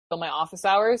my office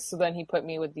hours. So then he put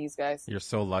me with these guys. You're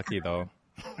so lucky, though.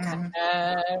 And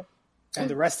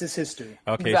the rest is history.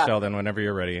 Okay, Exactly. Sheldon, whenever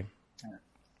you're ready.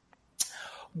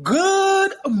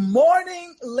 Good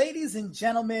morning, ladies and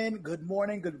gentlemen. Good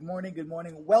morning, good morning, good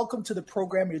morning. Welcome to the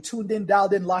program. You're tuned in,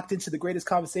 dialed in, locked into the greatest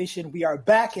conversation. We are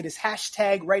back. It is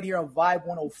hashtag right here on Vibe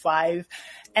 105.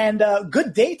 And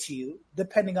good day to you,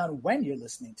 depending on when you're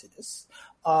listening to this.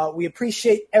 We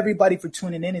appreciate everybody for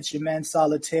tuning in. It's your man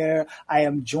Solitaire. I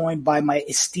am joined by my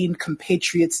esteemed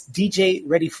compatriots, DJ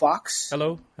Reddy Fox.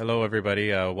 Hello. Hello,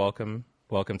 everybody. Welcome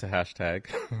to hashtag.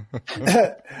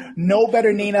 No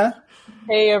Better Nina.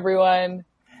 Hey, everyone.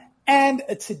 And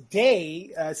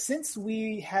today, since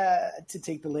we had to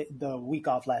take the week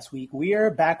off last week, we are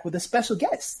back with a special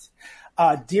guest.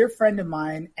 A dear friend of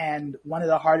mine and one of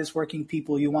the hardest working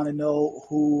people you want to know,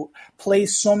 who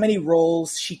plays so many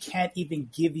roles she can't even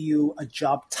give you a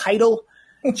job title.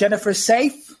 Jennifer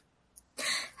Safe.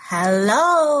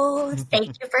 Hello.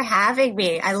 Thank you for having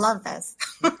me. I love this.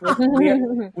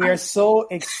 We are so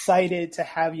excited to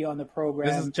have you on the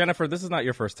program. Jennifer, this is not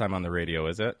your first time on the radio,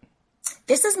 is it?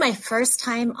 This is my first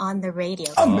time on the radio.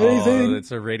 Amazing. Oh,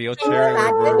 it's a radio cherry.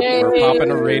 We're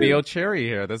popping a radio cherry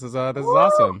here. This is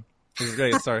awesome. This is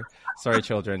great. Sorry,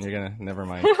 children. Never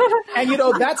mind. And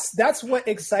that's what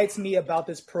excites me about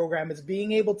this program, is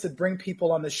being able to bring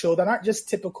people on the show that aren't just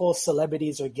typical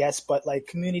celebrities or guests, but like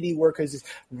community workers,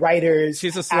 writers.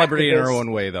 She's a celebrity activists. in her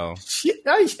own way, though.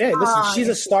 Hey, listen, she's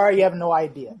a star. You have no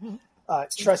idea.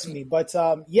 Trust me. But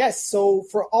yes, so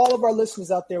for all of our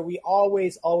listeners out there, we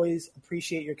always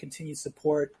appreciate your continued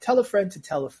support. Tell a friend to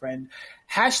tell a friend.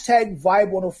 Hashtag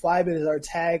Vibe105 is our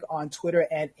tag on Twitter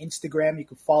and Instagram. You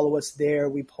can follow us there.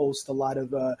 We post a lot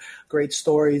of great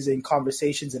stories and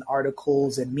conversations and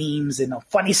articles and memes and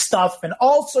funny stuff and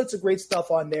all sorts of great stuff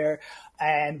on there.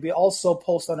 And we also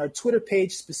post on our Twitter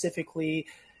page specifically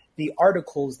the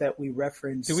articles that we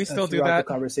reference. Do we still do throughout that? the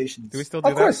conversations. Do we still do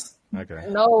that? Of course. Okay.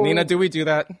 No. Nina, do we do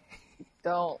that?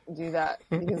 Don't do that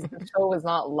because the show is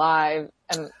not live,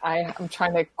 and I'm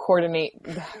trying to coordinate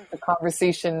the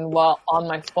conversation while on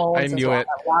my phone. I knew it.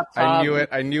 I knew it.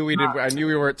 I knew we did. I knew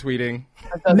we weren't tweeting.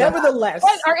 Nevertheless,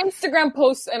 but our Instagram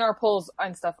posts and our polls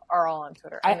and stuff are all on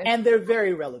Twitter, and they're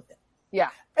very relevant. Yeah.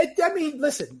 I mean,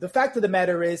 listen, the fact of the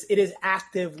matter is it is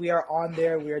active. We are on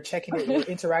there. We are checking it. We're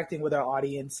interacting with our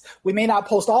audience. We may not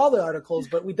post all the articles,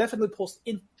 but we definitely post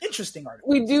interesting articles.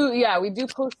 We do. Yeah, we do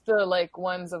post the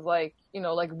ones of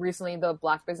recently the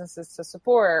Black businesses to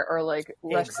support or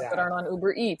restaurants that aren't on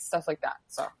Uber Eats, stuff like that.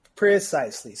 So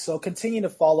precisely. So continue to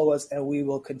follow us and we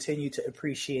will continue to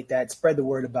appreciate that. Spread the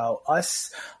word about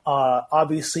us.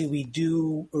 Obviously, we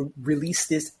do release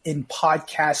this in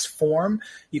podcast form.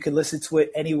 You can listen to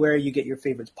it anywhere you get your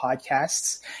favorite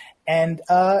podcasts. And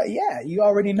you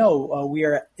already know we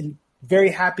are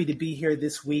very happy to be here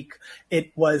this week.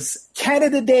 It was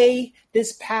Canada Day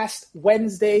this past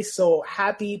Wednesday, so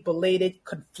happy, belated,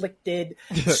 conflicted,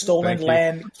 stolen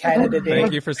land Canada Day.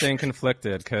 Thank you for saying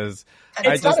conflicted, because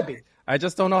I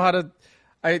just don't know how to.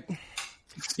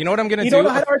 You know what I'm gonna do? You don't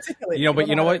know how to articulate.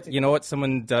 You know what?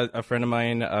 Someone does. A friend of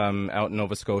mine out in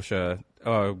Nova Scotia.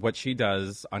 What she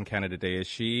does on Canada Day is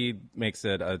she makes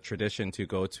it a tradition to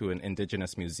go to an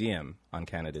Indigenous museum on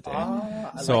Canada Day.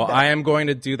 I am going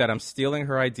to do that. I'm stealing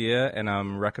her idea, and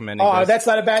I'm recommending. Oh, that's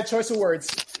not a bad choice of words.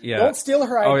 Yeah. Don't steal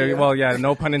her idea. Oh, well, yeah,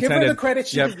 no pun intended. Give her the credit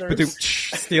she deserves.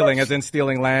 Stealing, as in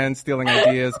stealing land, stealing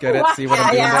ideas. Get it? See what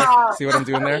I'm doing there? See what I'm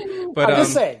doing there? But I'm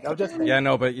just saying. Yeah,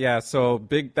 no, but yeah. So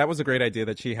big. That was a great idea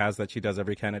that she has. That she does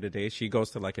every Canada Day. She goes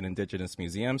to an Indigenous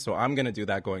museum. So I'm going to do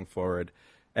that going forward.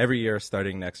 Every year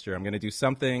starting next year, I'm going to do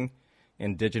something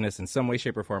Indigenous in some way,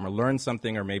 shape, or form, or learn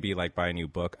something, or maybe buy a new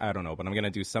book. I don't know, but I'm going to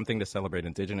do something to celebrate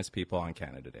Indigenous people on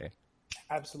Canada Day.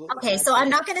 Absolutely. Okay, so I'm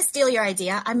not going to steal your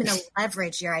idea. I'm going to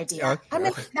leverage your idea. Okay. I'm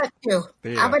going to do that too.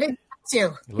 I'm going to do that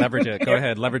too. Leverage it. Go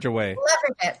ahead. Leverage away.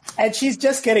 Leverage it. And she's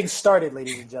just getting started,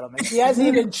 ladies and gentlemen. She hasn't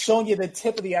even shown you the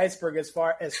tip of the iceberg as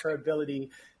far as her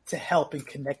ability to help and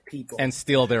connect people. And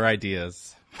steal their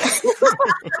ideas.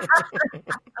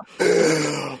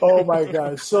 Oh my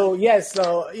gosh. So yes,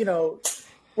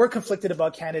 we're conflicted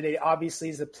about Canada. Obviously,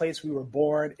 it's the place we were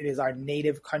born. It is our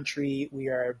native country. We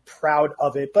are proud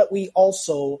of it. But we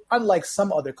also, unlike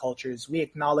some other cultures, we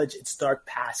acknowledge its dark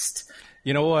past.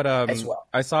 You know what? As well.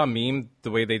 I saw a meme, the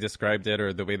way they described it,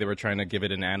 or the way they were trying to give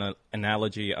it an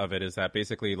analogy of it, is that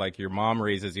basically your mom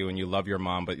raises you and you love your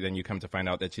mom, but then you come to find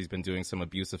out that she's been doing some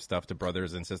abusive stuff to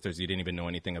brothers and sisters you didn't even know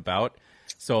anything about.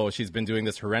 So she's been doing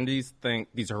these horrendous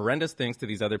things to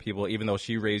these other people, even though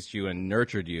she raised you and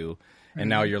nurtured you. And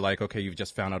now you're okay, you've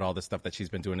just found out all this stuff that she's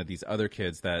been doing to these other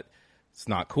kids that it's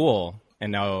not cool.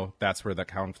 And now that's where the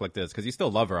conflict is, because you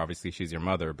still love her. Obviously, she's your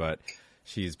mother, but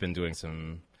she's been doing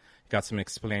got some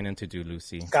explaining to do,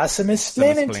 Lucy. Got some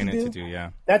explaining to do.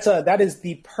 Yeah. That is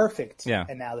the perfect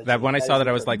analogy. That when I saw that,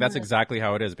 I was like, that's exactly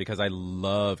how it is, because I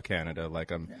love Canada.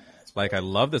 I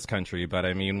love this country, but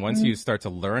I mean, once you start to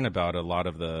learn about a lot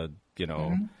of the,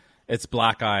 it's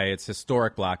black eye, it's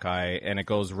historic black eye, and it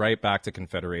goes right back to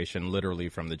Confederation, literally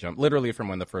from the jump, literally from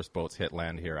when the first boats hit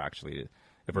land here, actually,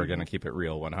 if we're going to keep it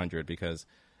real 100, because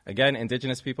again,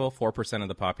 indigenous people, 4% of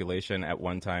the population. At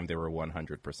one time, they were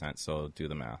 100%. So do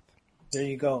the math. There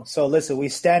you go. So listen, we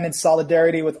stand in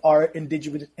solidarity with our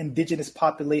indigenous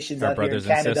populations out here in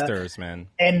Canada, and sisters, man,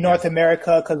 and North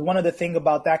America. Because one of the things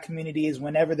about that community is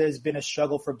whenever there's been a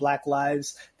struggle for Black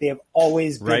lives, they have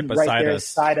always been right there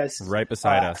beside us, right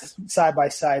beside us, side by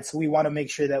side. So we want to make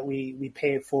sure that we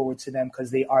pay it forward to them,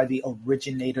 because they are the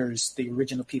originators, the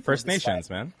original people. First Nations,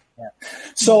 man. Yeah.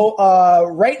 So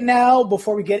right now,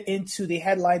 before we get into the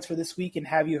headlines for this week and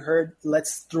have you heard,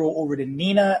 let's throw over to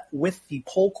Nina with the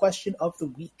poll question of the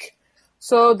week.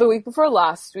 So the week before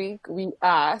last week, we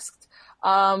asked,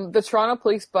 the Toronto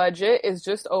police budget is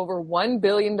just over $1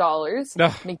 billion,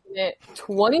 making it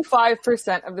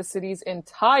 25% of the city's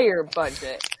entire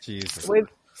budget. Jesus. With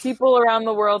people around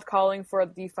the world calling for a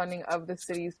defunding of the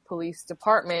city's police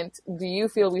department, do you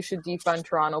feel we should defund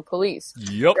Toronto police?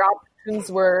 Yep. Your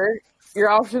options were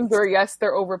yes,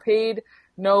 they're overpaid,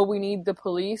 no, we need the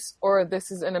police, or this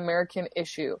is an American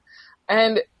issue.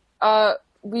 And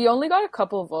we only got a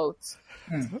couple of votes.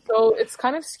 So it's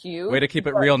kind of skewed. Way to keep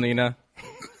it real, Nina.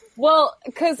 Well,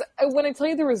 because when I tell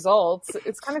you the results,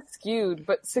 it's kind of skewed,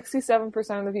 but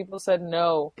 67% of the people said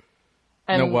no.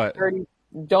 And no what? 30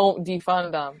 don't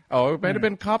defund them. Oh, it might have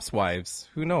been cops' wives.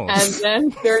 Who knows?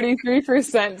 And then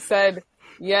 33% said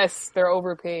yes, they're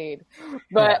overpaid.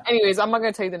 But anyways, I'm not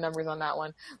going to tell you the numbers on that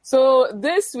one. So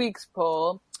this week's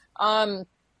poll,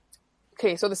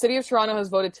 okay, so the city of Toronto has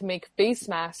voted to make face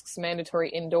masks mandatory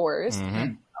indoors,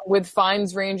 with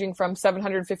fines ranging from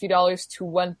 $750 to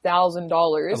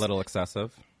 $1,000. A little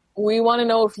excessive. We want to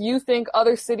know if you think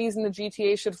other cities in the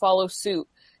GTA should follow suit.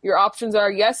 Your options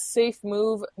are yes, safe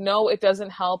move, no, it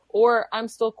doesn't help, or I'm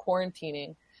still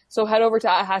quarantining. So head over to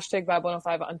hashtag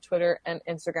Vibe105 on Twitter and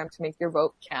Instagram to make your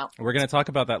vote count. We're going to talk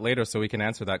about that later so we can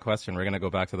answer that question. We're going to go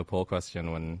back to the poll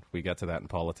question when we get to that in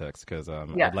politics, because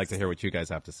I'd like to hear what you guys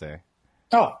have to say.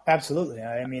 Oh, absolutely.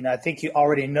 I mean, I think you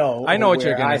already know. I know what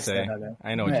you're going to say.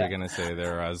 I know what you're going to say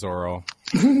there, Zorro.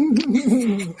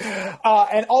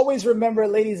 And always remember,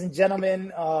 ladies and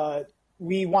gentlemen,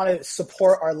 we want to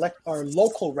support our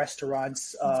local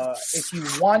restaurants. If you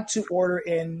want to order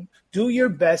in, do your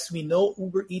best. We know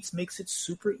Uber Eats makes it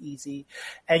super easy.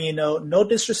 And, no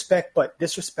disrespect, but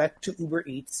disrespect to Uber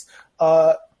Eats.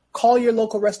 Call your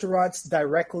local restaurants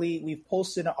directly. We've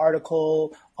posted an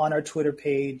article on our Twitter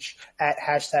page at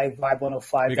hashtag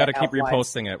Vibe105. We got to keep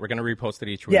reposting it. We're going to repost it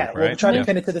each week, right? We'll try to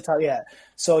pin it to the top. Yeah.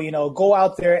 So, go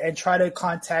out there and try to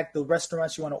contact the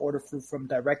restaurants you want to order food from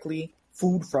directly,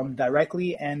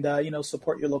 and,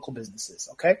 support your local businesses.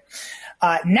 Okay.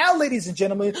 Now, ladies and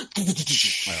gentlemen,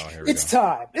 it's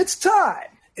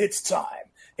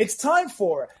time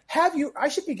for I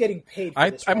should be getting paid for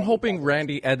this. I'm hoping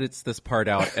Randy edits this part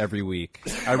out every week.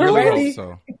 I really hope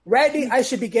so. Randy, I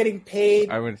should be getting paid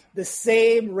the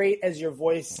same rate as your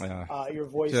voice. Your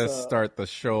voice. Just start the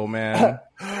show, man.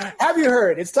 Have you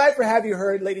heard? It's time for Have You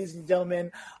Heard, ladies and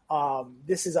gentlemen.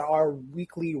 This is our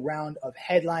weekly round of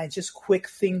headlines, just quick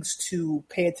things to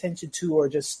pay attention to or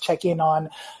just check in on.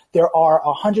 There are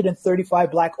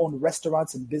 135 Black-owned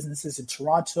restaurants and businesses in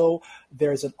Toronto.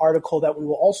 There's an article that we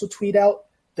will also tweet out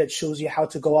that shows you how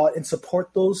to go out and support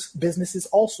those businesses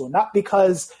also, not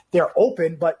because they're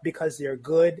open, but because they're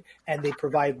good and they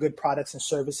provide good products and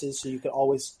services, so you can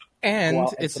always and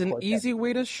it's an easy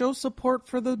way to show support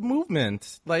for the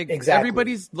movement. Exactly.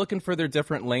 Everybody's looking for their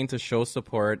different lane to show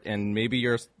support, and maybe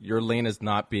your lane is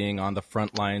not being on the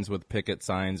front lines with picket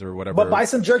signs or whatever. But buy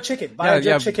some jerk chicken. Buy a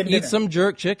jerk chicken dinner. Eat some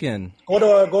jerk chicken. Go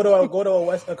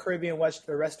to a Caribbean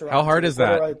restaurant. How hard is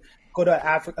that? Go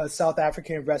to a South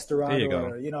African restaurant. There you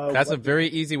go. That's a very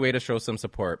easy way to show some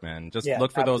support, man. Just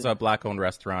look for those Black-owned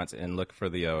restaurants and look for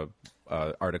the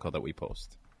article that we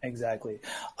post. Exactly.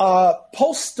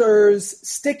 Posters,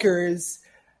 stickers,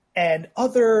 and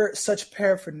other such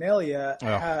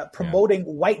paraphernalia promoting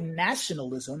white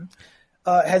nationalism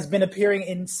has been appearing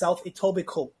in South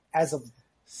Etobicoke as of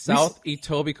South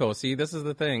Etobicoke. See, this is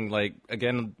the thing.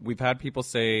 Again, we've had people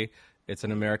say it's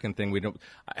an American thing. We don't.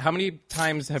 How many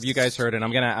times have you guys heard? And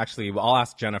I'll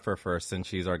ask Jennifer first, since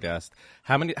she's our guest.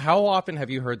 How often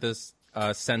have you heard this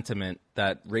sentiment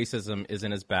that racism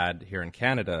isn't as bad here in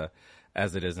Canada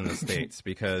as it is in the States,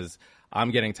 because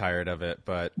I'm getting tired of it.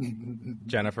 But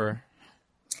Jennifer?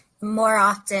 More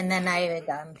often than I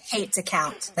would hate to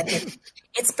count. Like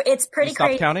it's pretty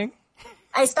crazy. Stop counting?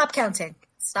 I stopped counting.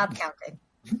 Stop counting.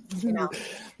 You know.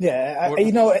 Yeah,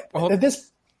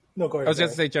 No, go ahead. I was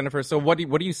just to say, Jennifer. So what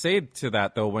do you say to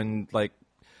that though? When like,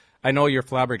 I know you're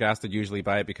flabbergasted usually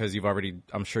by it because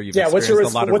I'm sure you've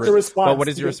experienced a lot of. What's the response? But what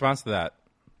is your response to that?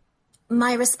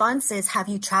 My response is, have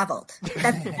you traveled?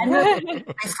 That's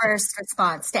my first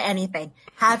response to anything.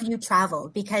 Have you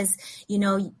traveled? Because,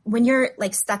 when you're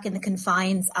like stuck in the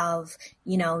confines of,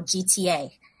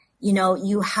 GTA,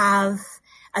 you have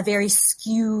a very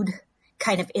skewed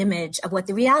kind of image of what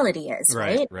the reality is,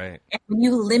 right? Right. And when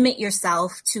you limit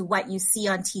yourself to what you see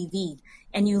on TV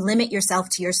and you limit yourself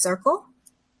to your circle,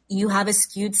 you have a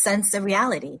skewed sense of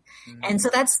reality. Mm-hmm. And so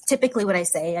that's typically what I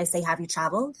say. I say, have you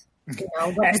traveled? What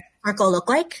does the circle look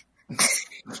like?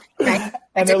 Right?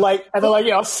 And they're like, I've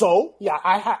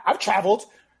traveled.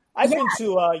 I've been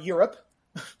to Europe.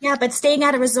 Yeah, but staying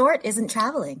at a resort isn't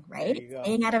traveling, right?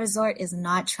 Staying at a resort is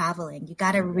not traveling. You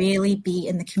got to really be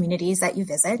in the communities that you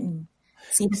visit and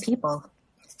see the people.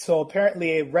 So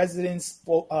apparently, residents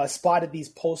spotted these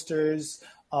posters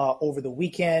over the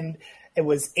weekend. It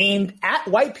was aimed at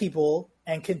white people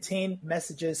and contained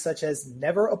messages such as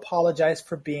 "Never apologize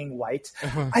for being white."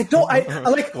 I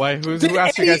like. Why? Who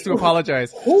asked you guys to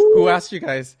apologize? Who asked you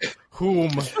guys?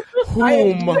 Whom?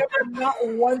 I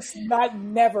have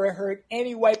never heard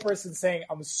any white person saying,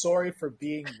 "I'm sorry for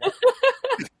being white."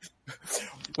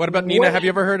 What about Nina? Have you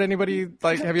ever heard anybody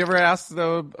have you ever asked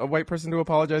a white person to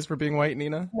apologize for being white,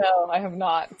 Nina? No, I have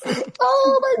not.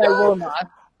 Oh my God. I will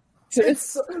not.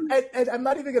 And I'm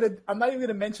not even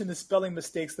gonna mention the spelling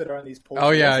mistakes that are on these posters. Oh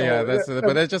yeah.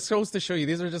 But that just goes to show you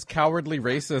these are just cowardly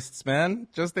racists, man.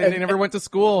 They never went to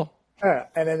school.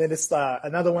 And then it's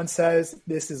another one says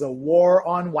this is a war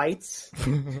on whites,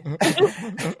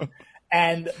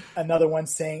 and another one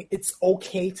saying it's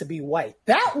okay to be white.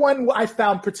 That one I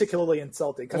found particularly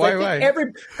insulting because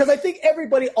I think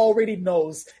everybody already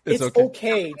knows it's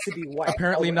okay to be white.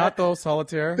 Apparently not though,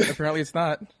 Solitaire. Apparently it's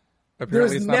not.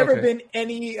 There's never been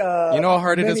any. You know how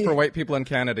hard it is for white people in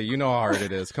Canada. You know how hard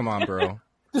it is. Come on, bro.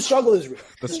 The struggle is real.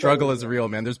 The struggle is real,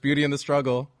 man. There's beauty in the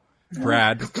struggle,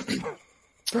 Brad.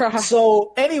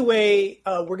 So anyway,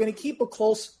 we're going to keep a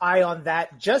close eye on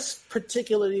that, just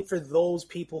particularly for those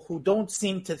people who don't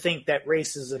seem to think that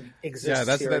racism exists. Yeah,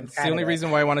 that's the only reason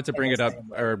why I wanted to bring it up,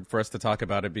 or for us to talk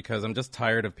about it, because I'm just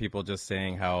tired of people just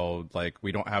saying how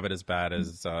we don't have it as bad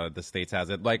as the States has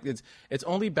it. Like it's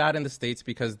only bad in the States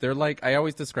because they're I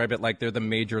always describe it like they're the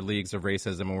major leagues of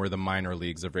racism and we're the minor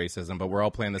leagues of racism, but we're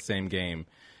all playing the same game.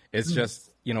 It's just,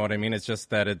 you know what I mean? It's just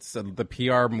that the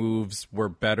PR moves were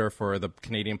better for the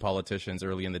Canadian politicians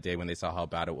early in the day when they saw how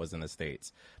bad it was in the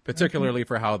States, particularly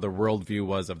for how the worldview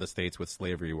was of the States with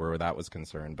slavery, where that was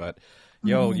concerned. But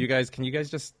you guys, can you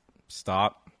guys just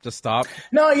stop? Just stop.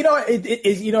 No, it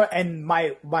is, and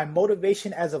my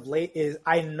motivation as of late is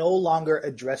I no longer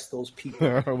address those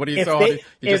people. What do you say?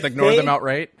 You just ignore them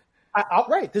outright?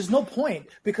 Outright. There's no point,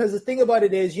 because the thing about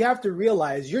it is you have to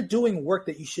realize you're doing work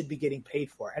that you should be getting paid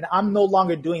for. And I'm no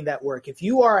longer doing that work. If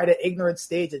you are at an ignorant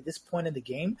stage at this point in the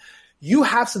game, you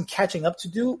have some catching up to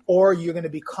do, or you're going to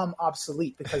become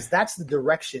obsolete, because that's the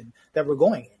direction that we're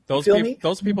going in.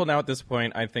 Those people now at this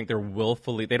point, I think they're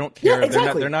willfully, they don't care. Yeah,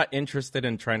 exactly. They're not interested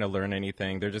in trying to learn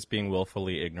anything. They're just being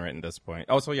willfully ignorant at this point.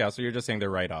 Oh, so you're just saying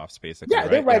they're write-offs, basically. Yeah, right?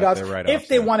 they're write-offs. They're write-offs. If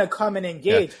they want to come and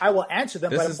engage, I will answer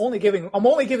them, I'm only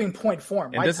giving point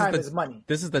form. My time is money.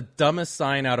 This is the dumbest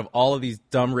sign out of all of these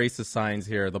dumb racist signs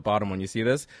here at the bottom when you see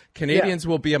this. Canadians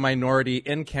will be a minority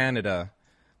in Canada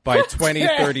by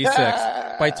 2036.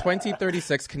 By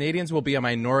 2036, Canadians will be a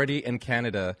minority in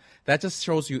Canada. That just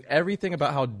shows you everything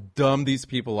about how dumb these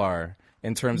people are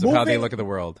in terms of how they look at the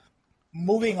world.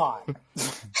 Moving on.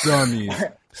 Dummies.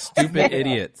 Stupid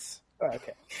idiots.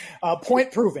 Okay.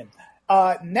 Point proven.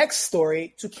 Next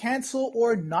story, to cancel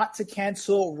or not to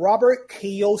cancel Robert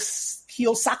Kiyosaki.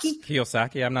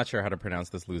 Kiyosaki? I'm not sure how to pronounce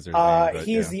this loser's name.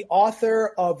 He is the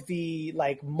author of the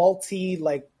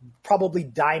probably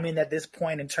diamond at this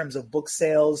point in terms of book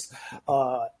sales.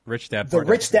 Rich Dad,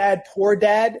 Rich Dad, Poor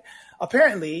Dad.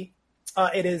 Apparently,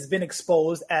 it has been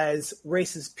exposed as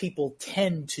racist people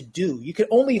tend to do. You can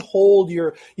only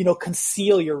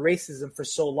conceal your racism for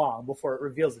so long before it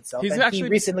reveals itself. He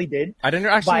recently did. I didn't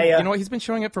actually, he's been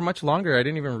showing it for much longer. I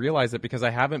didn't even realize it because I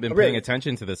haven't been paying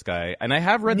attention to this guy. And I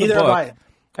have read the book.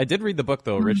 I did read the book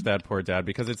though, Rich Dad, Poor Dad,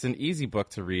 because it's an easy book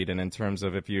to read. And in terms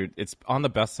of it's on the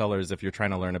bestsellers if you're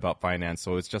trying to learn about finance.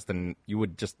 So it's you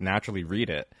would just naturally read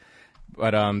it.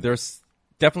 But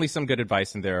definitely some good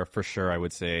advice in there for sure. I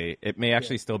would say it may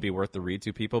actually still be worth the read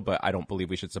to people, but I don't believe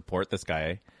we should support this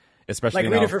guy. Especially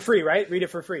read it for free, right? Read it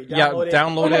for free.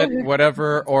 Download it,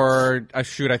 whatever. Or I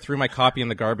threw my copy in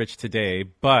the garbage today.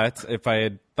 But if I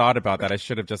had thought about that, I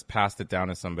should have just passed it down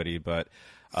to somebody. But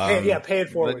pay it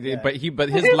forward. But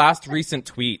his last recent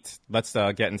tweet. Let's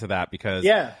get into that because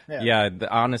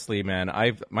honestly,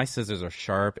 man, my scissors are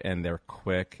sharp and they're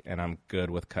quick, and I'm good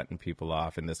with cutting people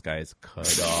off. And this guy is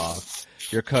cut off.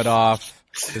 You're cut off.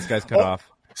 This guy's cut off.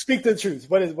 Speak the truth.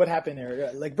 What happened there?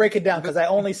 Like, break it down, because I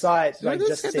only saw it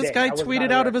just today. This guy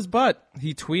tweeted out of his butt.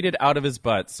 He tweeted out of his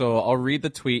butt. So I'll read the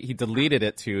tweet. He deleted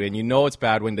it too, and you know it's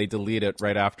bad when they delete it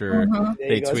right after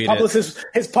they tweet it.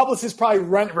 His publicist probably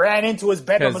ran into his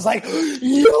bedroom and was like, "Yo, what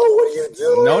are you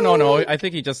doing?" No. I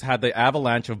think he just had the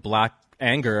avalanche of black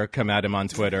anger come at him on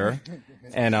Twitter,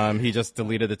 and he just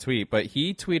deleted the tweet. But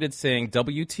he tweeted saying,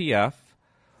 "WTF?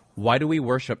 Why do we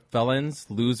worship felons,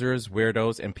 losers,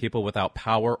 weirdos, and people without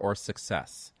power or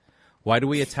success? Why do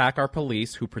we attack our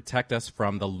police who protect us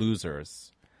from the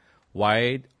losers?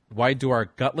 Why do our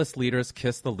gutless leaders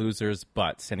kiss the losers'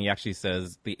 butts?" And he actually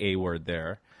says the A word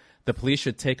there. "The police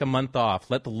should take a month off.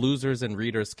 Let the losers and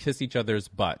readers kiss each other's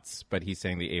butts." But he's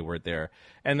saying the A word there.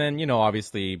 And then,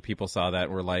 obviously people saw that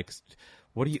and were like,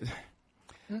 what do you...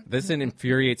 This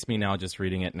infuriates me now just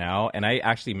reading it now. And I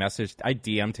actually I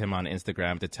DM'd him on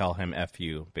Instagram to tell him F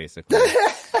you, basically.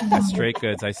 That's straight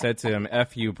goods. I said to him,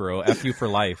 F you, bro. F you for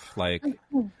life. Like,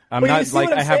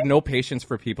 I have no patience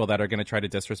for people that are going to try to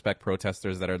disrespect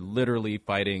protesters that are literally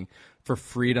fighting for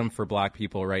freedom for black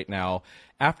people right now.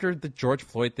 After the George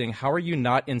Floyd thing, how are you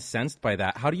not incensed by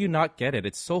that? How do you not get it?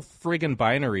 It's so friggin'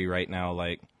 binary right now.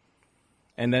 Like,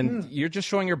 and then you're just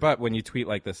showing your butt when you tweet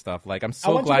like this stuff. Like, I'm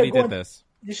so glad he did this.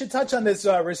 You should touch on this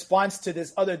response to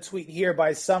this other tweet here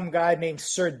by some guy named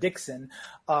Sir Dixon,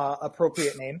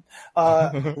 appropriate name.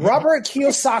 Robert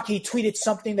Kiyosaki tweeted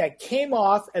something that came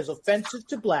off as offensive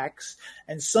to blacks,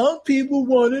 and some people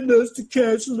wanted us to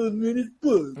cancel him in his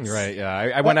books. Right, yeah.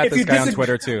 I went at this guy on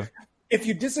Twitter, too. If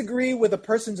you disagree with a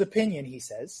person's opinion, he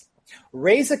says,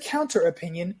 raise a counter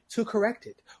opinion to correct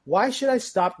it. Why should I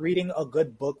stop reading a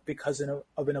good book because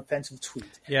of an offensive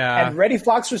tweet? Yeah. And Reddy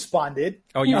Fox responded.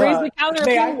 Oh, you raised the counter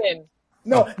opinion.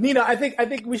 No, Nina, I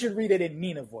think we should read it in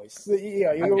Nina voice. Yeah,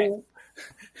 okay.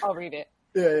 I'll read it.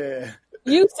 Yeah.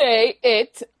 You say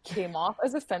it came off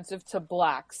as offensive to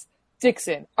blacks.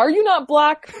 Dixon, are you not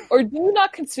black, or do you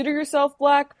not consider yourself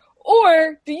black?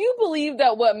 Or do you believe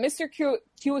that what Mr.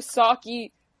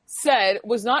 Kiyosaki said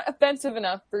was not offensive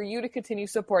enough for you to continue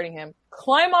supporting him?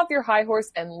 Climb off your high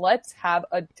horse and let's have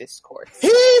a discourse.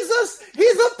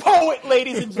 He's a poet,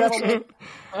 ladies and gentlemen.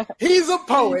 He's a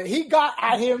poet. He got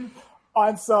at him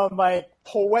on some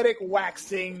poetic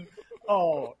waxing.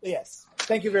 Oh, yes.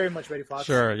 Thank you very much, Reddy Fox.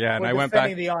 Sure, yeah, and I went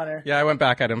back. The honor. Yeah, I went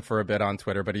back at him for a bit on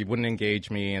Twitter, but he wouldn't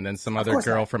engage me. And then some other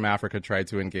girl from Africa tried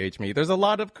to engage me. There's a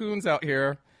lot of coons out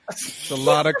here. There's a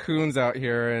lot of coons out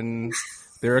here, and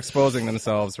they're exposing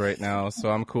themselves right now,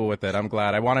 so I'm cool with it. I'm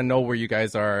glad. I want to know where you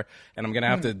guys are, and I'm going to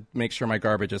have to make sure my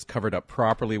garbage is covered up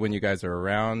properly when you guys are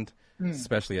around,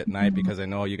 especially at night, because I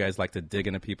know you guys like to dig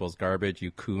into people's garbage,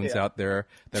 you coons out there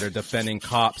that are defending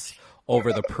cops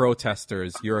over the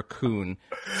protesters. You're a coon,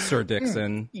 Sir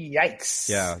Dixon. Yikes.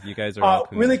 Yeah, you guys are all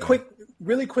coons.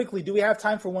 Really quickly, do we have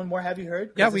time for one more? Have you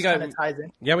heard? Yeah, we got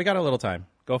a little time.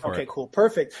 Go for it. Okay, cool.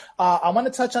 Perfect. I want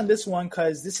to touch on this one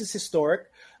because this is historic.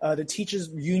 The teachers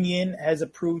union has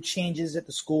approved changes at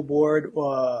the school board.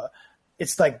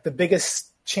 It's like the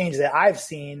biggest change that I've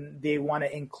seen. They want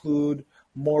to include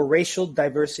more racial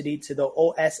diversity to the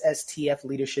OSSTF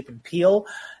leadership in Peel.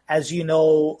 As you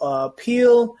know,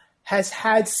 Peel has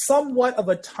had somewhat of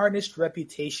a tarnished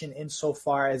reputation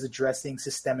insofar as addressing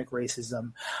systemic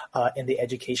racism in the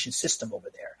education system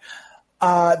over there.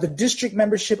 The district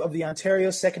membership of the Ontario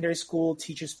Secondary School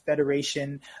Teachers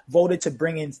Federation voted to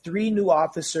bring in 3 new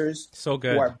officers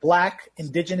who are Black,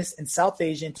 Indigenous, and South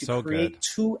Asian to create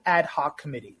 2 ad hoc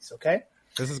committees. Okay,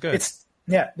 this is good.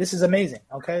 This is amazing.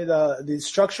 Okay, the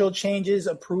structural changes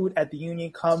approved at the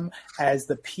union come as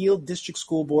the Peel District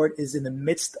School Board is in the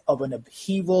midst of an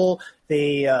upheaval.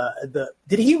 Did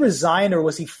he resign or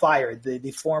was he fired?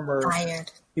 The former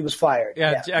fired. He was fired.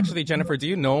 Yeah, actually, Jennifer, do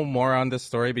you know more on this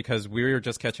story? Because we were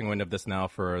just catching wind of this now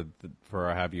for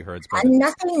our Have You Heards.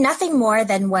 Nothing more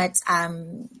than what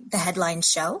the headlines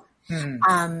show.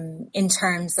 in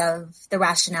terms of the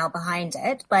rationale behind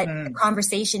it. But the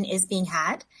conversation is being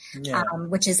had,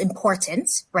 which is important,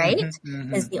 right?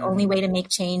 Because the only way to make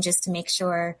change is to make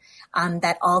sure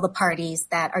that all the parties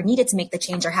that are needed to make the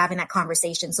change are having that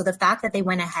conversation. So the fact that they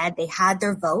went ahead, they had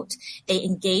their vote, they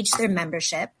engaged their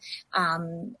membership,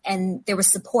 and there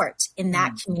was support in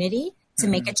that community to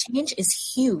make a change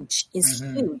is huge,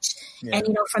 huge. Yeah.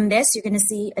 And, from this, you're going to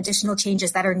see additional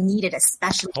changes that are needed,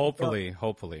 especially. Hopefully.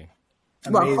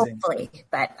 Well, hopefully,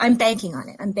 but I'm banking on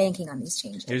it. I'm banking on these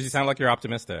changes. You sound like you're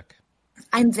optimistic.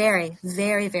 I'm very,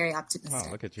 very, very optimistic.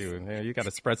 Oh, look at you. You got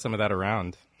to spread some of that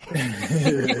around.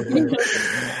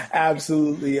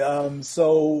 Absolutely.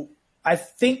 So I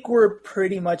think we're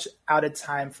pretty much out of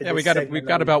time for this segment. We've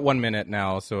got about 1 minute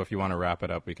now, so if you want to wrap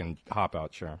it up, we can hop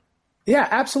out, sure. Yeah,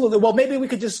 absolutely. Well, maybe we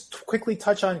could just quickly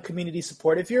touch on community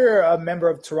support. If you're a member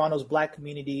of Toronto's Black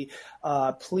community,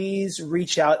 please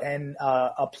reach out and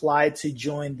apply to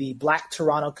join the Black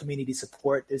Toronto Community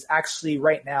Support. There's actually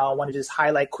right now, I want to just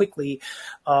highlight quickly,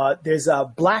 there's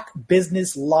a Black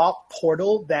Business Law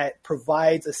portal that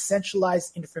provides a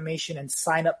centralized information and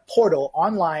sign-up portal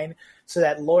online so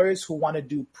that lawyers who want to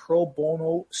do pro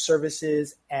bono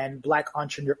services and Black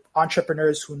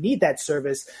entrepreneurs who need that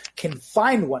service can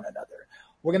find one another.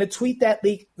 We're going to tweet that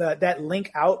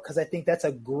link out because I think that's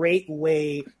a great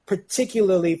way,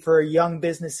 particularly for young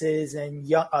businesses and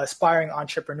young aspiring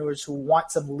entrepreneurs who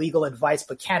want some legal advice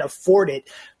but can't afford it,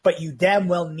 but you damn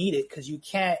well need it because you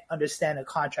can't understand a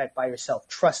contract by yourself.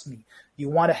 Trust me. You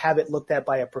want to have it looked at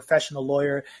by a professional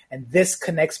lawyer, and this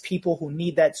connects people who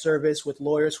need that service with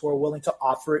lawyers who are willing to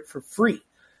offer it for free.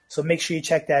 So make sure you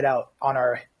check that out on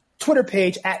our Twitter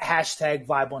page at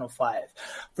 #Vibe105.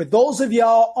 For those of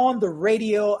y'all on the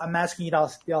radio, I'm asking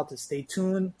y'all to stay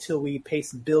tuned till we pay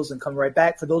some bills and come right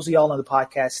back. For those of y'all on the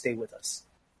podcast, stay with us.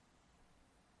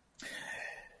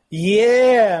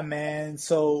 Yeah, man.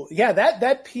 So yeah,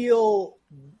 that peel,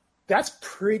 that's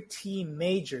pretty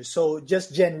major. So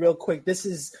just Jen, real quick,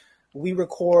 we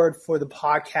record for the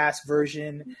podcast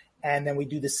version and then we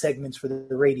do the segments for the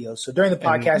radio. So during the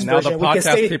podcast version, the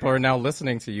podcast people are now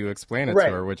listening to you explain it to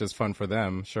her, which is fun for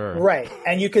them. Sure. Right.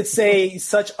 And you could say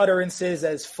such utterances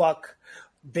as fuck,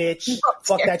 bitch,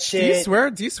 fuck that shit.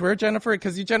 Do you swear, Jennifer?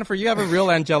 Because Jennifer, you have a real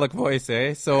angelic voice,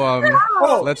 eh? So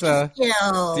let's do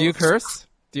you curse?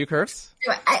 Do you curse?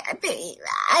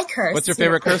 I curse. What's your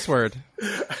favorite curse word?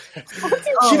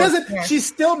 She doesn't. She's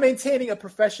still maintaining a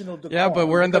professional decorum. Yeah, but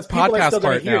we're in the podcast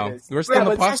part now. We're still in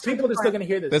the podcast. People are still going to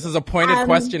hear this. This is a pointed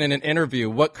question in an interview.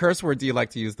 What curse word do you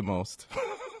like to use the most?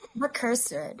 What curse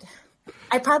word?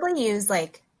 I probably use I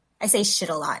say shit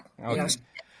a lot. Okay.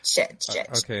 Shit.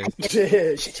 Okay.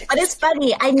 But it's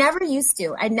funny. I never used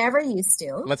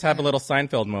to. Let's have a little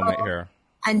Seinfeld moment here.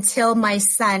 Until my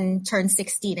son turned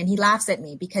 16 and he laughs at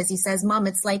me because he says, Mom,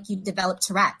 it's like you developed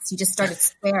Tourette's. You just started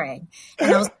swearing.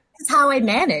 And I was like, this is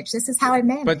how I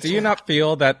manage. But do you not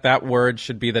feel that word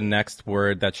should be the next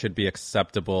word that should be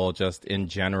acceptable just in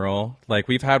general? Like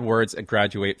we've had words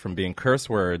graduate from being curse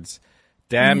words.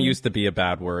 Damn used to be a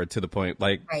bad word to the point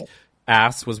right.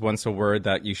 Ass was once a word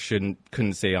that you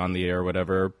couldn't say on the air or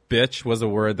whatever. Bitch was a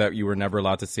word that you were never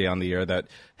allowed to say on the air that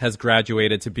has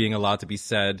graduated to being allowed to be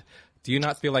said. Do you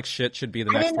not feel like shit should be the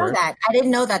next word? I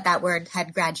didn't know that word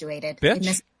had graduated.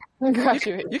 Bitch? You can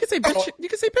say bitch. You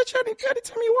can say bitch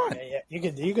anytime you want. Yeah, you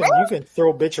can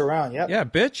throw bitch around. Yep. Yeah,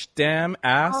 bitch, damn,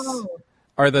 ass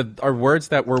are words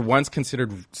that were once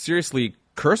considered seriously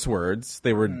curse words.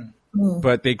 They were,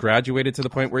 but they graduated to the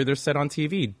point where they're said on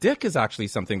TV. Dick is actually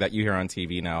something that you hear on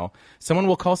TV now. Someone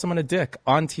will call someone a dick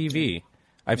on TV.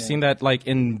 I've seen that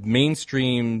in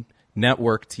mainstream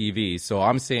network TV. So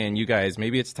I'm saying, you guys,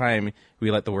 maybe it's time we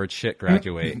let the word shit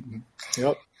graduate.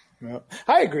 Yep.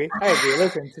 I agree.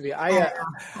 Listen to me. I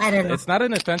don't know. It's not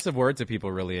an offensive word to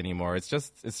people really anymore. It's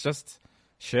just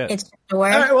shit. It's the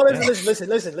word. All right, well,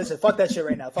 listen. Fuck that shit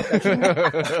right now. Fuck that shit.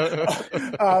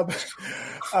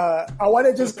 I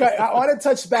want to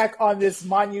touch back on this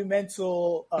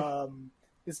monumental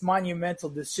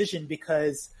decision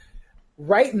because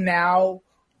right now,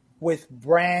 with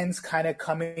brands kind of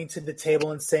coming to the table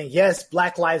and saying, yes,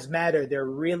 Black Lives Matter, they're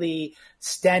really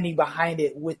standing behind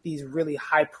it with these really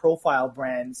high profile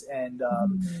brands. And,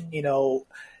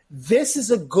 this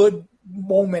is a good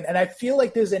moment. And I feel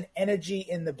like there's an energy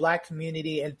in the Black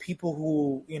community and people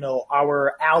who,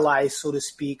 our allies, so to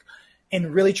speak,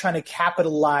 in really trying to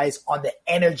capitalize on the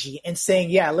energy and saying,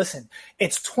 yeah, listen,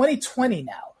 it's 2020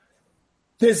 now.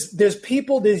 There's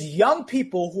young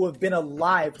people who have been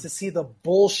alive to see the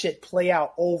bullshit play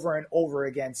out over and over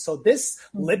again. So this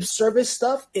lip service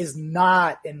stuff is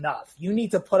not enough. You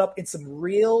need to put up in some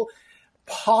real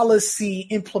policy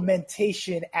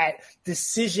implementation at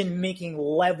decision-making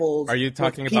levels. Are you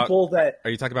talking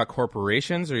about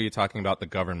corporations, or are you talking about the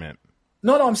government?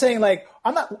 No, I'm saying like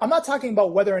I'm not talking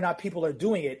about whether or not people are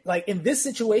doing it. Like in this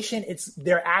situation,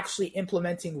 they're actually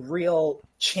implementing real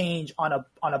change on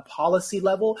a policy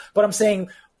level. But I'm saying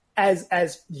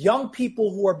as young people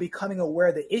who are becoming aware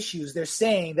of the issues, they're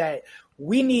saying that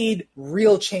we need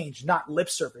real change, not lip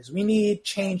service. We need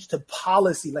change to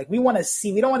policy. Like we don't want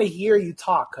to hear you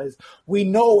talk, because we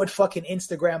know what fucking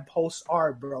Instagram posts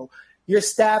are, bro. Your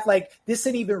staff, like, this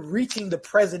isn't even reaching the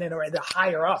president or the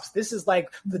higher ups. This is like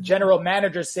the general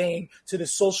manager saying to the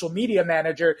social media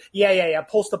manager, yeah,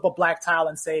 post up a black tile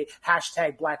and say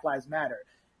hashtag Black Lives Matter.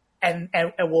 And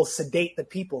we'll sedate the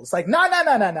people. It's like,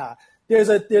 no. There's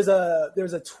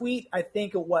a tweet, I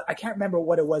can't remember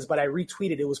what it was, but I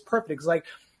retweeted. It was perfect. It's like,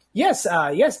 yes,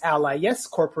 ally, yes,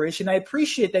 corporation. I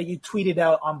appreciate that you tweeted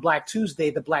out on Black Tuesday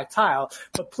the black tile,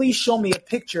 but please show me a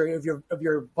picture of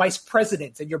your vice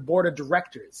presidents and your board of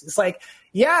directors. It's like,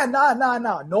 yeah,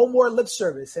 no more lip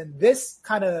service. And this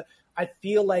kind of, I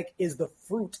feel like, is the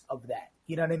fruit of that.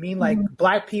 You know what I mean? Like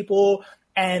Black people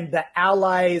and the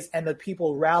allies and the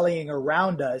people rallying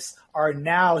around us are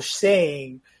now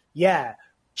saying, yeah,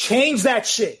 change that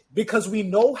shit, because we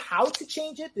know how to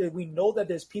change it. We know that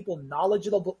there's people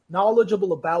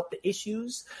knowledgeable about the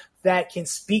issues that can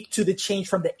speak to the change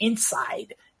from the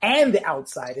inside and the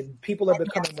outside, and people are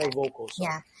becoming more vocal. So.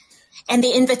 Yeah. And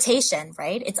the invitation,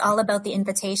 right? It's all about the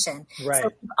invitation. Right. So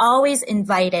we've always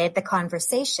invited the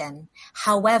conversation.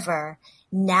 However,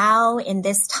 now in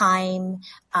this time,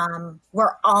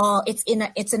 it's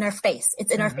in our face.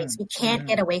 It's in our face. We can't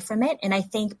get away from it. And I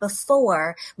think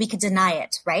before we could deny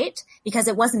it, right? Because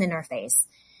it wasn't in our face.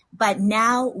 But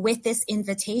now with this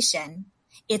invitation,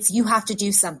 you have to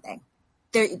do something.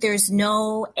 There's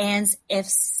no ands,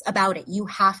 ifs about it. You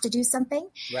have to do something.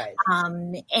 Right.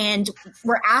 And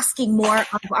we're asking more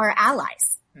of our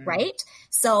allies, right?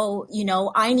 So,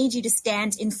 I need you to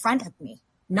stand in front of me.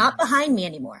 Not behind me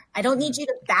anymore. I don't need you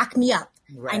to back me up.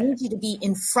 Right. I need you to be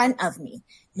in front of me.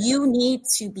 Yeah. You need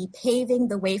to be paving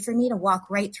the way for me to walk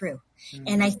right through.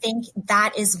 And I think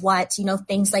that is what,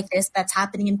 things like this that's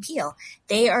happening in Peel.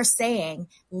 They are saying,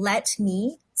 let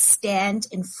me stand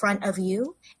in front of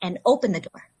you and open the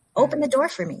door. Open the door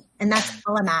for me. And that's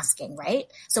all I'm asking, right?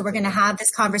 So we're going to have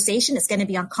this conversation. It's going to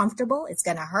be uncomfortable. It's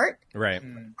going to hurt. Right.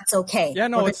 That's okay. Yeah,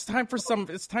 no, it's time for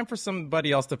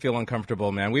somebody else to feel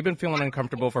uncomfortable, man. We've been feeling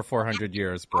uncomfortable for 400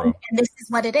 years, bro. And this is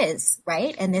what it is,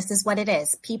 right? And this is what it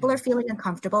is. People are feeling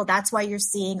uncomfortable. That's why you're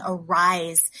seeing a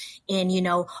rise in,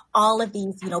 all of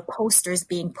these, posters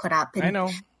being put up. And I know.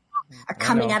 Are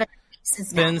coming out of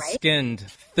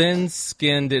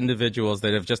thin-skinned individuals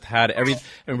that have just had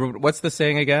and what's the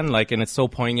saying again? Like, and it's so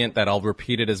poignant that I'll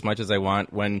repeat it as much as I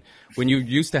want. When you're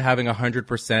used to having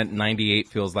 100%, 98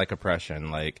 feels like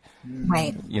oppression. Like,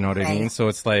 right. You know what I mean? So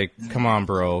it's like, come on,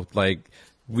 bro. Like,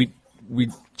 we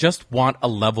just want a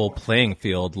level playing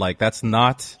field. Like, that's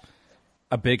not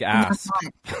a big ask.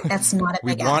 That's not a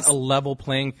big ask. We want a level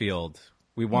playing field.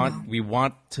 We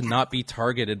want to not be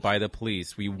targeted by the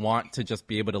police. We want to just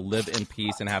be able to live in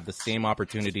peace and have the same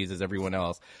opportunities as everyone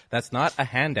else. That's not a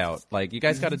handout. Like, you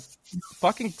guys got to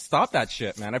fucking stop that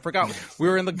shit, man. I forgot we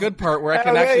were in the good part where I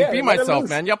can actually be myself,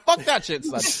 man. Yeah, fuck that shit,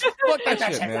 son. Fuck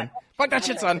that shit, man. Fuck that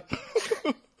shit, son.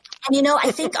 And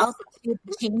I think also the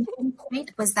changing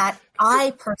point was that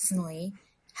I personally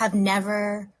have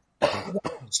never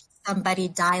watched somebody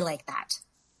die like that.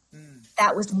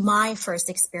 That was my first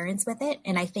experience with it,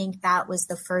 and I think that was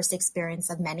the first experience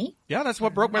of many. Yeah, that's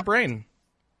what broke my brain.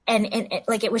 And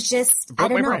it was just, I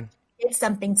don't know, it did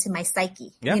something to my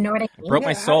psyche. Yeah. You know what I mean? Broke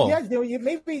my soul.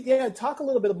 Yeah, talk a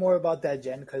little bit more about that,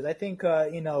 Jen, because I think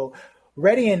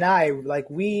Reddy and I, like,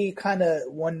 we kind of,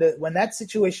 when that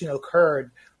situation occurred,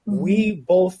 we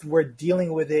both were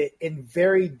dealing with it in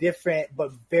very different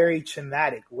but very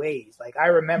traumatic ways. Like, I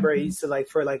remember I used to, like,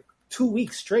 for like 2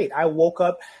 weeks straight, I woke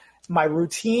up. My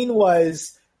routine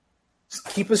was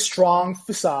keep a strong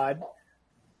facade,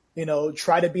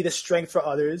 try to be the strength for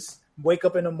others, wake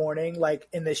up in the morning, like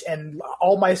and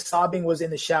all my sobbing was in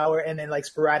the shower. And then like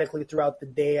sporadically throughout the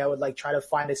day, I would like try to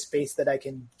find a space that I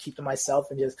can keep to myself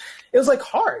and it was like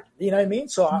hard, you know what I mean?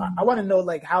 So I want to know,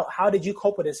 like, how did you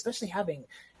cope with it, especially having,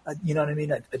 a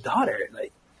daughter?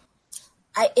 Like,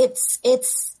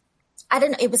 I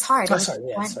don't know. It was hard. Oh, son.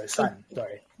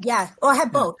 Sorry. Yeah. Well, I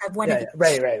have both. I have one. Yeah.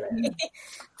 Right.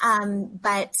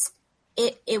 But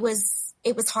it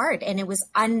was hard and it was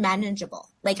unmanageable.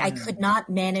 Like, I could not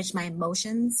manage my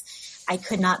emotions. I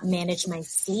could not manage my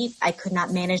sleep. I could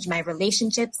not manage my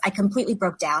relationships. I completely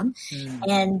broke down.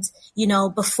 And,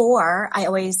 before I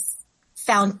always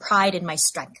found pride in my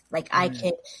strength. Like I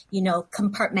could,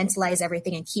 compartmentalize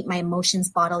everything and keep my emotions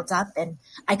bottled up, and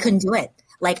I couldn't do it.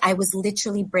 Like I was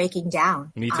literally breaking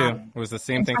down. Me too. It was the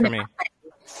same thing for me.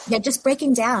 Yeah, just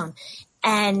breaking down.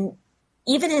 And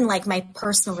even in like my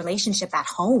personal relationship at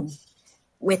home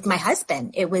with my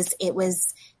husband, it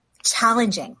was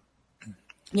challenging,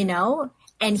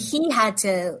 and he had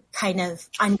to kind of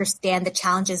understand the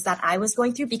challenges that I was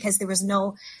going through, because there was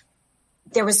no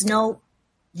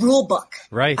rule book.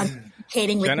 Right.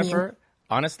 Communicating with Jennifer,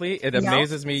 honestly, it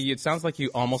amazes me. It sounds like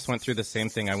you almost went through the same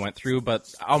thing I went through,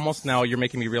 but almost now you're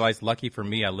making me realize, lucky for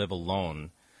me, I live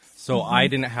alone. So I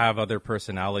didn't have other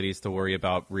personalities to worry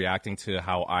about reacting to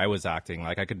how I was acting.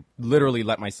 Like I could literally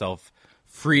let myself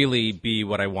freely be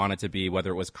what I wanted to be, whether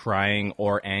it was crying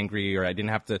or angry, or I didn't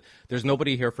have to, there's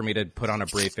nobody here for me to put on a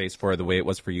brave face for, the way it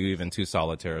was for you, even too,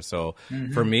 Solitaire. So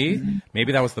for me,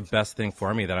 maybe that was the best thing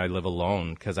for me, that I live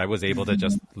alone, because I was able to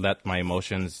just let my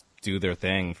emotions do their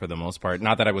thing for the most part.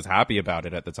 Not that I was happy about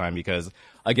it at the time, because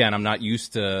again, I'm not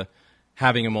used to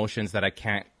having emotions that I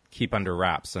can't keep under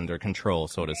wraps, under control,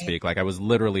 so to speak. Like I was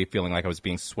literally feeling like I was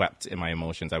being swept in my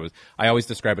emotions. I always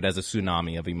describe it as a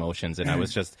tsunami of emotions, and I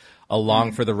was just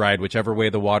along for the ride. Whichever way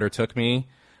the water took me,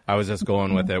 I was just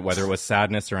going with it, whether it was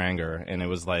sadness or anger. And it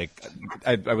was like,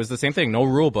 I was the same thing. No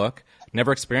rule book,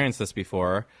 never experienced this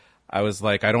before. I was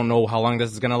like, I don't know how long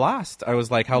this is going to last. I was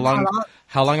like, when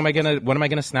am I going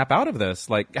to snap out of this?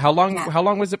 Like how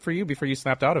long was it for you before you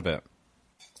snapped out of it?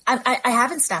 I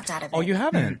haven't snapped out of it. Oh, you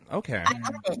haven't? Okay.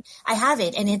 I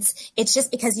haven't. And it's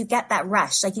just because you get that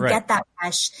rush. Like you get that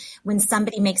rush when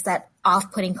somebody makes that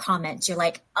off-putting comment. You're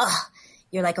like,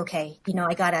 okay,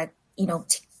 I gotta,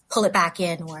 pull it back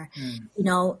in, or,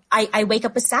 I wake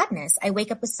up with sadness. When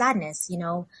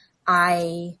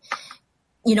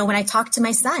I talk to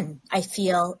my son, I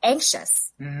feel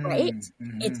anxious, right?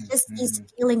 It's just these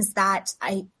feelings that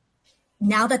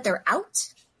now that they're out,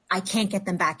 I can't get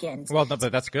them back in. Well,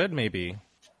 that's good, maybe.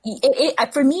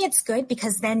 For me, it's good,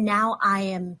 because then now I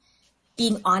am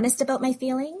being honest about my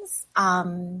feelings.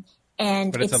 But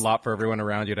it's a lot for everyone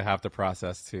around you to have to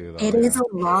process too. Though, It is a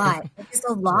lot. It is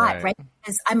a lot, right?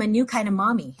 Because I'm a new kind of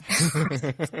mommy.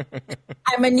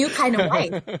 I'm a new kind of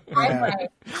wife. I'm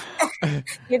like,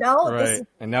 Right.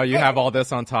 And now you have all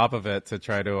this on top of it to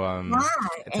try to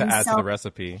add to the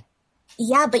recipe.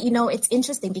 Yeah, but it's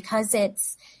interesting, because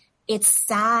it's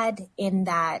sad in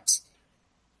that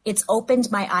it's opened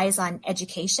my eyes on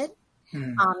education,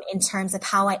 in terms of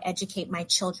how I educate my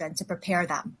children to prepare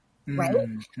them, right?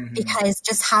 Because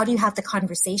just how do you have the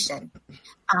conversation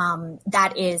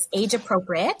that is age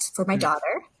appropriate for my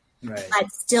daughter,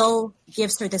 but still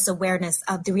gives her this awareness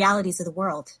of the realities of the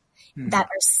world that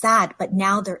are sad, but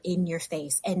now they're in your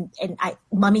face, and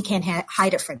mommy can't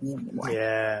hide it from you anymore.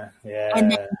 Yeah.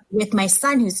 And then with my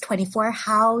son, who's 24,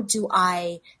 how do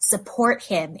I support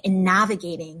him in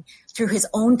navigating through his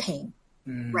own pain,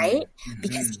 right?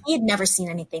 Because he had never seen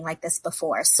anything like this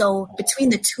before. So between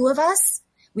the two of us,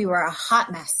 we were a hot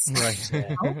mess.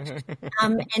 Right.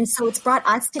 And so it's brought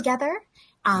us together.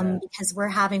 Because we're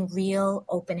having real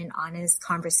open and honest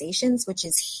conversations, which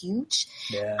is huge.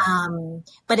 Yeah.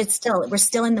 But we're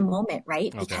still in the moment,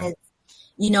 right? Okay.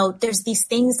 Because, there's these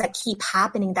things that keep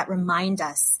happening that remind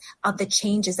us of the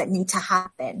changes that need to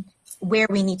happen, where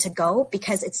we need to go,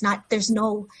 because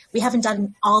we haven't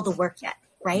done all the work yet.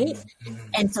 Right.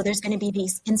 And so there's going to be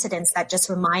these incidents that just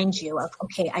remind you of,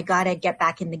 okay, I got to get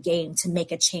back in the game to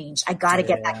make a change. I got to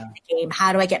get back in the game.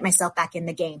 How do I get myself back in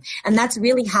the game? And that's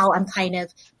really how I'm kind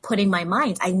of putting my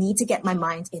mind. I need to get my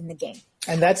mind in the game.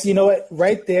 And that's,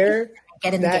 right there.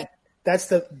 Get in the game. That's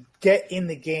the get in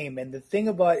the game. And the thing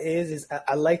about it is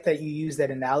I like that you use that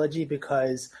analogy,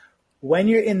 because when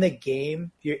you're in the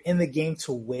game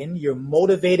to win. You're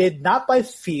motivated not by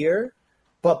fear,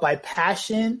 but by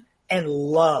passion and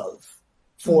love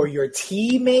for your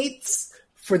teammates,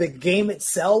 for the game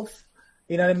itself,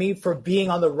 you know what I mean? For being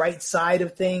on the right side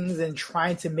of things and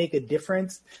trying to make a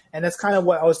difference. And that's kind of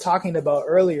what I was talking about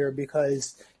earlier,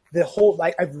 because the whole,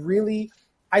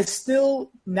 I still,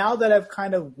 now that I've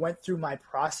kind of went through my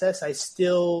process, I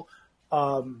still,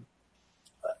 I'm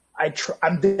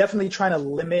definitely trying to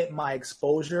limit my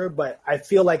exposure, but I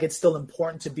feel like it's still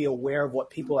important to be aware of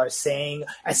what people are saying,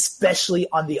 especially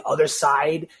on the other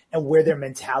side and where their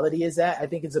mentality is at. I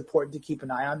think it's important to keep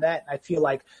an eye on that. I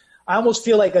almost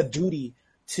feel like a duty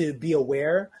to be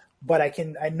aware, but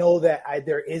I know that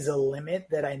there is a limit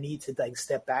that I need to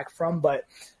step back from. But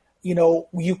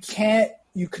you can't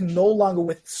you can no longer,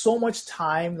 with so much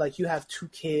time, like you have 2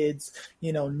 kids,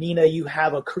 Nina,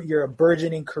 you're a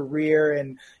burgeoning career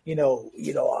and,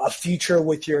 a future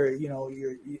with your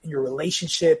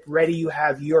relationship ready. You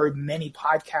have your many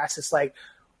podcasts. It's like,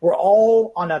 we're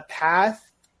all on a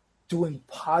path doing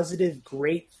positive,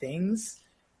 great things,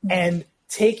 and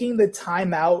taking the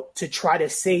time out to try to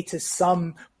say to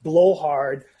some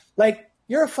blowhard, like,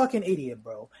 you're a fucking idiot,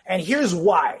 bro. And here's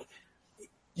why.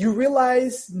 You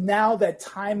realize now that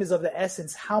time is of the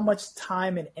essence, how much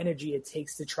time and energy it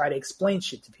takes to try to explain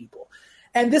shit to people.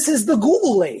 And this is the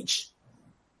Google age.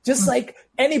 Just like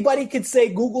anybody could say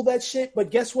Google that shit,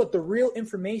 but guess what? The real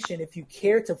information, if you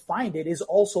care to find it, is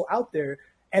also out there.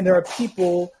 And there are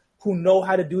people who know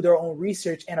how to do their own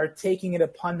research and are taking it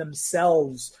upon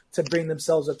themselves to bring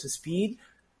themselves up to speed.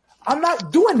 I'm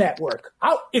not doing that work.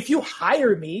 If you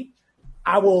hire me,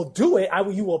 I will do it. I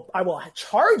will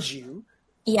charge you.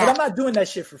 Yeah. But I'm not doing that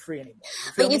shit for free anymore.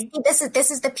 But you see, this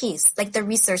is the piece, like the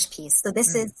research piece. So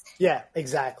this is. Yeah,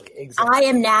 exactly. I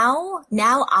am now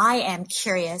I am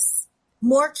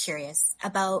more curious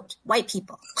about white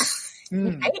people.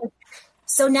 Right?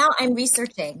 So now I'm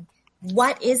researching,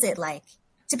 what is it like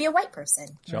to be a white person?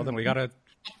 Sheldon, we to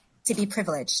be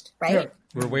privileged, right? Sure.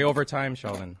 we're way over time,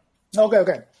 Sheldon.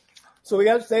 Okay. So we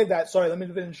got to save that. Sorry, let me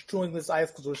finish chewing this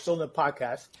ice because we're still in the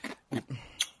podcast.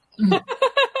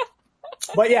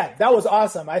 But yeah, that was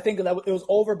awesome. I think that it was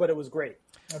over, but it was great.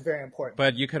 Very important.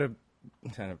 But you could have.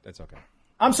 It's okay.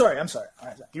 I'm sorry. All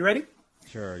right, you ready?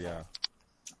 Sure. Yeah.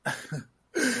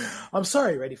 I'm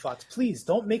sorry, Reddy Fox. Please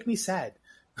don't make me sad.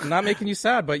 I'm not making you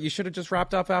sad, but you should have just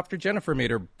wrapped up after Jennifer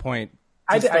made her point.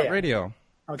 Radio.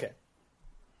 Okay.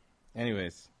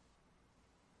 Anyways.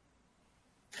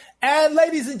 And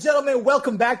ladies and gentlemen,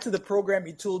 welcome back to the program.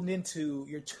 You're tuned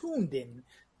in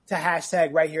to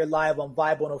hashtag right here live on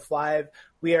Vibe 105.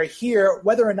 We are here,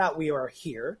 whether or not we are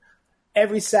here,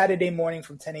 every Saturday morning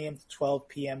from 10 a.m. to 12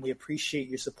 p.m. We appreciate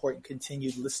your support and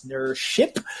continued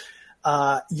listenership.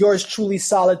 Yours truly,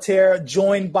 Solitaire,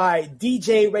 joined by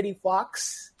DJ Reddy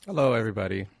Fox. Hello,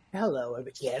 everybody. Hello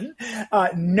again.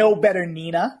 No Better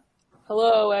Nina.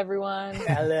 Hello, everyone.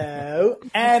 Hello.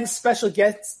 And special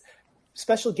guest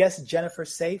Jennifer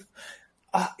Safe.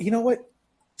 You know what?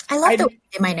 I love the way you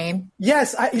say my name.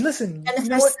 Yes, listen. Jennifer you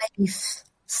know what?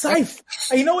 Safe.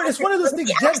 You know what? It's one of those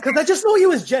things, Jen, because I just know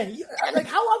you as Jen. Like,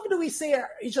 how often do we say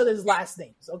each other's last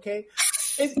names? Okay.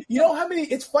 You know how many?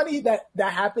 It's funny that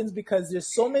happens because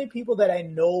there's so many people that I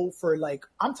know for, like,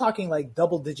 I'm talking like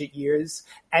double-digit years,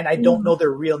 and I don't know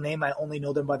their real name. I only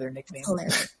know them by their nickname.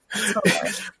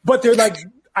 But they're like,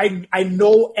 I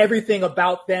know everything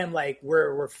about them. Like,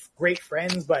 we're great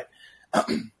friends, but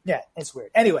yeah, it's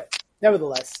weird. Anyway,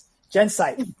 nevertheless, Jen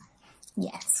Sipe.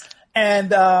 Yes.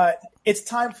 And it's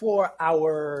time for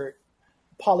our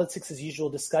politics as usual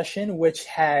discussion, which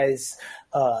has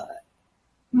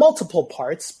multiple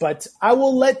parts, but I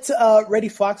will let Reddy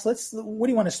Fox. What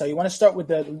do you want to start? You want to start with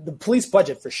the police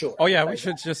budget for sure? Oh yeah, we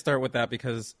should just start with that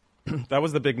because that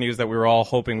was the big news that we were all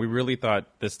hoping. We really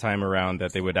thought this time around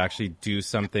that they would actually do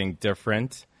something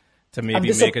different to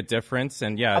maybe make a difference.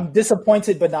 And yeah, I'm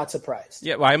disappointed but not surprised.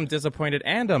 Yeah, well, I'm disappointed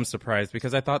and I'm surprised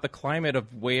because I thought the climate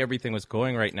of way everything was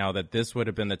going right now, that this would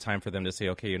have been the time for them to say,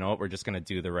 okay, you know what, we're just going to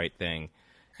do the right thing.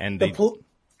 And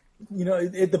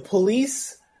the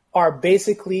police are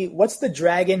basically, what's the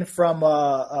dragon from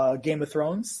Game of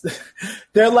Thrones?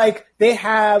 They're like, they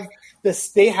have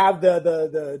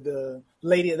the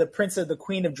lady, the prince of the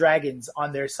queen of dragons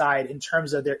on their side in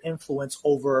terms of their influence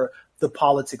over the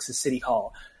politics of City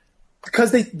Hall.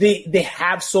 Because they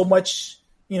have so much,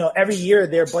 every year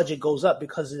their budget goes up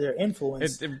because of their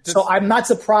influence. So I'm not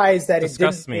surprised that it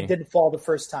didn't fall the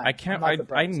first time.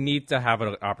 I need to have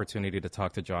an opportunity to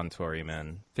talk to John Tory,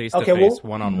 man. Face to face,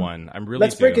 one-on-one. I'm really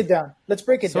break it down. Let's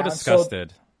break it down. So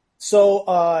disgusted.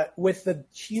 So with the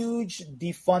huge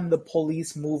defund the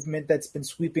police movement that's been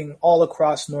sweeping all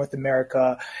across North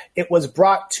America, it was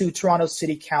brought to Toronto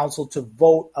City Council to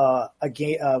vote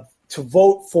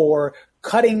for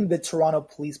cutting the Toronto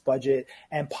police budget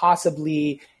and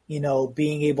possibly,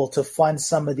 being able to fund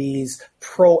some of these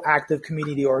proactive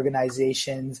community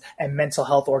organizations and mental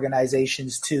health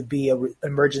organizations to be a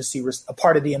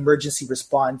part of the emergency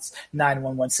response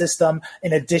 911 system,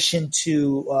 in addition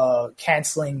to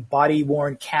canceling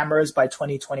body-worn cameras by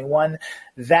 2021.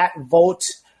 That vote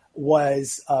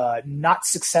was not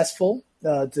successful.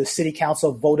 The city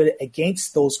council voted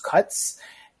against those cuts.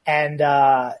 And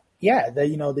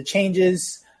the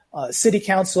changes City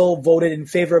Council voted in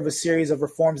favor of a series of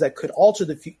reforms that could alter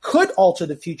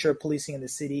the future of policing in the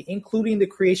city, including the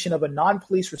creation of a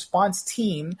non-police response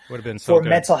team for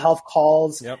mental health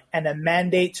calls, and a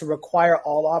mandate to require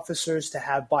all officers to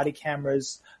have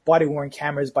body-worn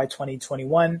cameras by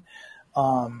 2021.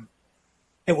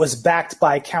 It was backed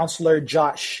by Councillor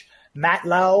Josh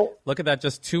Matlow. Look at that.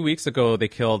 Just 2 weeks ago, they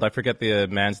killed, I forget the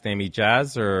man's name,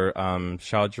 Ijaz or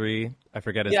Chowdhury. I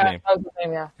forget his name. That was his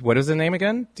name, yeah. What is the name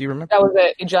again? Do you remember? That was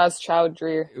it, Ijaz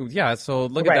Chowdhury. Yeah, so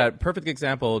look at that. Perfect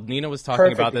example. Nina was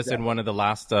talking about this in one of the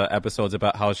last episodes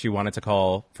about how she wanted to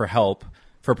call for help,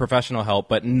 for professional help,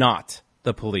 but not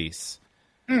the police.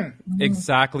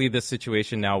 Exactly this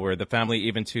situation now where the family,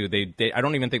 even too, I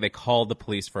don't even think they called the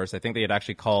police first. I think they had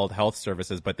actually called health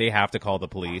services, but they have to call the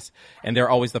police. And they're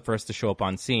always the first to show up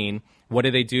on scene. What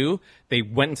did they do? They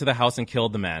went into the house and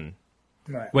killed the man.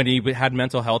 Right. When he had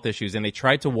mental health issues, and they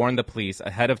tried to warn the police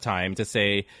ahead of time to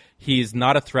say he's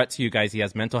not a threat to you guys, he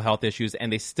has mental health issues,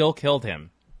 and they still killed him.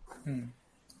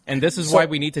 And this is why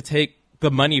we need to take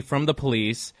the money from the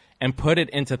police and put it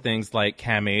into things like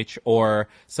CAMH or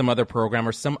some other program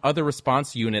or some other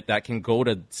response unit that can go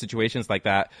to situations like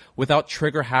that without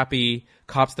trigger-happy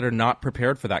cops that are not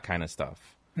prepared for that kind of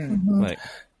stuff.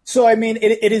 So, I mean,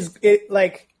 it is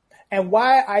and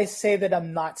why I say that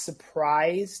I'm not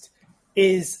surprised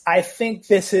is I think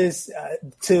this is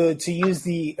to use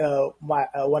the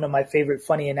one of my favorite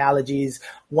funny analogies.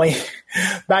 When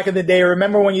back in the day,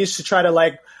 remember when you used to try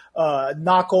to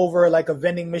knock over like a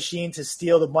vending machine to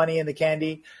steal the money and the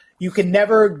candy? You can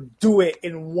never do it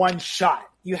in one shot.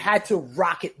 You had to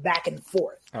rock it back and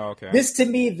forth. Oh, okay. This to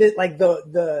me, this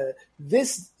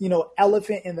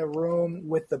elephant in the room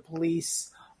with the police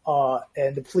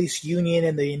and the police union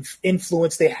and the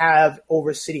influence they have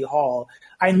over City Hall.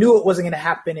 I knew it wasn't going to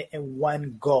happen in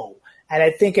one go. And I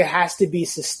think it has to be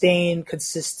sustained,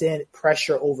 consistent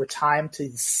pressure over time to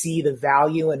see the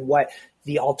value and what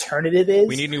the alternative is.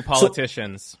 We need new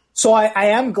politicians. So I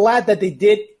am glad that they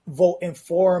did vote in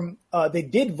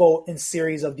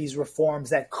series of these reforms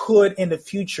that could in the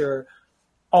future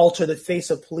alter the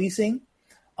face of policing.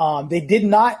 They did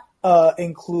not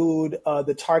include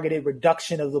the targeted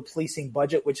reduction of the policing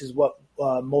budget, which is what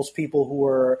most people who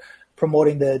were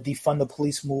promoting the defund the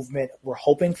police movement were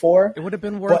hoping for. It would have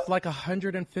been worth like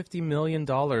 $150 million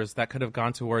that could have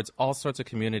gone towards all sorts of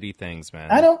community things,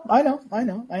 man. I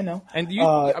know. And you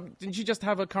didn't you just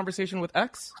have a conversation with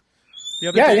X the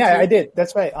other day? Yeah, I did.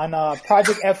 That's right. On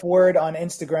Project F Word on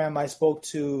Instagram, I spoke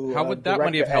to. How would that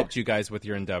money have helped you guys with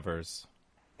your endeavors?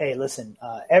 Hey, listen,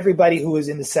 everybody who is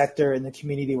in the sector, in the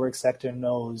community work sector,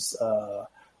 knows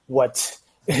what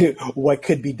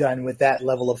could be done with that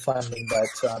level of funding. But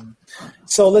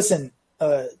so listen,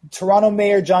 Toronto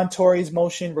Mayor John Tory's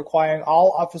motion requiring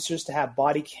all officers to have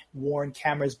body-worn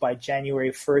cameras by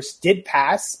January 1st did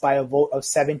pass by a vote of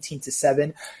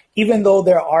 17-7, even though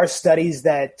there are studies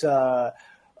that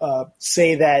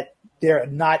say that they're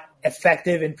not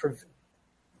effective in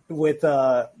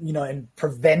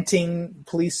preventing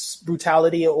police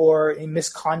brutality or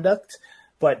misconduct.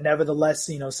 But nevertheless,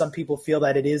 some people feel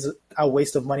that it is a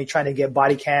waste of money trying to get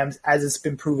body cams, as it's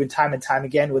been proven time and time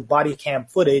again with body cam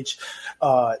footage.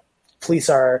 Police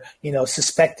are,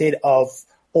 suspected of,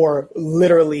 or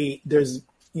literally there's,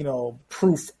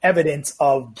 proof, evidence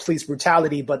of police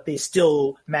brutality, but they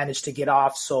still manage to get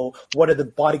off. So what are the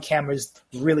body cameras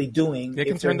really doing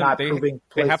if they're not proving?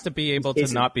 They have to be able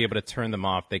to not be able to turn them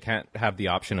off. They can't have the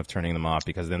option of turning them off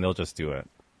because then they'll just do it.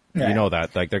 Yeah. You know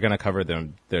that, they're going to cover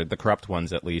them, the corrupt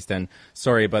ones at least. And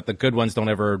sorry, but the good ones don't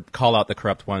ever call out the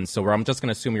corrupt ones. So I'm just going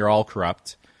to assume you're all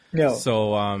corrupt. No.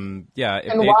 So, yeah.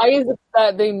 And why is it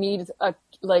that they need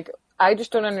I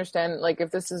just don't understand.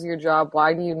 If this is your job,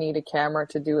 why do you need a camera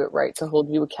to do it right, to hold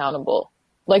you accountable?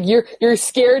 You're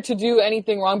scared to do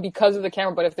anything wrong because of the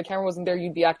camera, but if the camera wasn't there,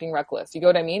 you'd be acting reckless. You get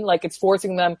what I mean? It's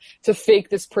forcing them to fake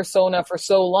this persona for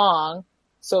so long.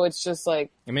 So it's just it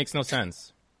makes no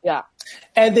sense. Yeah.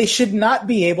 And they should not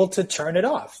be able to turn it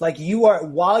off.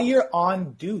 While you're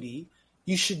on duty,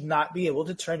 you should not be able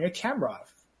to turn your camera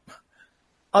off.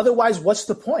 Otherwise, what's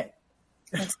the point?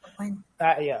 What's the point?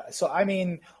 Yeah. So, I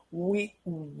mean,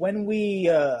 when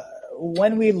we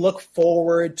look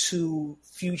forward to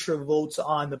future votes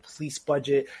on the police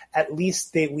budget, at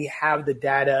least we have the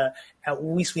data, at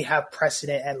least we have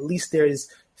precedent, at least there's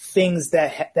things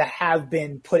that have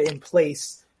been put in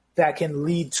place that can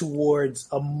lead towards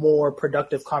a more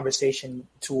productive conversation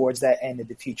towards that end of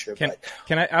the future. Can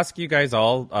I ask you guys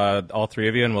all three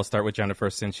of you, and we'll start with Jennifer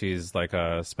since she's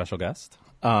a special guest.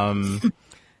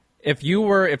 If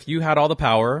you had all the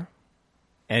power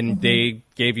and they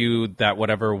gave you that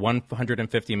whatever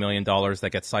 $150 million that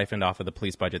gets siphoned off of the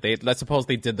police budget. Let's suppose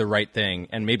they did the right thing,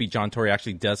 and maybe John Tory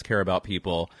actually does care about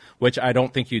people, which I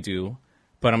don't think you do.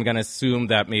 But I'm going to assume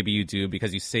that maybe you do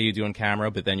because you say you do on camera,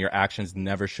 but then your actions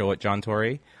never show it, John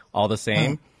Tory. All the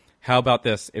same. How about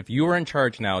this? If you were in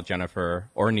charge now, Jennifer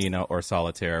or Nina or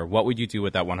Solitaire, what would you do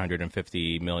with that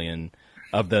 $150 million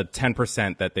of the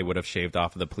 10% that they would have shaved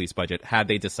off of the police budget had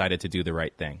they decided to do the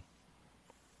right thing?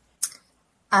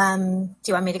 Do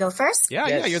you want me to go first? Yeah,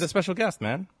 Yes. yeah, you're the special guest,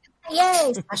 man.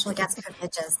 Yay, special guest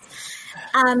privileges.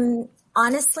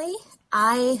 Honestly,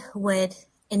 I would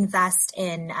invest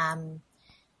in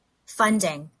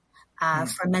funding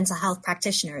for mental health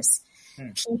practitioners,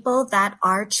 people that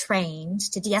are trained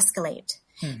to de-escalate,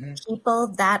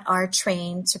 people that are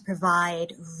trained to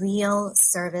provide real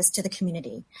service to the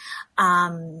community.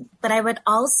 But I would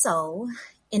also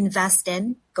invest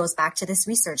in, goes back to this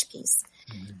research piece,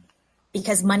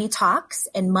 because money talks,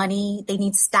 and money, they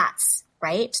need stats,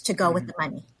 right, to go with the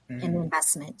money and the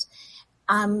investment.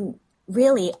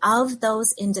 Really, of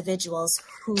those individuals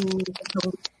who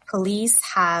the police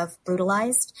have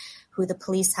brutalized, who the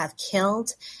police have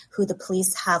killed, who the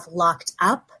police have locked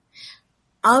up,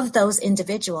 of those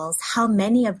individuals, how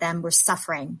many of them were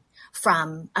suffering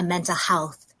from a mental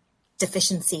health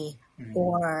deficiency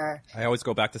or... I always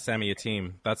go back to Sammy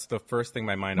Yatim. That's the first thing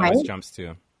my mind always jumps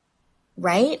to.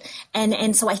 Right?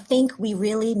 And so I think we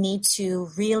really need to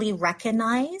really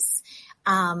recognize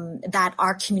that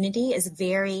our community is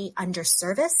very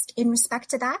underserviced in respect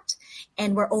to that.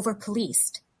 And we're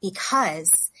over-policed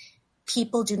because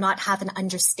people do not have an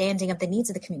understanding of the needs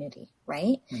of the community,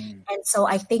 right? And so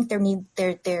I think there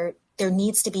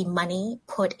needs to be money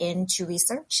put into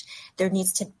research. There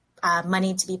needs to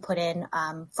money to be put in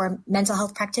for mental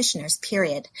health practitioners,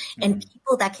 period, and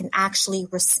people that can actually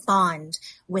respond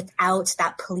without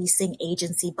that policing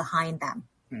agency behind them.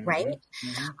 Right?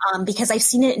 Because I've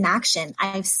seen it in action.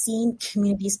 I've seen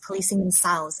communities policing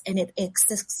themselves, and it's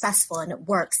successful and it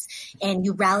works. And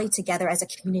you rally together as a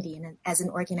community and as an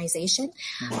organization.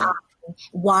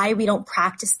 Why we don't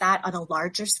practice that on a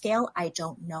larger scale, I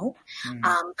don't know.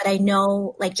 But I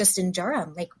know, like just in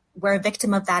Durham, like we're a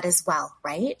victim of that as well,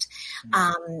 right?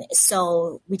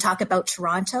 So we talk about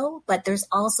Toronto, but there's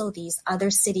also these other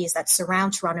cities that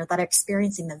surround Toronto that are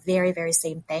experiencing the very, very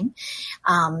same thing.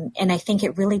 And I think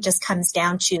it really just comes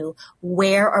down to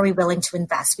where are we willing to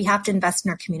invest? We have to invest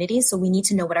in our communities, so we need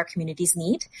to know what our communities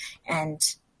need. And,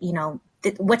 you know,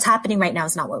 what's happening right now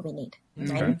is not what we need,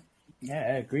 right? Yeah,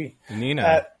 I agree.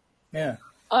 Nina. Yeah.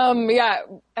 Yeah,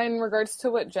 in regards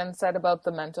to what Jen said about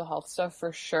the mental health stuff,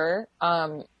 for sure.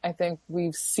 I think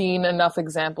we've seen enough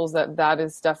examples that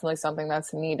is definitely something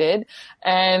that's needed.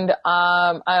 And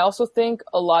I also think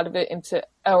a lot of it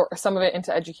or some of it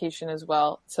into education as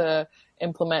well, to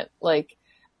implement like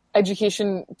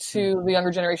education to the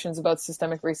younger generations about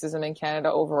systemic racism in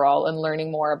Canada overall, and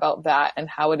learning more about that and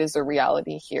how it is a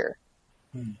reality here.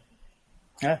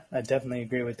 Yeah, I definitely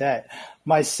agree with that.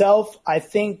 Myself, I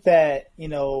think that, you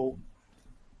know,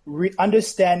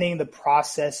 understanding the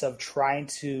process of trying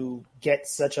to get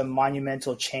such a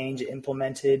monumental change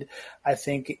implemented, I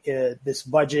think this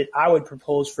budget, I would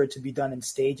propose for it to be done in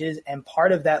stages. And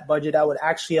part of that budget, I would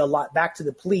actually allot back to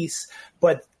the police,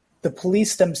 but the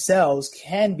police themselves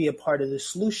can be a part of the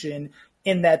solution,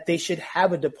 in that they should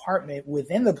have a department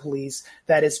within the police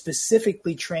that is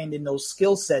specifically trained in those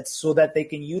skill sets, so that they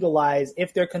can utilize,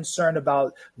 if they're concerned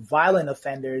about violent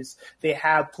offenders, they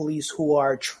have police who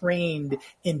are trained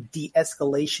in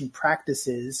de-escalation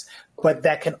practices, but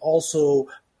that can also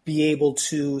be able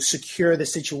to secure the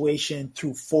situation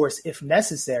through force if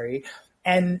necessary.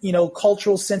 And, you know,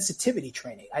 cultural sensitivity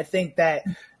training. I think that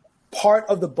part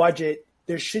of the budget,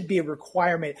 there should be a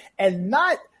requirement, and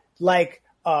not like,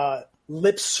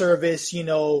 lip service,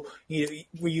 where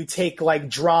you take like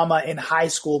drama in high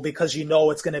school because you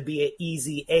know it's going to be an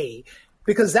easy A.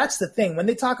 Because that's the thing. When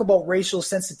they talk about racial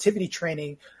sensitivity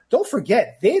training, don't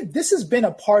forget, this has been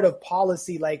a part of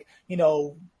policy, like,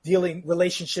 dealing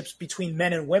relationships between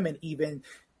men and women even.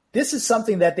 This is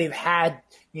something that they've had,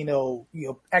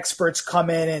 experts come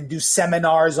in and do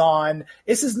seminars on.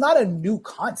 This is not a new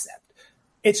concept.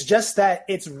 It's just that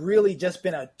it's really just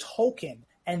been a token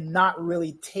and not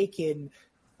really taken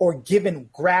or given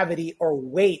gravity or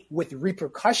weight with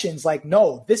repercussions. Like,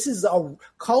 no, this is a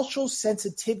cultural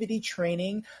sensitivity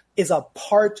training is a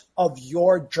part of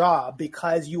your job,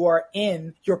 because you're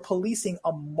policing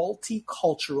a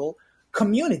multicultural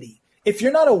community. If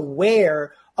you're not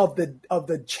aware of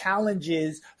the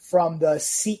challenges from the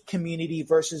Sikh community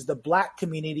versus the Black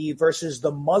community versus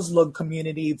the Muslim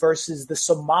community versus the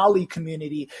Somali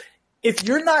community, if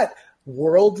you're not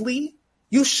worldly,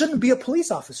 you shouldn't be a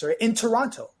police officer in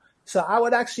Toronto. So I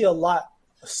would actually allot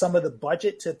some of the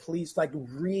budget to police, like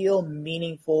real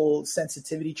meaningful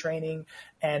sensitivity training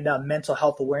and mental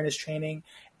health awareness training.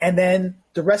 And then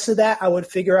the rest of that, I would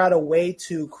figure out a way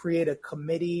to create a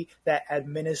committee that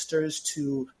administers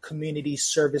to community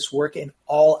service work in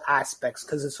all aspects,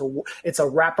 because it's a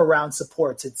wraparound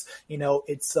support. It's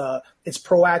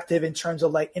proactive in terms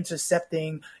of like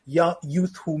intercepting young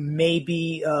youth who may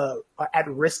be are at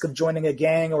risk of joining a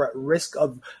gang or at risk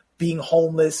of being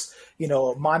homeless,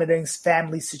 monitoring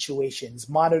family situations,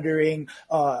 monitoring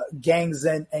gangs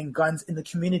and guns in the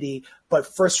community. But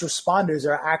first responders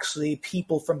are actually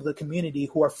people from the community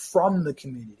who are from the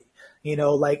community,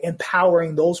 like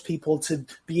empowering those people to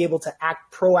be able to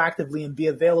act proactively and be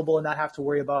available and not have to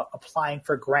worry about applying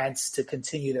for grants to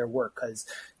continue their work. Because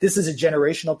this is a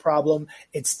generational problem.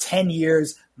 It's 10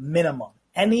 years minimum.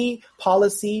 Any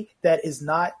policy that is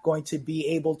not going to be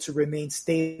able to remain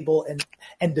stable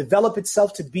and develop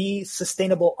itself to be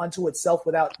sustainable unto itself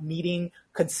without needing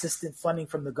consistent funding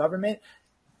from the government,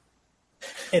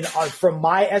 and from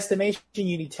my estimation,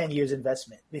 you need 10 years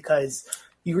investment, because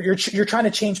you're trying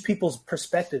to change people's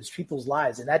perspectives, people's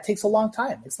lives, and that takes a long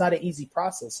time. It's not an easy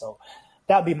process. So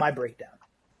that would be my breakdown.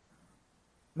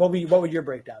 What would your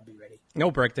breakdown be, Ready?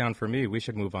 No breakdown for me. We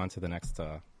should move on to the next.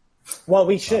 Well,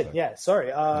 we should. Yeah,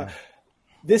 sorry.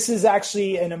 This is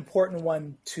actually an important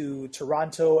one to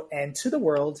Toronto and to the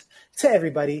world, to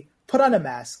everybody. Put on a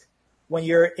mask when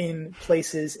you're in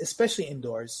places, especially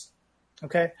indoors.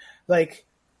 Okay?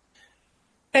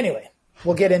 Anyway,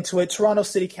 we'll get into it. Toronto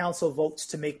City Council votes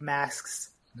to make masks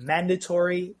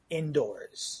mandatory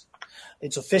indoors.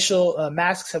 It's official.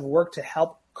 Masks have worked to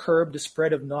help curb the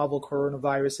spread of novel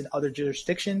coronavirus in other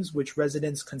jurisdictions, when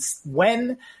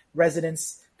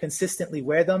residents consistently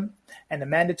wear them, and the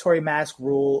mandatory mask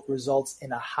rule results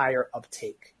in a higher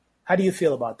uptake. How do you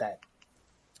feel about that?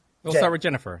 We'll start with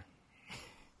Jennifer.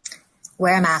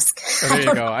 Wear a mask. There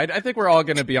you go. I think we're all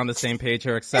going to be on the same page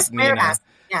here, except Nina.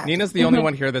 Yeah. Nina's the only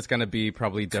one here that's going to be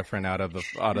probably different out of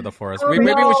the forest.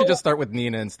 Maybe we should just start with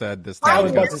Nina instead this time. I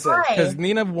was about to say, because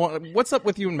Nina, what's up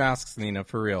with you and masks, Nina?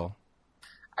 For real?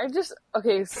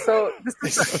 So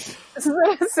this is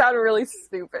going to sound really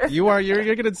stupid. You're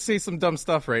going to say some dumb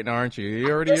stuff right now, aren't you?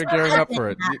 You're gearing up for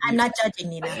it. I'm not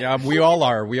judging, Nina. Yeah, we all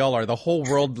are. The whole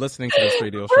world listening to this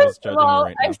radio show is judging you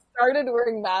right now. I started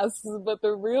wearing masks, but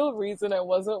the real reason I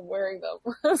wasn't wearing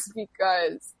them was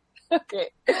because, okay,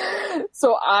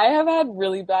 so I have had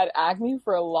really bad acne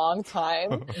for a long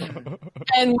time,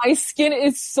 and my skin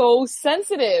is so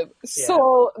sensitive. Yeah.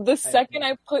 So the second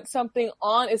I put something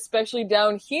on, especially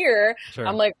down here, sure,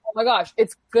 I'm like, oh my gosh,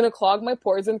 it's going to clog my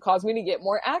pores and cause me to get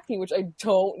more acne, which I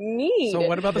don't need. So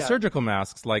what about the surgical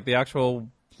masks? Like the actual,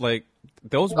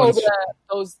 those ones,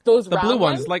 those the blue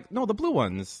ones, the blue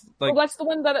ones. That's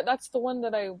the one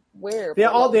that I wear. They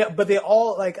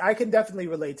all I can definitely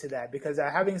relate to that, because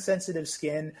having sensitive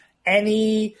skin,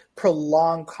 any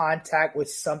prolonged contact with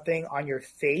something on your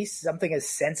face, something as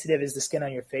sensitive as the skin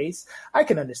on your face, I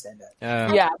can understand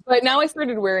that. Yeah, but now I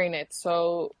started wearing it,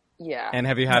 so. Yeah. And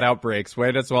have you had outbreaks?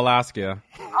 Wait, as well ask you.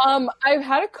 I've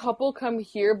had a couple come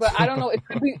here, but I don't know. It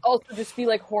could be also just be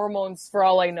like hormones for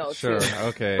all I know. Sure. Too.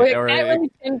 Okay. But I can't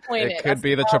really pinpoint it. It could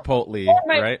be the Chipotle,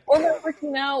 right? Or my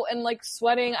working out and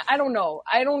sweating. I don't know.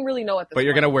 I don't really know at this point. But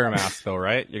you're going to wear a mask though,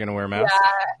 right? You're going to wear a mask?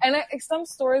 Yeah. And some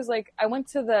stores, I went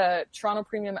to the Toronto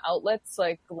Premium Outlets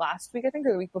last week, I think,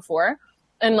 or the week before.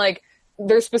 And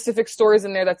there's specific stores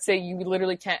in there that say you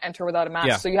literally can't enter without a mask.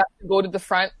 Yeah. So you have to go to the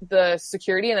front, the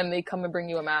security, and then they come and bring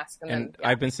you a mask. And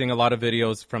I've been seeing a lot of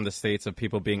videos from the States of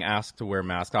people being asked to wear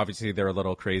masks. Obviously, they're a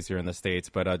little crazier in the States,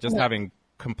 but having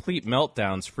complete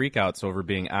meltdowns, freakouts over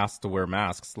being asked to wear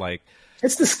masks.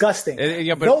 It's disgusting.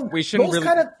 But we shouldn't really...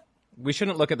 We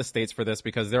shouldn't look at the States for this,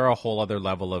 because they're a whole other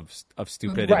level of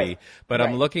stupidity. Right. But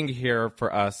I'm looking here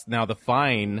for us. Now, the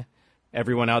fine...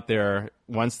 Everyone out there,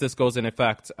 once this goes in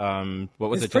effect, what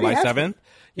was it, July 7th?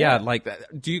 Yeah,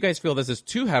 do you guys feel this is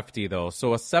too hefty, though?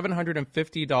 So a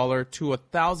 $750 to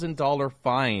 $1,000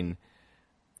 fine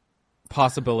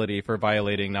possibility for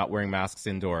violating not wearing masks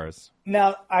indoors.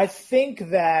 Now, I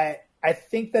think that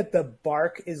the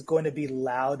bark is going to be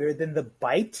louder than the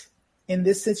bite in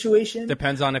this situation.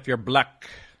 Depends on if you're black.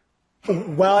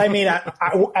 Well, I mean,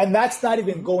 and that's not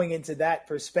even going into that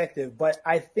perspective, but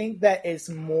I think that it's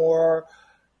more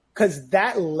because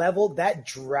that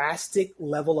drastic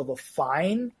level of a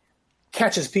fine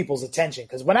catches people's attention.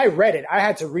 Because when I read it, I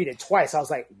had to read it twice. I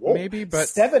was like, whoa, maybe, but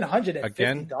 $750?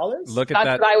 Again, look at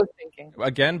that's what I was thinking.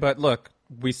 Again, but look,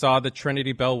 we saw the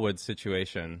Trinity Bellwood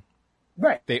situation.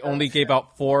 Right. They only gave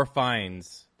out 4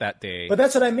 fines. that day. But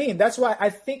that's what I mean. That's why I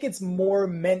think it's more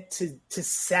meant to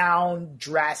sound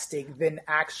drastic than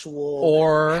actual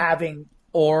Or having.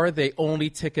 Or they only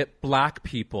ticket black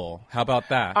people. How about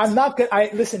that? I'm not gonna.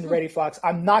 Listen, Reddy Fox.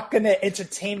 I'm not gonna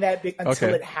entertain that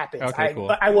until it happens. Okay, cool.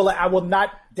 But I will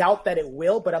not doubt that it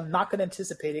will. But I'm not gonna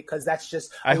anticipate it because that's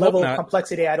just a level of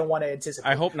complexity I don't want to anticipate.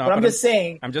 I hope not. But I'm just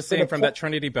saying. I'm just saying from that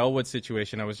Trinity Bellwood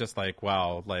situation, I was just like,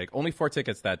 wow, like only 4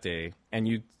 tickets that day, and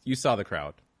you saw the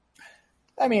crowd.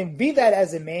 I mean, be that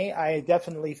as it may, I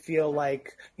definitely feel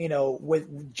like,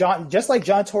 with John, just like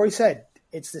John Tory said,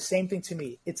 it's the same thing to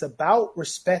me. It's about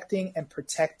respecting and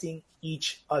protecting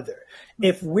each other.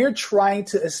 If we're trying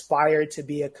to aspire to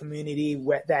be a community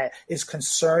that is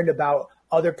concerned about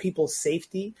other people's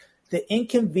safety, the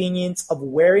inconvenience of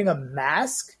wearing a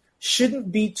mask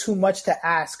shouldn't be too much to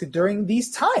ask during these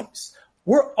times.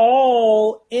 We're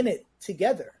all in it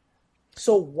together.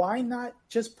 So why not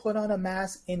just put on a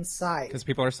mask inside? Because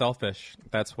people are selfish.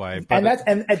 That's why.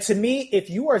 And to me, if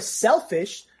you are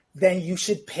selfish, then you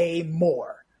should pay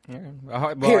more.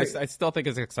 Yeah. Well, I still think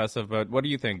it's excessive. But what do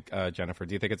you think, Jennifer?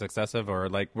 Do you think it's excessive, or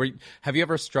like, have you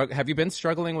ever Have you been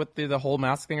struggling with the whole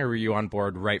mask thing, or were you on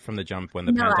board right from the jump when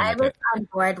the pandemic hit? No, I was on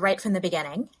board right from the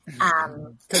beginning.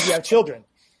 Because you have children.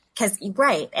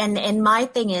 Right. And my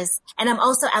thing is, and I'm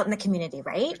also out in the community,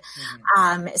 right?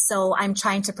 So I'm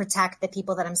trying to protect the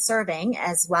people that I'm serving,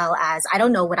 as well as I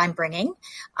don't know what I'm bringing,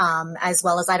 as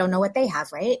well as I don't know what they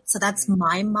have, right? So that's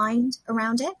my mind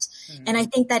around it. And I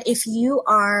think that if you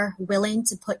are willing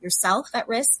to put yourself at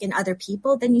risk and other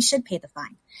people, then you should pay the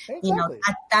fine. Exactly.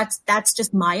 That's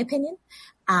just my opinion.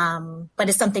 But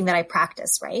it's something that I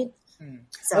practice, right?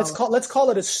 So let's call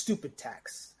it a stupid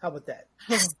tax. How about that?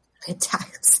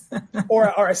 Tax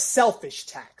or a selfish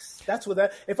tax. That's what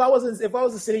that. If I was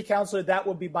a city councilor, that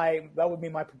would be my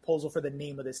proposal for the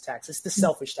name of this tax. It's the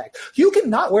selfish tax. You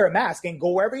can not wear a mask and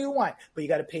go wherever you want, but you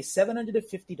got to pay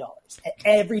 $750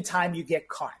 every time you get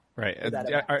caught. Right.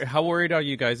 How worried are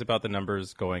you guys about the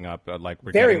numbers going up? Like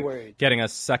we're very worried, getting a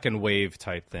second wave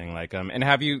type thing. Like, and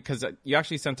have you? Because you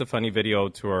actually sent a funny video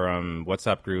to our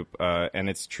WhatsApp group, and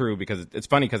it's true because it's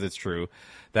funny because it's true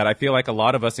that I feel like a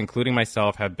lot of us, including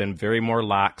myself, have been very more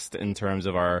laxed in terms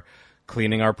of our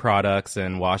cleaning our products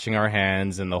and washing our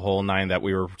hands and the whole nine that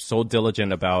we were so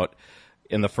diligent about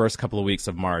in the first couple of weeks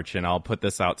of March. And I'll put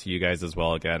this out to you guys as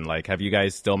well again. Like, have you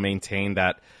guys still maintained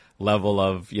that level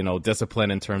of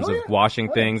discipline in terms of washing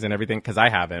things and everything? Because I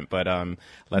haven't, but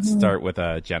let's start with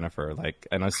Jennifer. Like,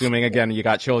 and assuming again you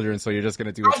got children, so you're just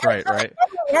gonna do what's right?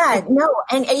 Yeah, no,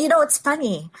 and it's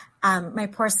funny. My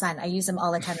poor son, I use him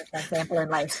all the time as an example in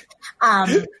life.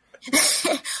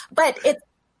 But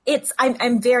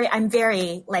I'm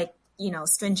very like,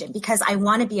 stringent because I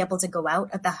want to be able to go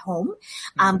out of the home,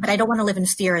 but I don't want to live in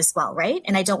fear as well, right?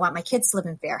 And I don't want my kids to live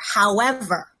in fear.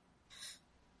 However,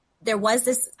 there was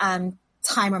this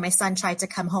time where my son tried to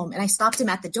come home and I stopped him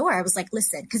at the door. I was like,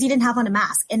 listen, because he didn't have on a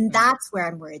mask. And that's where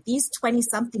I'm worried. These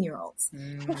 20-something-year-olds.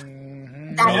 These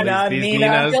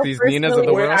Ninas of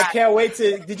the world. I can't wait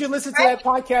to. Did you listen to that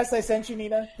podcast I sent you,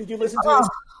 Nina? Did you listen to it?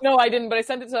 No, I didn't, but I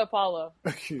sent it to Apollo.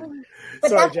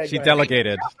 Sorry, Jack. She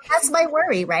delegated. That's my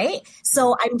worry, right?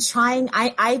 So I'm trying,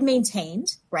 I've maintained,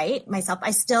 right, myself.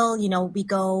 I still,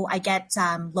 I get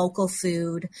local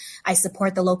food. I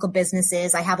support the local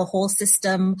businesses. I have a whole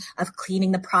system of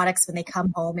cleaning the products when they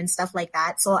come home and stuff like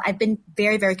that. So I've been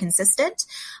very, very consistent.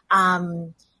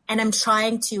 And I'm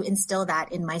trying to instill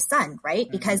that in my son, right?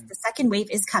 Because the second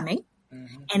wave is coming.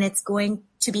 And it's going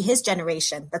to be his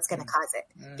generation that's going to cause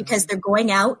it because they're going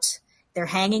out, they're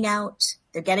hanging out,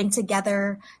 they're getting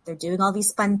together, they're doing all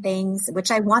these fun things,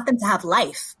 which I want them to have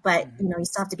life, but you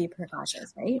still have to be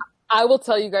precautious, right? I will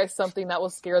tell you guys something that will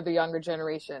scare the younger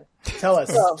generation. Tell us,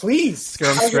 please.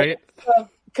 Scare them straight.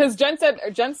 Because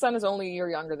Jen's son is only a year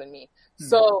younger than me.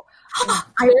 So,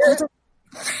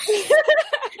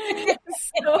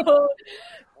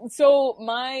 so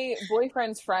my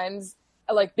boyfriend's friends,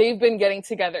 like, they've been getting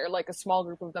together, like a small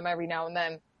group of them every now and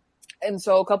then. And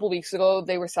so a couple weeks ago,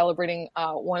 they were celebrating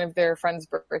one of their friends'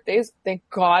 birthdays. Thank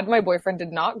God my boyfriend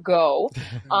did not go.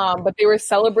 But they were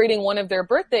celebrating one of their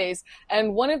birthdays.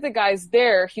 And one of the guys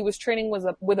there, he was training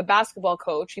with a basketball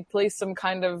coach. He plays some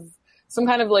kind of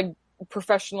like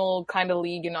professional kind of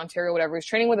league in Ontario, whatever. He's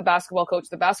training with a basketball coach.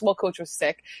 The basketball coach was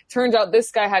sick. Turns out this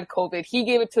guy had COVID. He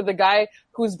gave it to the guy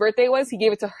whose birthday was. He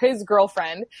gave it to his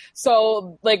girlfriend.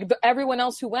 So like everyone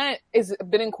else who went is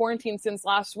been in quarantine since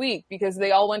last week because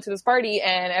they all went to this party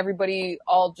and everybody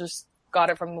all just got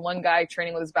it from the one guy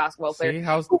training with his basketball player.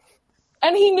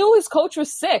 And he knew his coach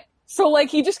was sick. So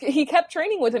like he kept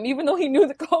training with him even though he knew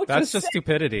the coach was sick. That's just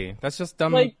stupidity. That's just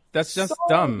dumb. Like, that's just so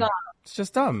dumb. dumb. It's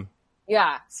just dumb.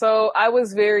 Yeah, so I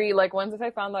was very, like, once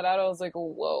I found that out, I was like,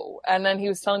 whoa. And then he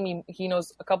was telling me he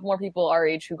knows a couple more people our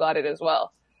age who got it as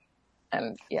well.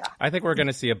 And yeah. I think we're going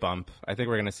to see a bump. I think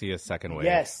we're going to see a second wave.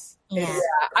 Yes. Yeah.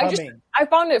 I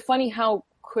found it funny how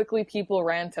quickly people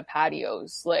ran to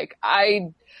patios. Like,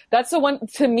 that's the one,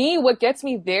 to me, what gets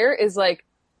me there is like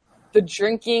the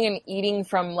drinking and eating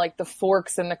from like the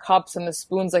forks and the cups and the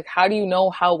spoons. Like, how do you know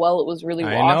how well it was really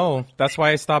washed? I know. That's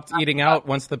why I stopped eating out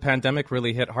once the pandemic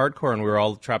really hit hardcore and we were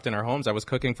all trapped in our homes. I was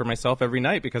cooking for myself every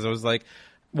night because I was like,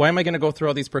 why am I going to go through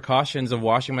all these precautions of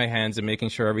washing my hands and making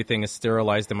sure everything is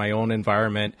sterilized in my own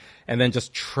environment and then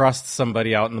just trust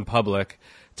somebody out in the public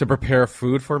to prepare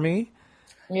food for me?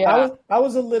 Yeah. I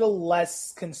was a little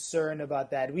less concerned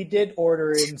about that. We did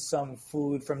order in some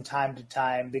food from time to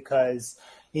time because,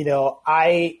 you know,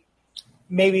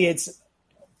 maybe it's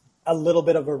a little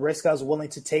bit of a risk I was willing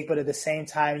to take, but at the same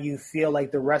time, you feel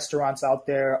like the restaurants out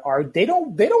there they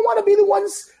don't want to be the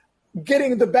ones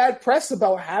getting the bad press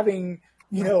about having,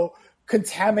 you know,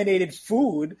 contaminated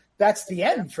food. That's the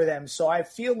end for them. So I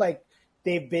feel like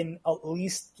they've been at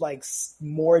least like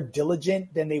more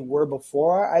diligent than they were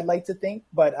before, I'd like to think.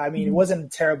 But I mean, it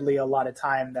wasn't terribly a lot of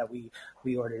time that we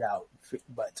ordered out.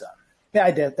 But yeah,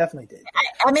 I definitely did.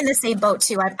 I'm in the same boat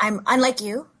too. I'm unlike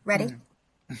you. Ready?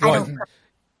 I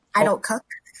don't cook.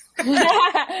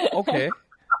 Okay.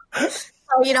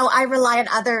 So, you know, I rely on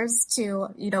others to,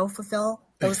 you know, fulfill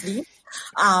those needs.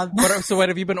 So what,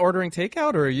 have you been ordering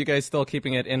takeout or are you guys still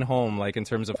keeping it in home, like in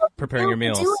terms of preparing your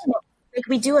meals?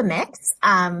 We do a mix,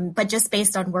 but just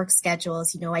based on work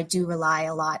schedules, you know, I do rely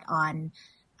a lot on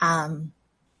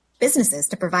businesses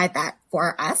to provide that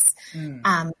for us.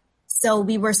 So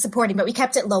we were supporting, but we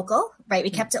kept it local, right?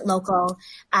 We kept it local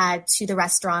to the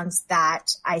restaurants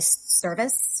that I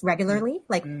service regularly,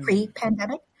 like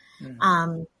pre-pandemic.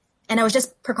 And I was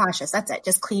just precautious. That's it.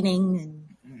 Just cleaning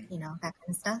and, you know, that kind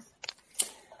of stuff.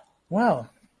 Wow.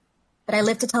 But I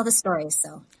live to tell the stories,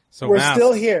 so. So we're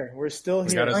still here. We're still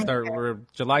We here. got to start. We're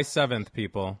July 7th,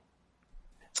 people.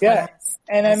 Yeah.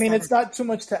 And I mean, it's not too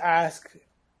much to ask,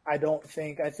 I don't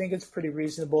think. I think it's pretty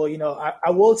reasonable. You know,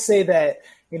 I will say that,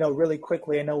 you know, really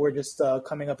quickly, I know we're just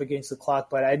coming up against the clock,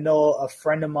 but I know a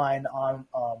friend of mine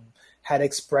had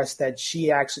expressed that she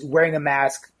actually wearing a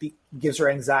mask gives her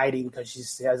anxiety because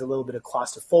she has a little bit of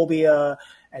claustrophobia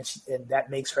and that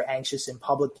makes her anxious in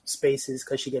public spaces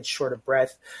because she gets short of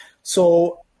breath.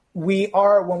 So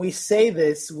when we say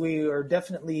this, we are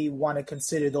definitely want to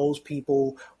consider those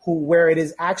people where it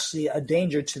is actually a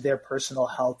danger to their personal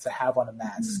health to have on a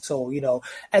mask. So, you know,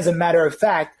 as a matter of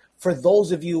fact, for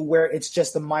those of you where it's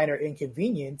just a minor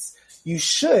inconvenience, you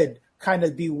should kind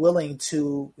of be willing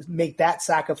to make that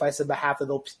sacrifice on behalf of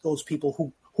those people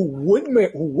who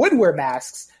would wear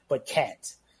masks but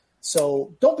can't.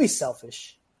 So don't be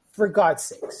selfish, for God's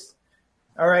sakes.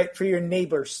 All right, for your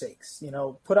neighbor's sakes, you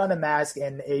know, put on a mask,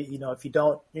 and you know, if you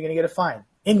don't, you're gonna get a fine.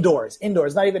 Indoors,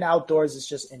 not even outdoors. It's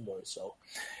just indoors. So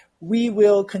we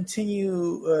will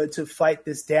continue to fight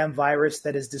this damn virus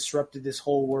that has disrupted this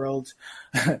whole world,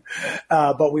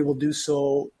 but we will do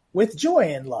so with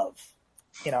joy and love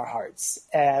in our hearts.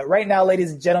 Right now,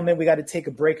 ladies and gentlemen, we got to take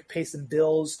a break, pay some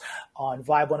bills on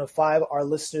Vibe 105. Our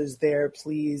listeners there,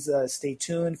 please stay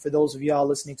tuned. For those of y'all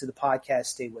listening to the podcast,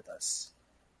 stay with us.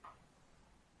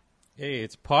 Hey,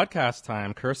 it's podcast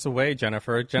time. Curse away,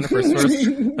 Jennifer. Jennifer, first,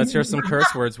 let's hear some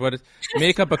curse words.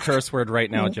 Make up a curse word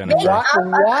right now, Jennifer.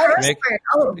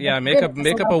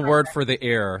 Make up a word for the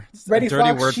air. Ready, a dirty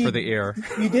Fox, word for the air.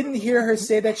 You didn't hear her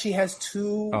say that she has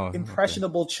two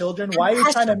impressionable children. Why are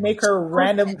you trying to make her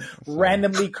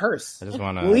randomly curse? I just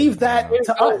want to leave that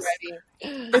to us.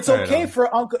 It's okay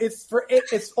for Uncle.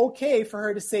 It's okay for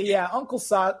her to say, yeah, Uncle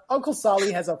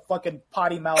Solly has a fucking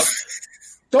potty mouth.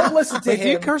 Don't listen to him. Do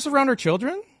you curse around her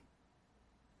children?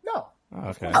 No. Oh,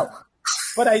 okay.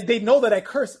 But they know that I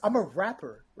curse. I'm a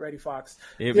rapper, Ready Fox.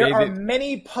 There are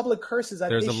many public curses.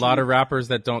 There's a lot of rappers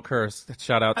that don't curse.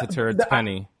 Shout out to Terrence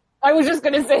Penny. I was just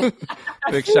gonna say.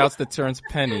 Big shouts to Terrence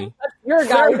Penny. You're a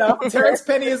guy. Terrence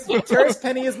Penny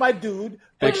is my dude.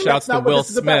 Big shouts to Will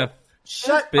Smith.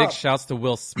 Big up. Shouts to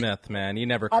Will Smith, man. He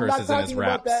never curses in his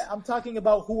raps. About that. I'm talking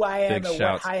about who I am and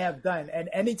what I have done. And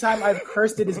anytime I've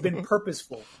cursed, it has been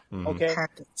purposeful. Okay?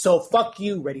 So fuck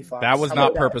you, Ready Fox. That was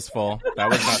not purposeful.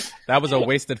 That was a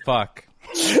wasted fuck.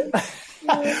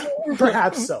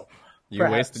 Perhaps so.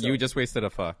 You just wasted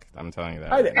a fuck. I'm telling you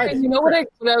that. I did. You know what I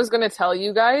was going to tell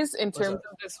you guys in terms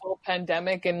of this whole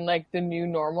pandemic and like the new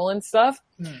normal and stuff?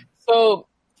 So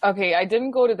okay, I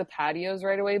didn't go to the patios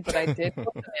right away, but I did go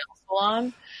to the nail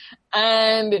salon.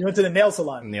 And You went to the nail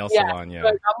salon. Nail yeah, salon, so yeah.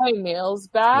 I got my nails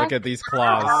back. Look at these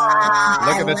claws. Ah,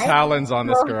 Look I at the like talons on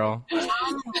this girl.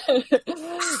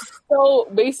 So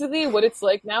basically what it's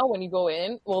like now when you go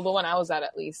in, well, the one I was at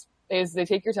least, is they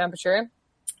take your temperature,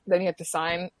 then you have to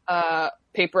sign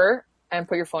paper and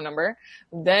put your phone number.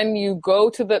 Then you go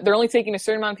to they're only taking a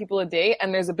certain amount of people a day,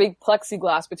 and there's a big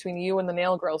plexiglass between you and the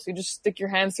nail girl. So you just stick your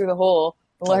hands through the hole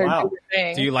and let her wow. do her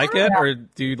thing. Do you like it, or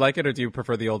do you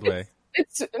prefer the old way?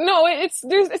 It's not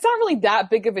really that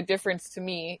big of a difference to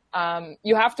me.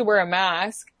 You have to wear a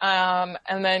mask, and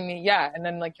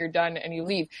then like you're done and you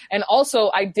leave. And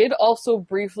also, I did also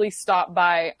briefly stop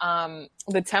by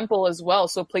the temple as well.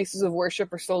 So places of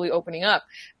worship are slowly opening up.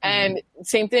 And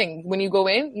same thing, when you go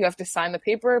in, you have to sign the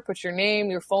paper, put your name,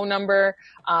 your phone number,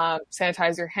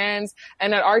 sanitize your hands.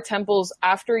 And at our temples,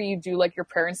 after you do like your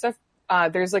prayer and stuff,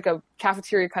 there's like a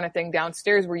cafeteria kind of thing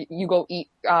downstairs where you go eat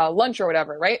lunch or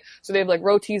whatever, right? So they have like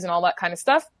rotis and all that kind of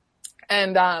stuff.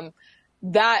 And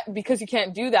that, because you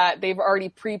can't do that, they've already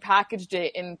pre-packaged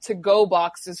it in to-go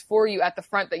boxes for you at the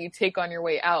front that you take on your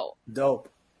way out. Dope.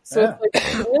 So it's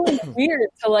like really weird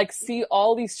to like see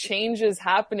all these changes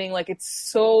happening. Like it's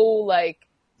so like,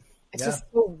 it's just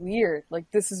so weird.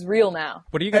 Like this is real now.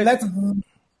 What do you guys?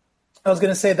 I was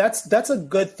going to say that's a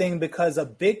good thing, because a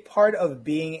big part of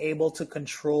being able to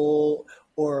control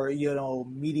or,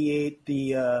 mediate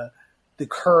the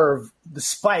curve, the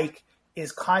spike,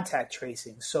 is contact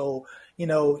tracing. So,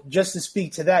 just to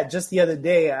speak to that, just the other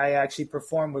day, I actually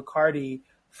performed with Cardi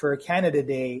for Canada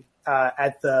Day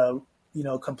at the,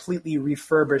 completely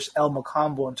refurbished El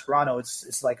Mocambo in Toronto.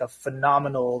 It's like a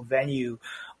phenomenal venue.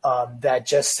 That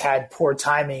just had poor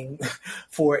timing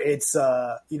for its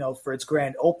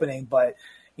grand opening, but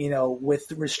with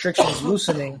the restrictions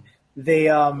loosening, they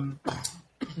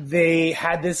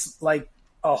had this like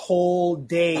a whole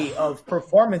day of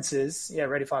performances. Yeah,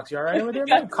 Ready Fox, you all right over there,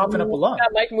 man? Coughing up a lung.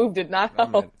 That mic move did not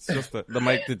help. It's just the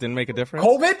mic that didn't make a difference.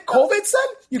 COVID, son?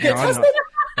 You get tested?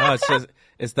 No, it's just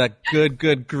it's that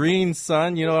good green,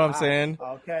 son. You know what I'm saying?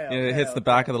 Okay. It hits the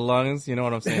back of the lungs. You know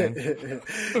what I'm saying?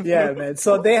 Yeah, man.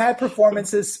 So they had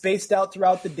performances spaced out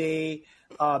throughout the day.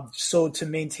 So to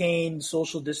maintain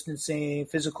social distancing,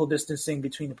 physical distancing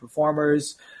between the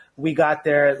performers, we got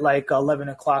there at like 11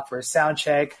 o'clock for a sound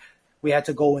check. We had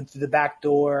to go in through the back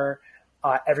door.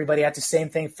 Everybody had the same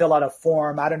thing, fill out a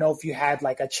form. I don't know if you had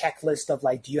like a checklist of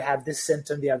like, do you have this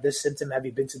symptom? Do you have this symptom? Have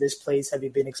you been to this place? Have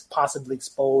you been possibly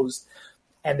exposed?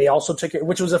 And they also took it,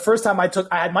 which was the first time I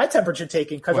had my temperature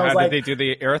taken, because I was like, did they do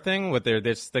the ear thing?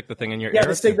 They stick the thing in your ear? Yeah,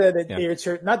 they stick the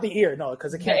ear, not the ear, no,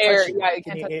 because it can't touch you. Yeah, it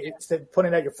can't touch you. It's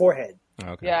putting it at your forehead.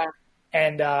 Okay. Yeah.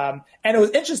 And it was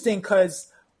interesting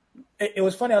because it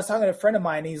was funny. I was talking to a friend of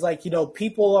mine, and he's like,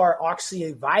 people are actually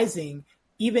advising,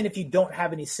 even if you don't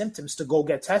have any symptoms, to go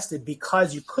get tested,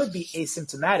 because you could be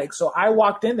asymptomatic. So I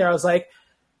walked in there, I was like,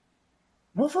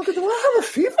 motherfucker, do I have a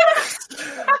fever?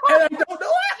 And I don't know.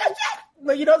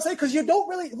 Like, you know what I'm saying? Because you don't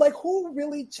really, like, who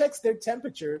really checks their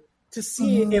temperature to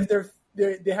see if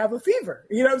they have a fever?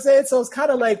 You know what I'm saying? So it's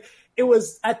kind of like, it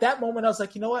was at that moment, I was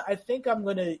like, you know what? I think I'm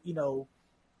going to,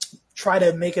 try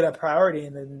to make it a priority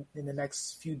in the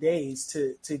next few days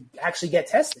to actually get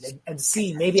tested and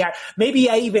see. Maybe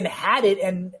I even had it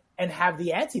and have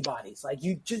the antibodies. Like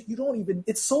you don't even,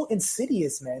 it's so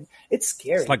insidious, man. It's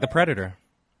scary. It's like the Predator.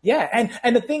 Yeah.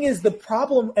 And the thing is, the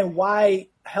problem and why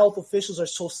health officials are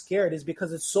so scared is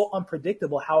because it's so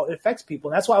unpredictable how it affects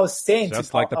people. And that's why I was saying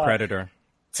just like the Predator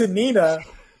to Nina,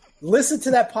 listen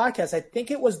to that podcast. I think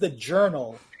it was the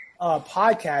Journal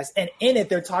podcast. And in it,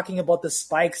 they're talking about the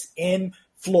spikes in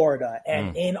Florida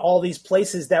and in all these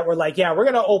places that were like, yeah, we're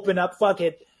going to open up, fuck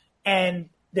it. And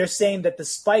they're saying that the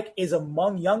spike is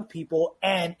among young people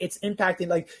and it's impacting,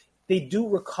 like, they do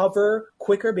recover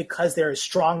quicker because they're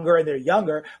stronger and they're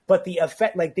younger, but the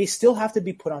effect, like, they still have to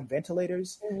be put on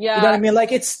ventilators. Yeah. You know what I mean?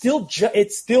 Like, it's still,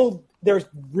 they're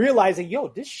realizing, yo,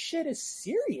 this shit is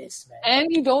serious, man.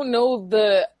 And you don't know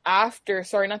the after,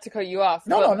 sorry, not to cut you off.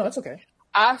 No, it's okay.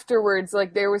 Afterwards,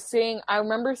 like they were saying, I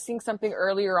remember seeing something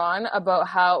earlier on about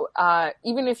how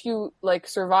even if you like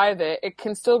survive it, it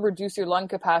can still reduce your lung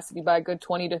capacity by a good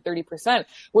 20 to 30%,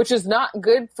 which is not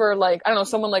good for, like, I don't know,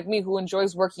 someone like me who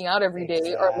enjoys working out every day.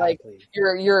 Exactly. Or like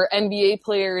your NBA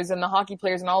players and the hockey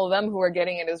players and all of them who are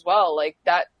getting it as well. Like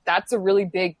that's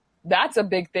a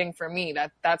big thing for me.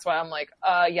 That's why I'm like,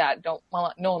 no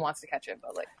one wants to catch it,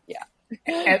 but like, yeah.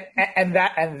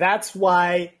 and that's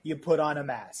why you put on a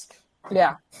mask.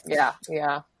 Yeah.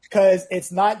 Because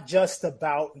it's not just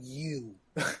about you.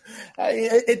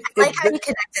 I like how you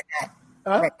connected that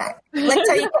right back. I like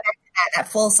how you connected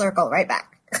that full circle right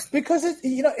back. Because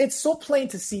it's so plain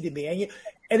to see to me,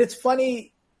 and it's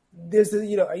funny. There's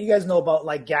you guys know about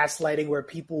like gaslighting, where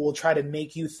people will try to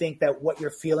make you think that what you're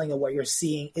feeling and what you're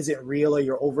seeing isn't real, or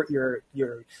you're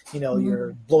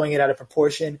blowing it out of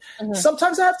proportion. Mm-hmm.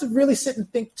 Sometimes I have to really sit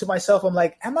and think to myself. I'm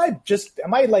like, am I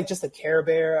like just a Care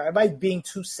Bear? Am I being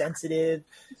too sensitive?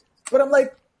 But I'm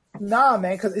like, nah,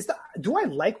 man, because do I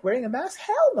like wearing a mask?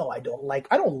 Hell no, I don't like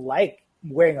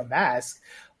wearing a mask.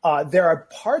 There are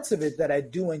parts of it that I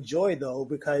do enjoy, though,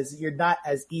 because you're not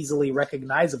as easily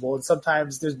recognizable. And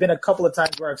sometimes there's been a couple of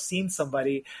times where I've seen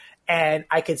somebody and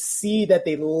I could see that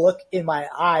they look in my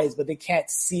eyes, but they can't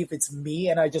see if it's me.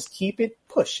 And I just keep it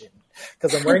pushing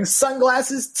because I'm wearing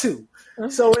sunglasses, too.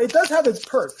 So it does have its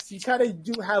perks. You kind of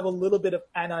do have a little bit of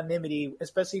anonymity,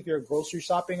 especially if you're grocery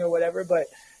shopping or whatever. But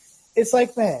it's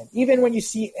like, man, even when you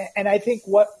see, and I think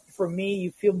for me,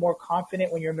 you feel more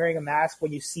confident when you're wearing a mask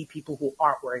when you see people who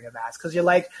aren't wearing a mask, because you're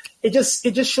like, it just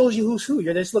shows you who's who.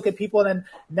 You're just looking at people, and then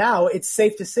now it's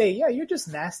safe to say, yeah, you're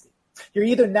just nasty. You're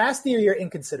either nasty or you're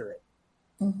inconsiderate.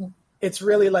 Mm-hmm. It's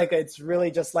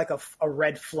really just like a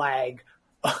red flag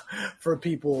for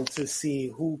people to see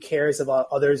who cares about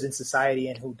others in society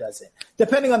and who doesn't,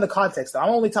 depending on the context. I'm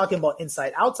only talking about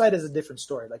inside. Outside is a different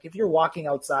story. Like if you're walking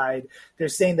outside, they're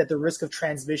saying that the risk of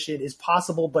transmission is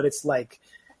possible, but it's like,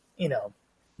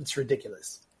 it's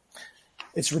ridiculous.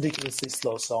 It's ridiculously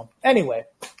slow. So anyway,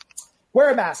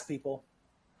 wear a mask, people.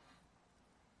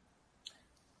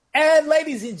 And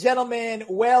ladies and gentlemen,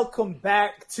 welcome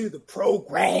back to the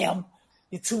program.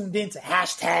 You tuned into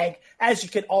hashtag. As you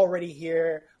can already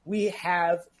hear, we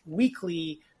have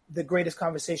weekly the greatest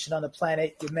conversation on the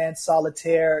planet. Your man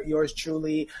Solitaire, yours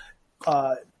truly,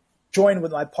 joined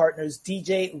with my partners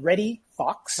DJ Reddy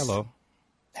Fox.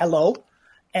 Hello.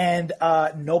 And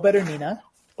No Better Nina.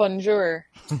 Bonjour.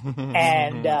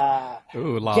 And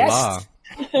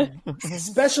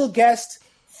special guest,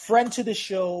 friend to the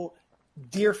show,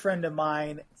 dear friend of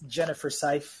mine, Jennifer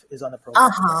Seif is on the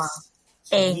program.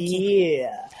 Thank you.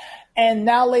 And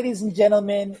now, ladies and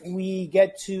gentlemen, we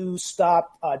get to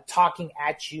stop talking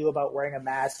at you about wearing a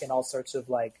mask and all sorts of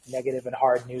like negative and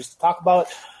hard news to talk about.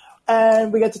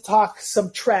 And we get to talk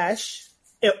some trash.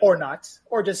 Or not,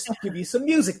 or just give you some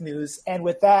music news. And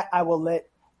with that, I will let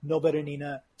No Better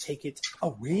Nina take it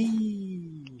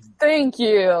away. Thank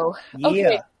you. Yeah.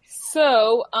 Okay,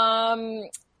 so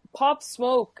Pop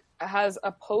Smoke has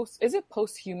a is it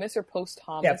posthumous or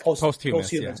post-Thomas? Yeah,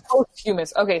 posthumous. Yeah.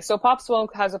 Posthumous. Okay, so Pop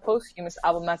Smoke has a posthumous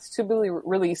album that's to be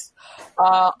released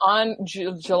on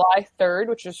July 3rd,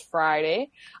 which is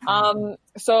Friday.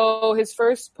 So his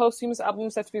first posthumous album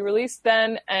is set to be released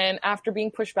then, and after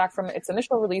being pushed back from its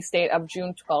initial release date of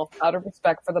June 12th, out of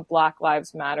respect for the Black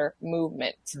Lives Matter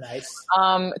movement. Nice.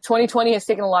 2020 has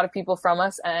taken a lot of people from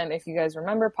us, and if you guys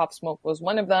remember, Pop Smoke was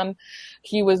one of them.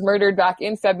 He was murdered back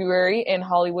in February in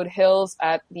Hollywood Hills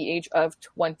at the age of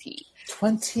 20.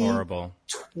 20? Horrible.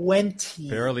 20.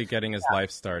 Barely getting his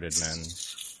life started, man.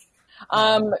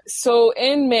 So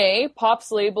in May,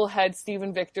 Pop's label head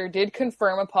Steven Victor did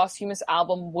confirm a posthumous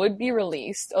album would be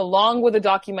released, along with a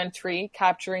documentary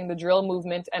capturing the drill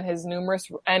movement and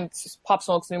Pop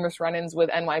Smoke's numerous run-ins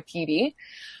with NYPD.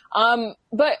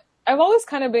 But I've always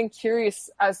kind of been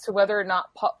curious as to whether or not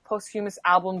posthumous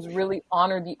albums really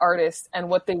honor the artist and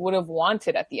what they would have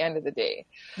wanted at the end of the day.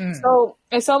 So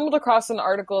I stumbled across an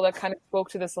article that kind of spoke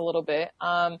to this a little bit.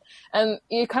 And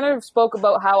it kind of spoke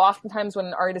about how oftentimes when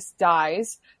an artist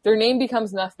dies, their name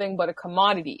becomes nothing but a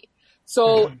commodity.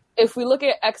 So if we look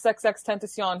at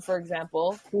XXXTentacion, for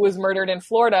example, who was murdered in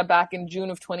Florida back in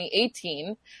June of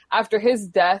 2018, after his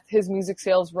death, his music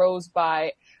sales rose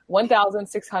by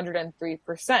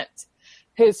 1,603%.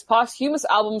 His posthumous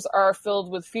albums are filled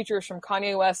with features from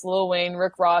Kanye West, Lil Wayne,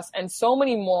 Rick Ross, and so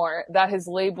many more that his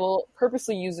label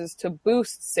purposely uses to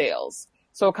boost sales.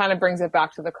 So it kind of brings it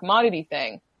back to the commodity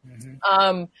thing.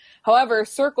 However,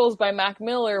 Circles by Mac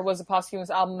Miller was a posthumous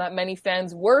album that many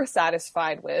fans were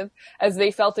satisfied with, as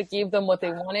they felt it gave them what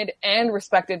they wanted and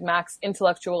respected Mac's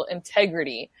intellectual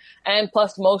integrity. And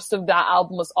plus, most of that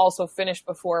album was also finished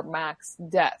before Mac's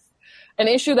death. An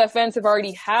issue that fans have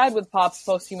already had with Pop's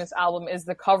posthumous album is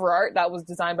the cover art that was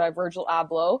designed by Virgil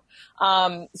Abloh.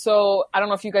 So I don't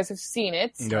know if you guys have seen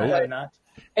it. No, not.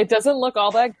 It doesn't look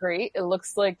all that great. It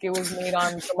looks like it was made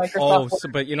on the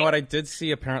Microsoft. But you know what? I did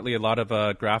see apparently a lot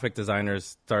of graphic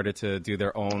designers started to do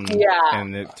their own,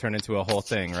 and it turned into a whole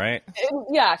thing, right?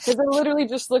 Because it literally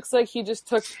just looks like he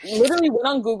just went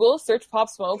on Google, searched Pop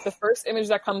Smoke, the first image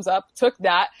that comes up, took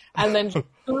that, and then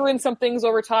threw in some things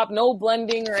over top. No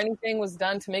blending or anything was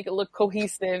done to make it look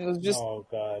cohesive. It was just,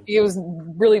 it was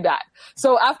really bad.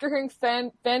 So after hearing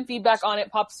fan feedback on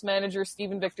it, Pop's manager,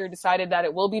 Steven Victor, decided that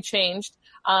it will be changed.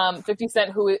 50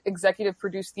 Cent, who executive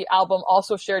produced the album,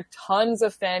 also shared tons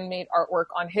of fan-made artwork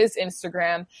on his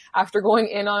Instagram after going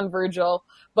in on Virgil.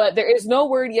 But there is no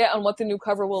word yet on what the new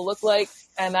cover will look like,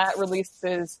 and that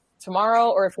releases tomorrow,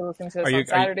 or if you're listening to this on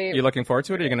Saturday. Are you looking forward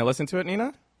to it? Are you going to listen to it,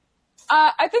 Nina?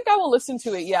 I think I will listen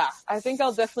to it, yeah. I think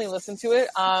I'll definitely listen to it.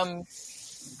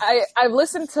 I've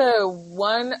listened to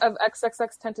one of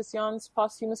XXX Tentacion's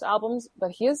posthumous albums,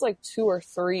 but he has like 2 or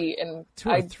 3. And 2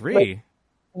 or 3?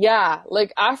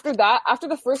 After that, after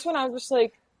the first one, I was just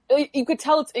like, you could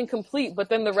tell it's incomplete, but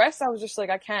then the rest, I was just like,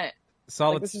 I can't.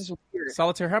 This is weird.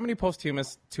 Solitaire, how many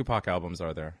posthumous Tupac albums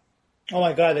are there? Oh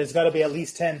my God, there's got to be at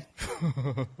least 10.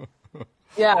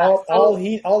 Yeah.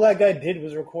 All that guy did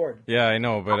was record. Yeah, I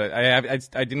know, but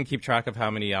I didn't keep track of how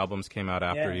many albums came out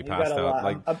after he passed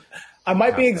out. I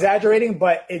might be exaggerating,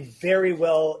 but it very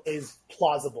well is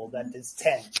plausible that it's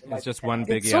 10. It's just one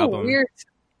Biggie album. Weird.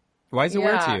 Why is it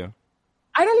weird to you?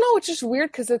 I don't know. It's just weird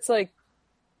because it's like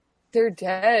they're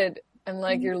dead. And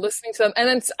like you're listening to them, and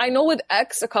then I know with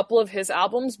X, a couple of his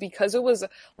albums, because it was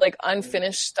like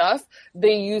unfinished stuff,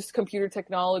 they used computer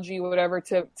technology or whatever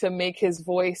to make his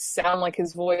voice sound like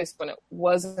his voice when it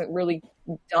wasn't really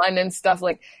done and stuff.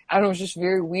 Like, I don't know, it was just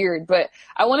very weird. But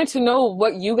I wanted to know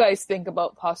what you guys think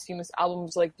about posthumous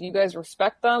albums. Like, do you guys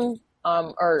respect them,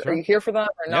 or Sure. are you here for them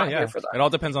or not here for them? It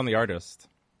all depends on the artist.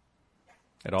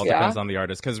 It all depends on the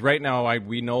artist. Because right now,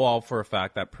 we know all for a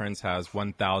fact that Prince has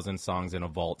 1,000 songs in a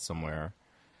vault somewhere.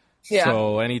 Yeah.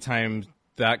 So anytime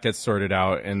that gets sorted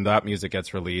out and that music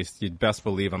gets released, you'd best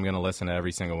believe I'm going to listen to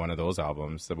every single one of those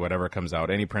albums, whatever comes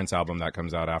out, any Prince album that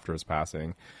comes out after his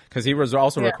passing. Because he was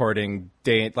also recording,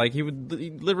 he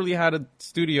literally had a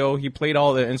studio. He played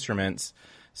all the instruments.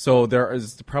 So there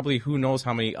is probably who knows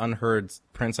how many unheard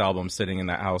Prince albums sitting in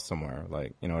that house somewhere.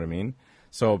 Like, you know what I mean?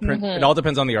 So it all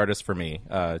depends on the artist for me.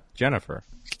 Jennifer.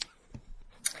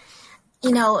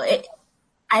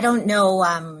 I don't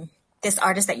know this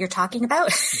artist that you're talking about.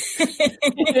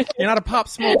 You're not a Pop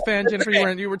Smoke fan, Jennifer.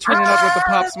 You were turning up with the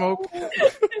Pop Smoke.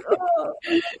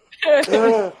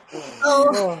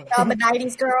 I'm a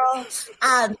 90s girl.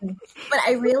 But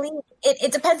I really,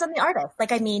 it depends on the artist.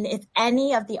 Like, I mean, if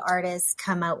any of the artists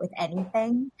come out with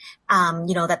anything,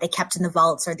 that they kept in the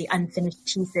vaults or the unfinished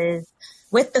pieces,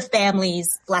 with the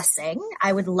family's blessing,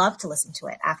 I would love to listen to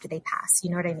it after they pass. You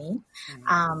know what I mean?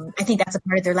 I think that's a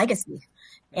part of their legacy.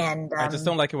 And I just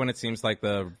don't like it when it seems like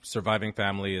the surviving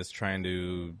family is trying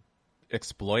to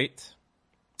exploit.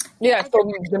 Yeah, so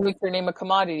to make their name a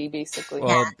commodity, basically.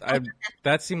 Well,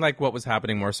 that seemed like what was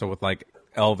happening more so with like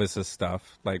Elvis's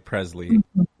stuff, like Presley,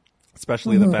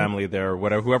 especially the family there,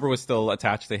 whoever was still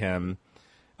attached to him.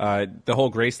 The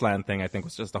whole Graceland thing, I think,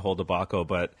 was just a whole debacle.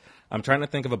 But I'm trying to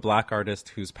think of a black artist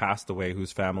who's passed away,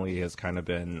 whose family has kind of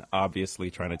been obviously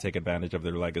trying to take advantage of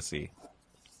their legacy.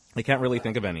 I can't really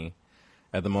think of any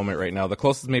at the moment right now. The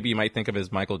closest maybe you might think of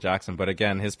is Michael Jackson. But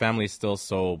again, his family is still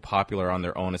so popular on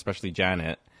their own, especially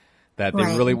Janet, that they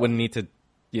really wouldn't need to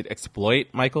exploit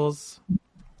Michael's,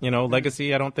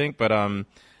 legacy, I don't think. But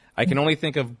I can only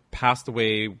think of passed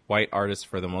away white artists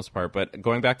for the most part. But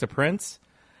going back to Prince,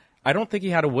 I don't think he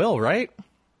had a will, right?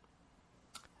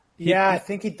 I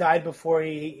think he died before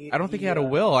he. I don't think he had a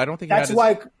will. I don't think that's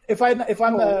why.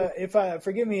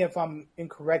 Forgive me if I'm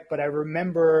incorrect, but I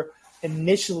remember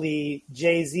initially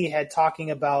Jay-Z had talking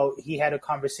about he had a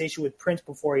conversation with Prince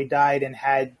before he died,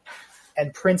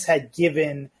 and Prince had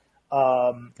given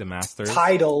the Masters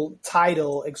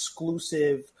title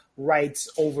exclusive rights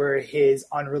over his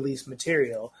unreleased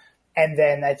material, and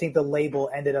then I think the label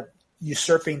ended up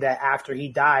usurping that after he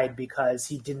died because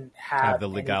he didn't have the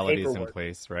legalities in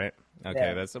place, right?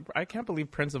 Okay, I can't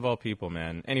believe Prince of all people,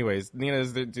 man. Anyways, Nina,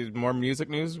 is there more music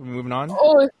news? We're moving on. I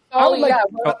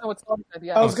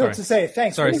was going to say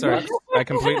thanks. Sorry, I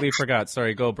completely forgot.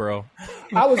 Sorry, go, bro.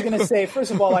 I was going to say, first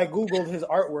of all, I googled his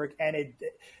artwork, and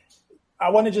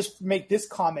I want to just make this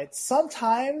comment.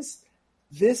 Sometimes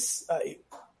this,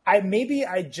 I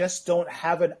just don't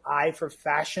have an eye for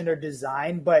fashion or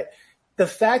design, but the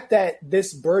fact that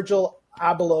this Virgil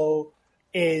Abloh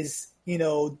is,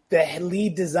 the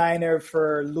lead designer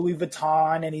for Louis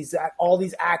Vuitton, and he's at all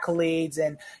these accolades,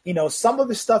 and, some of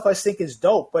the stuff I think is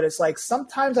dope, but it's like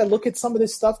sometimes I look at some of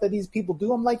this stuff that these people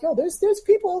do. I'm like, there's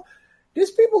people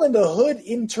in the hood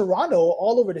in Toronto,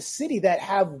 all over the city, that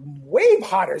have way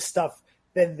hotter stuff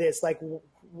than this. Like,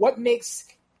 what makes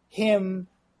him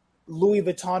Louis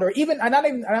Vuitton, or even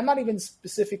I'm not even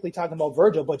specifically talking about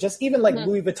Virgil, but just even like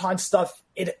Louis Vuitton stuff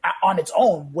on its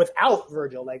own without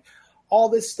Virgil, like all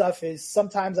this stuff is,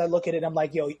 sometimes I look at it, I'm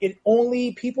like, yo,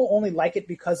 people only like it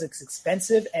because it's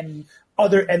expensive and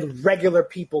regular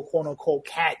people, quote unquote,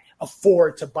 can't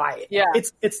afford to buy it. Yeah.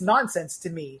 It's nonsense to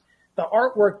me. The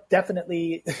artwork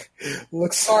definitely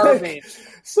looks garbage, like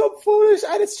so foolish,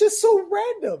 and it's just so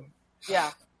random.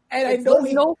 Yeah. And I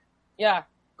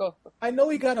know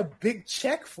he got a big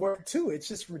check for it too. It's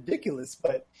just ridiculous.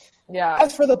 But yeah,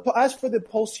 as for the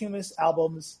posthumous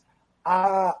albums,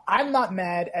 I'm not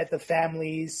mad at the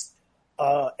families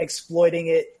exploiting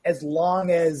it, as long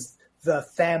as the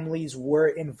families were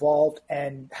involved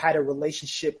and had a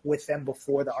relationship with them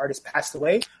before the artist passed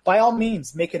away. By all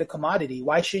means, make it a commodity.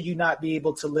 Why should you not be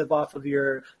able to live off of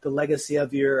the legacy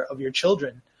of your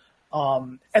children?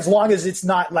 As long as it's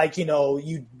not like,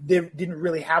 you didn't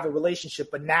really have a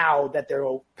relationship, but now that they're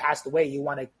all passed away, you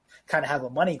want to kind of have a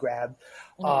money grab.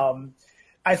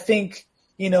 I think,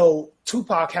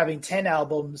 Tupac having 10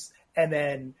 albums and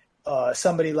then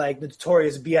somebody like the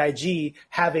Notorious B.I.G.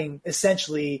 having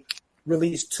essentially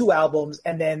released 2 albums,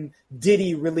 and then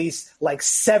Diddy released like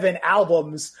 7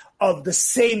 albums of the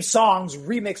same songs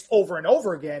remixed over and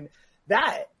over again,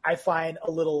 that I find a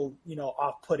little,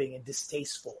 off-putting and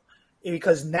distasteful.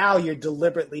 Because now you're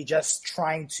deliberately just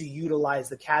trying to utilize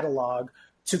the catalog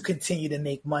to continue to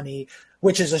make money,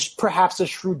 which is perhaps a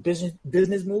shrewd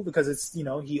business move, because it's,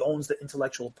 he owns the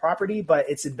intellectual property, but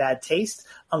it's in bad taste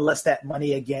unless that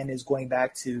money again is going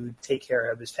back to take care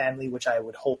of his family, which I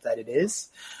would hope that it is.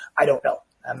 I don't know.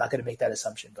 I'm not going to make that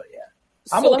assumption, but yeah,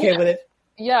 I'm okay with it.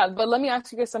 Yeah, but let me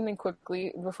ask you guys something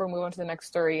quickly before we move on to the next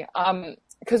story.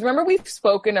 Because remember, we've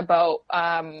spoken about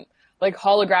like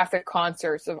holographic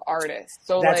concerts of artists.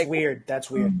 So that's weird. That's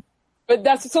weird.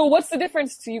 But so what's the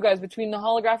difference to you guys between the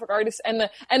holographic artists and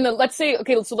the let's say,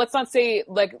 okay, so let's not say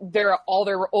like they're all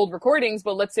their old recordings,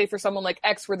 but let's say for someone like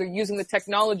X, where they're using the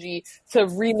technology to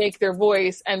remake their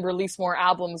voice and release more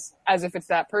albums as if it's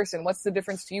that person. What's the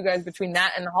difference to you guys between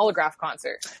that and the holograph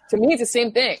concert? To me, it's the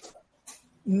same thing.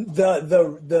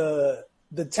 The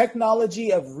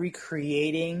technology of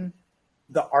recreating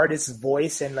the artist's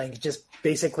voice and like just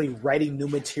basically writing new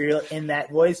material in that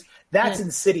voice, that's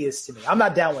insidious to me. I'm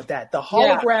not down with that. The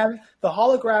hologram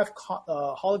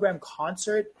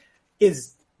concert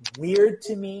is weird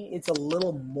to me. It's a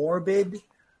little morbid,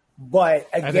 but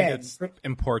again, I think it's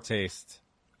in poor taste.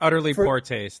 Utterly poor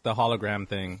taste. The hologram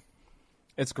thing.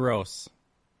 It's gross.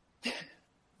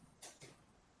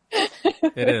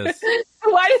 It is.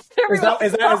 Why is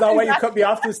that why you cut me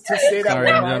off to say that? Sorry,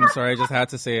 I'm sorry. I just had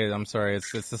to say it. I'm sorry.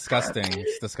 It's disgusting.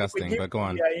 It's disgusting. But go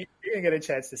on. Yeah, you didn't get a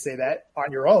chance to say that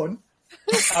on your own.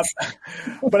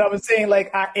 But I was saying,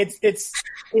 like, it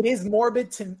is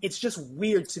morbid to. It's just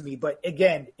weird to me. But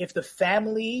again, if the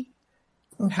family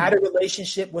had a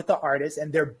relationship with the artist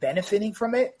and they're benefiting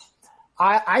from it,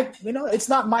 it's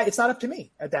not up to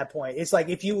me at that point. It's like,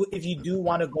 if you do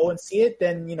want to go and see it,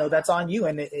 then, that's on you.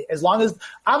 And as long as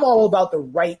I'm all about the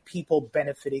right people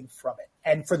benefiting from it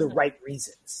and for the right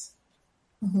reasons.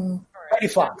 Mm-hmm. Freddie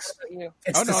Fox.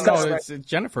 It's disgusting. It's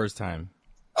Jennifer's time.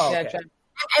 Oh, okay. Yeah,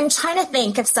 I'm trying to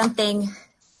think of something.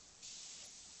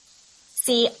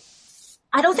 See,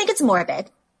 I don't think it's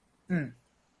morbid.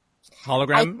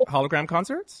 Hologram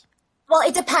concerts? Well,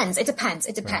 it depends. It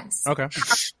depends. Okay.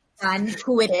 On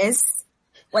who it is,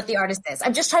 what the artist is.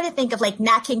 I'm just trying to think of like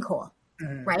Nat King Cole,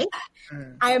 right?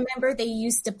 I remember they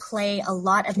used to play a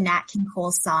lot of Nat King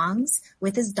Cole songs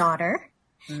with his daughter,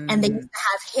 and they used to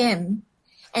have him.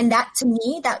 And that, to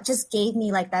me, that just gave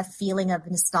me like that feeling of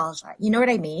nostalgia. You know what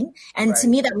I mean? And to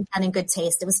me, that was done in good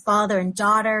taste. It was father and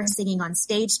daughter singing on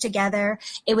stage together.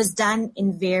 It was done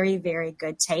in very, very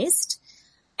good taste.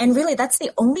 And really, that's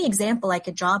the only example I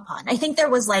could draw upon. I think there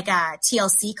was like a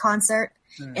TLC concert,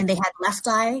 and they had Left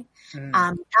Eye.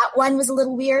 That one was a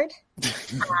little weird, but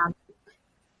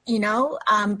I don't know.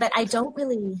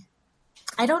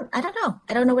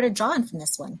 I don't know where to draw on from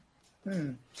this one.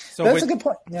 So that's a good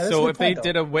point. Yeah, so if they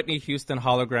did a Whitney Houston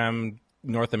hologram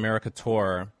North America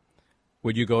tour,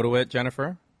 would you go to it,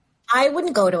 Jennifer? I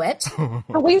wouldn't go to it.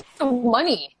 A waste of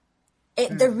money.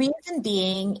 The reason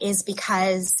being is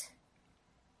because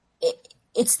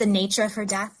it's the nature of her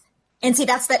death. And see,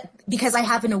 because I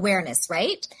have an awareness,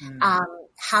 right?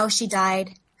 How she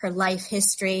died, her life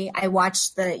history. I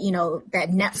watched that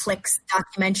Netflix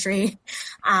documentary.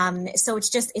 So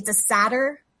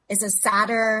it's a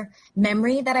sadder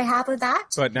memory that I have of that.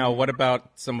 But now what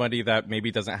about somebody that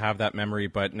maybe doesn't have that memory,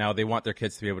 but now they want their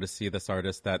kids to be able to see this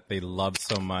artist that they love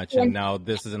so much. And now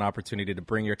this is an opportunity to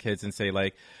bring your kids and say,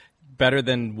 like, better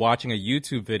than watching a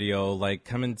YouTube video, like,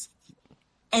 come and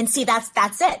And see, that's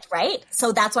it, right?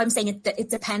 So that's why I'm saying it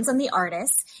depends on the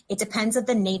artist. It depends on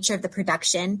the nature of the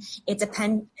production. It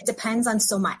depends on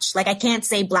so much. Like, I can't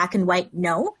say black and white,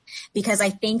 no, because I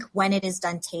think when it is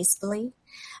done tastefully,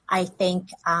 I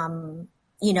think,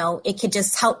 it could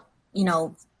just help,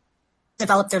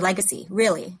 develop their legacy,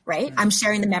 really, right? Mm-hmm. I'm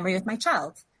sharing the memory with my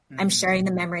child. Mm-hmm. I'm sharing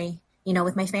the memory,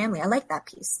 with my family. I like that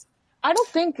piece. I don't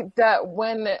think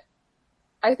that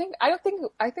I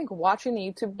think watching the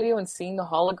YouTube video and seeing the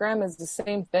hologram is the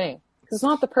same thing. It's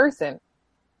not the person.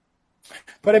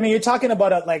 But I mean, you're talking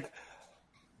about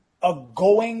a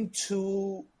going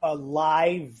to a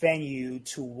live venue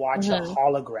to watch a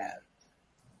hologram.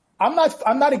 I'm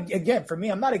not again, for me,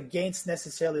 I'm not against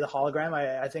necessarily the hologram.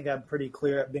 I think I've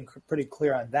been pretty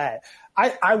clear on that.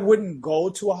 I wouldn't go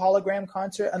to a hologram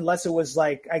concert unless it was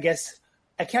I guess,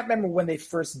 I can't remember when they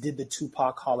first did the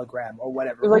Tupac hologram or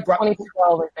whatever. It was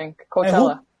 2012, I think,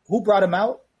 Coachella. Who brought him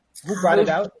out? Who brought it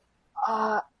out?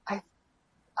 I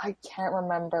can't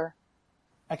remember.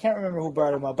 I can't remember who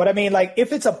brought him out. But I mean,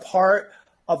 if it's a part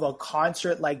of a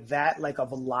concert like that,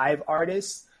 of a live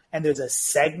artist, and there's a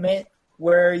segment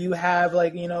where you have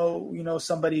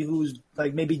somebody who's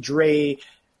maybe Dre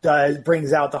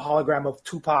brings out the hologram of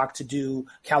Tupac to do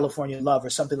California Love or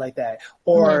something like that.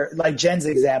 Or Jen's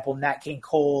example, Nat King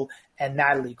Cole and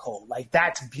Natalie Cole.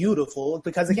 That's beautiful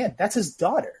because, again, that's his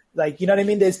daughter. You know what I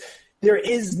mean? There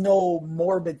is no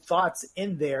morbid thoughts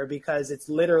in there because it's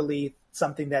literally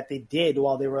something that they did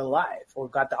while they were alive or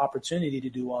got the opportunity to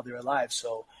do while they were alive.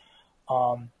 So,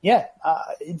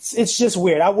 it's just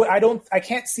weird. I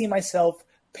can't see myself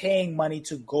paying money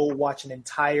to go watch an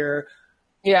entire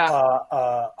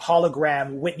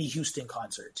hologram Whitney Houston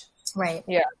concert. Right.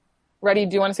 Yeah. Reddy,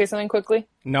 do you want to say something quickly?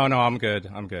 No, I'm good.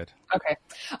 Okay.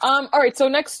 All right. So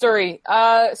next story.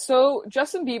 So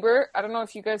Justin Bieber, I don't know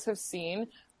if you guys have seen,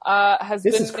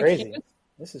 This is crazy.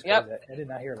 Yep. I did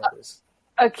not hear about this.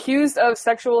 Accused of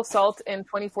sexual assault in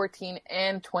 2014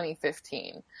 and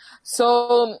 2015.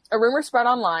 So a rumor spread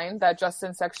online that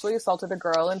Justin sexually assaulted a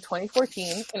girl in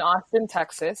 2014 in Austin,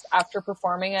 Texas, after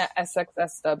performing at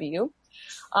SXSW.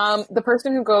 The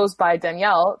person who goes by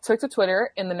Danielle took to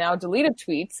Twitter in the now deleted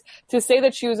tweets to say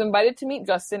that she was invited to meet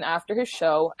Justin after his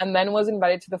show and then was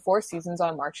invited to the Four Seasons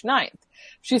on March 9th.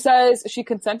 She says she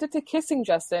consented to kissing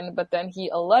Justin, but then he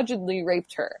allegedly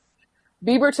raped her.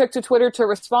 Bieber took to Twitter to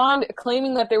respond,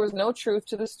 claiming that there was no truth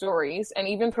to the stories, and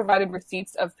even provided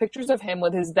receipts of pictures of him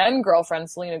with his then-girlfriend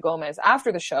Selena Gomez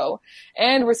after the show,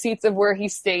 and receipts of where he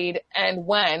stayed and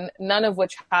when, none of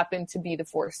which happened to be the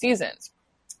Four Seasons.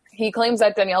 He claims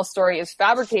that Danielle's story is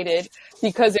fabricated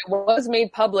because it was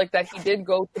made public that he did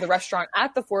go to the restaurant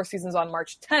at the Four Seasons on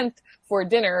March 10th for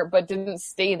dinner, but didn't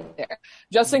stay there.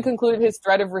 Justin concluded his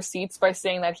thread of receipts by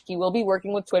saying that he will be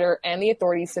working with Twitter and the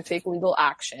authorities to take legal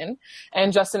action.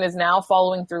 And Justin is now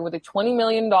following through with a $20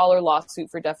 million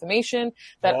lawsuit for defamation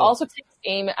that also takes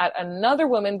aim at another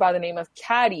woman by the name of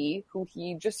Caddy, who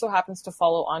he just so happens to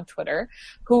follow on Twitter,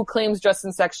 who claims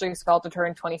Justin sexually assaulted her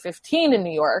in 2015 in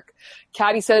New York.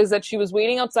 Caddy says that she was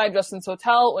waiting outside Justin's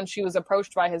hotel when she was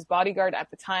approached by his bodyguard at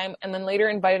the time, and then later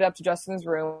invited up to Justin's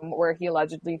room where he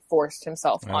allegedly forced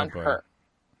himself on her.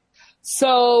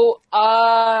 So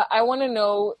I want to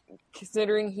know,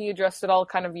 considering he addressed it all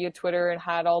kind of via Twitter and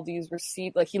had all these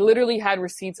receipts, he literally had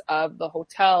receipts of the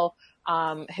hotel,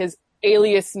 his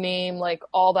alias name,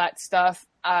 all that stuff,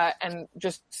 and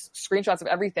just screenshots of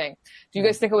everything. Do you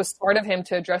guys think it was smart of him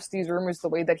to address these rumors the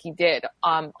way that he did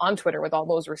on Twitter with all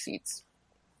those receipts?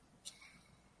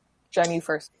 Jen, you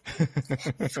first. Can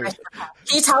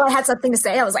you tell I had something to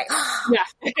say? I was like,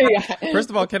 yeah. First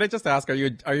of all, can I just ask, are you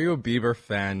a Bieber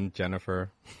fan,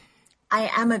 Jennifer? I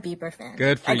am a Bieber fan.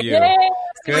 Good for you. Yay!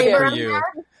 Good for you. I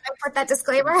put that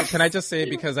disclaimer. Can I just say,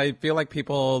 because I feel like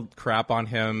people crap on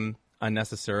him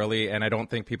unnecessarily, and I don't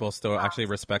think people still actually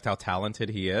respect how talented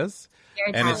he is.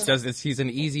 And he's an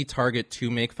easy target to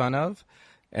make fun of.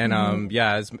 And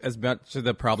as much of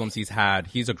the problems he's had,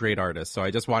 he's a great artist. So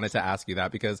I just wanted to ask you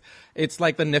that because it's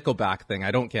like the Nickelback thing.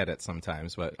 I don't get it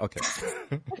sometimes, but okay.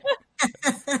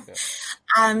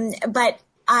 But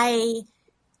I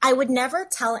would never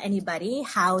tell anybody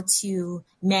how to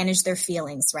manage their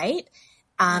feelings, right?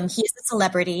 He is a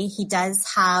celebrity. He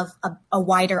does have a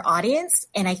wider audience.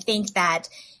 And I think that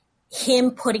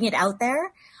him putting it out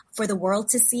there for the world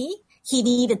to see, he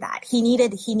needed that. He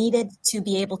needed to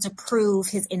be able to prove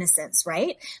his innocence,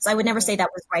 right? So I would never say that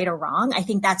was right or wrong. I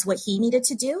think that's what he needed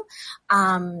to do.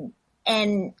 And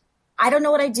I don't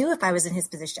know what I'd do if I was in his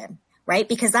position, right?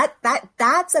 Because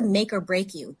that's a make or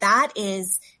break you. That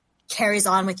carries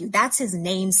on with you. That's his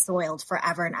name soiled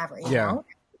forever and ever, you know?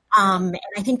 And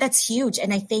I think that's huge.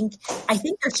 And I think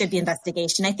there should be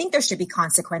investigation. I think there should be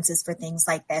consequences for things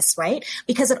like this, right?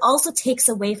 Because it also takes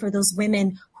away for those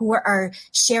women who are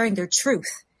sharing their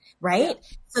truth, right?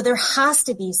 Yeah. So there has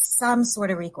to be some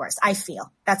sort of recourse, I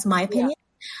feel. That's my opinion. Yeah.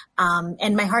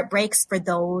 And my heart breaks for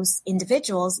those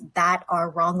individuals that are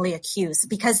wrongly accused,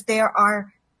 because there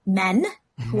are men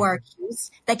who are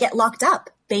accused that get locked up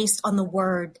based on the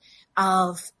word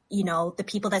of, the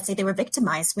people that say they were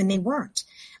victimized when they weren't.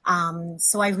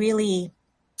 So I really,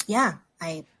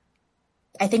 I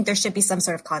think there should be some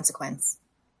sort of consequence.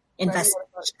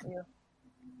 Investigation.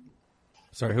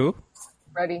 Sorry, who?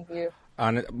 Ready, you.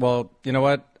 Well, you know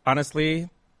what? Honestly,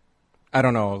 I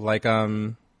don't know. Like,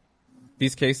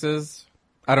 these cases,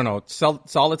 I don't know.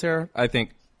 Solitaire, I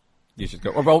think you should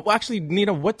go. Well, actually,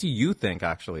 Nina, what do you think,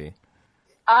 actually?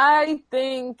 I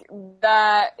think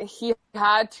that he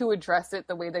had to address it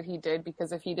the way that he did,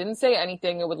 because if he didn't say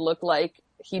anything, it would look like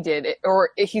he did it,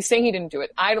 or if he's saying he didn't do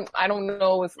it. I don't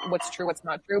know if what's true, what's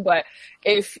not true, but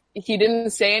if he didn't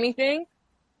say anything,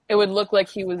 it would look like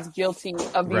he was guilty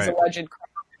of these alleged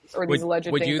crimes or these alleged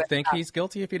things. Would you think he's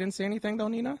guilty if he didn't say anything, though,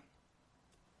 Nina?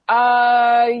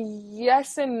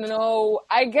 Yes and no.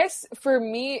 I guess for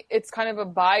me, it's kind of a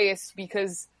bias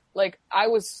because, like, I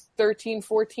was 13,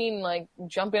 14, like,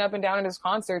 jumping up and down at his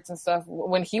concerts and stuff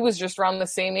when he was just around the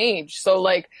same age. So,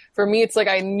 like, for me, it's like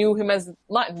I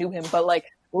but,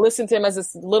 like, listened to him as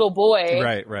this little boy.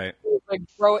 Right. Like,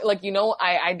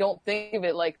 I don't think of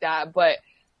it like that. But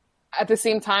at the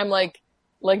same time, like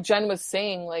Jen was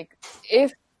saying, like,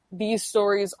 if these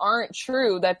stories aren't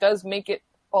true, that does make it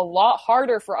a lot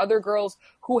harder for other girls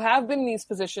who have been in these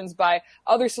positions by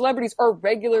other celebrities or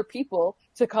regular people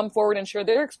to come forward and share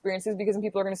their experiences, because then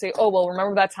people are going to say, oh, well,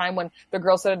 remember that time when the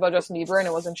girl said about Justin Bieber and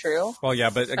it wasn't true? Well, yeah,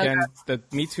 but again, the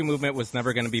Me Too movement was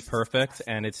never going to be perfect,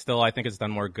 and it's still, I think it's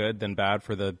done more good than bad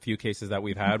for the few cases that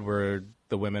we've had where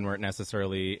the women weren't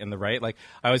necessarily in the right. Like,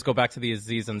 I always go back to the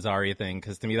Aziz Ansari thing,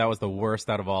 because to me that was the worst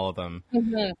out of all of them.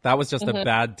 Mm-hmm. That was just a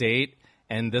bad date.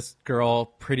 And this girl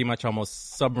pretty much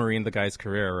almost submarined the guy's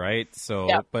career, right? So,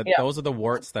 those are the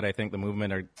warts that I think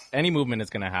any movement is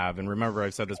going to have. And remember,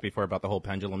 I've said this before about the whole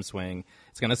pendulum swing.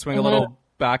 It's going to swing a little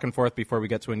back and forth before we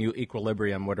get to a new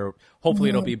equilibrium, where hopefully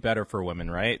it'll be better for women,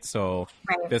 right? So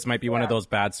this might be one of those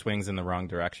bad swings in the wrong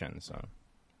direction. So,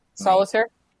 Solitaire?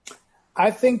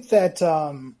 I think that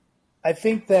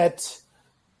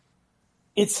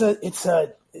it's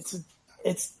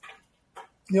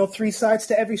three sides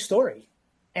to every story.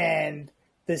 And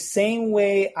the same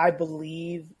way I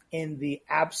believe in the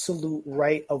absolute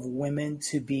right of women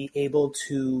to be able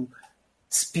to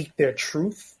speak their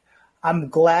truth, I'm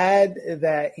glad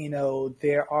that,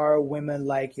 there are women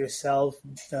like yourself,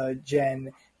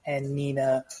 Jen and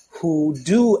Nina, who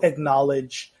do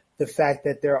acknowledge the fact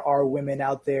that there are women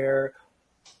out there,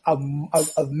 a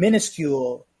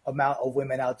minuscule amount of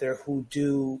women out there who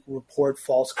do report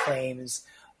false claims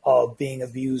of being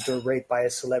abused or raped by a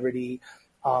celebrity.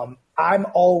 I'm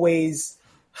always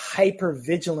hyper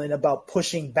vigilant about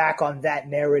pushing back on that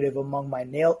narrative among my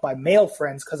male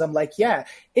friends, because I'm like, yeah,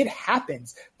 it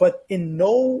happens, but in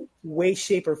no way,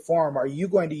 shape, or form are you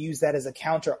going to use that as a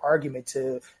counter argument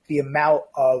to the amount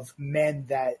of men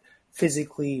that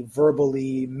physically,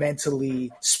 verbally,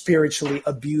 mentally, spiritually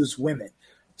abuse women.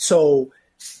 So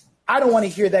I don't want to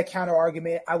hear that counter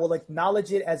argument. I will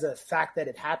acknowledge it as a fact that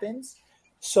it happens.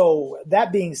 So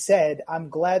that being said, I'm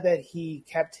glad that he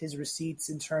kept his receipts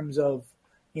in terms of,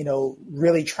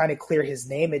 really trying to clear his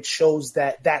name. It shows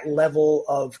that level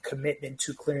of commitment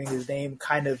to clearing his name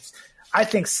kind of, I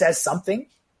think, says something.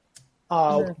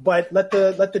 But let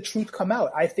the truth come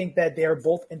out. I think that they're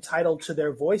both entitled to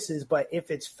their voices, but if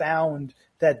it's found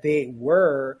that they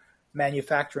were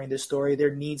manufacturing this story,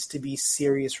 there needs to be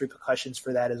serious repercussions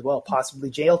for that as well, possibly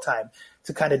jail time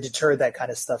to kind of deter that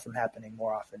kind of stuff from happening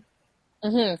more often.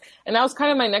 Mm-hmm. And that was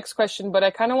kind of my next question, but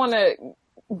I kind of want to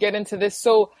get into this.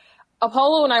 So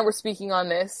Apollo and I were speaking on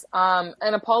this, and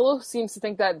Apollo seems to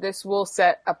think that this will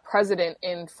set a precedent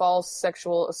in false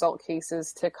sexual assault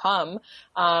cases to come.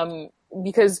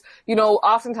 Because,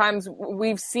 oftentimes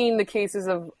we've seen the cases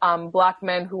of Black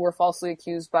men who were falsely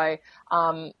accused by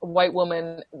white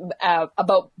women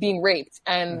about being raped,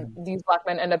 and these Black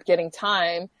men end up getting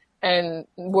time, and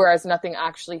whereas nothing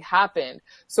actually happened.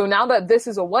 So now that this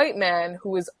is a white man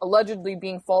who is allegedly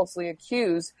being falsely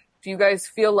accused, do you guys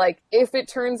feel like if it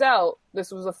turns out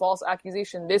this was a false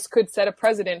accusation, this could set a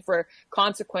precedent for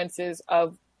consequences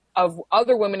of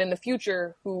other women in the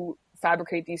future who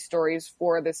fabricate these stories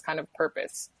for this kind of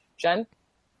purpose? Jen?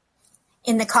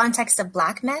 In the context of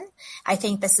Black men, I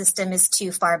think the system is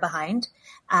too far behind.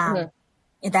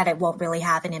 that it won't really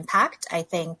have an impact. I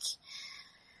think,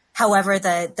 however,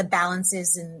 the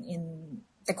balances in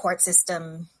the court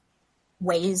system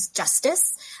weighs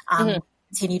justice,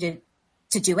 continue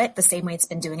to do it the same way it's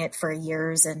been doing it for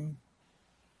years and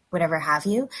whatever have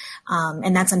you.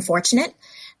 And that's unfortunate.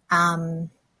 I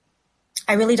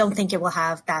really don't think it will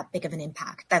have that big of an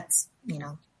impact. That's,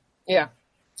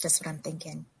 just what I'm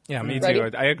thinking. Yeah, me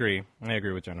too. I agree. I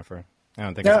agree with Jennifer.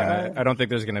 I don't think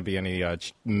there's going to be any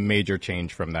major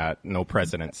change from that. No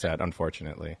precedent set,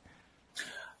 unfortunately.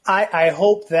 I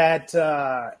hope that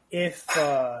if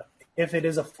it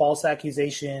is a false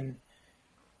accusation,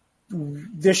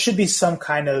 there should be some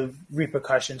kind of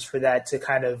repercussions for that to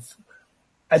kind of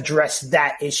address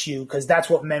that issue, because that's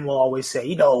what men will always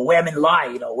say. Women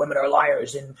lie. Women are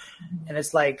liars, and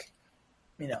it's like,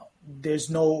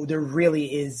 there really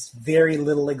is very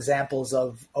little examples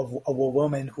of a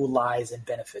woman who lies and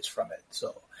benefits from it.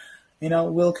 So,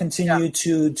 we'll continue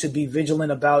to be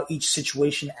vigilant about each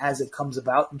situation as it comes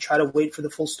about and try to wait for the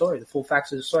full story, the full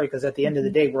facts of the story, because at the end of the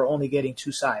day, we're only getting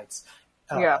two sides.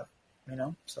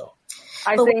 So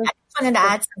I think I just wanted to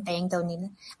add something though, Nina.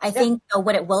 I think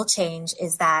what it will change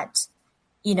is that,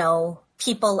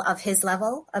 people of his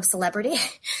level of celebrity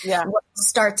will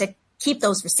start to keep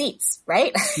those receipts,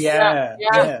 right? Yeah.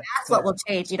 That's what will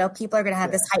change. People are going to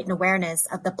have this heightened awareness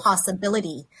of the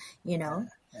possibility,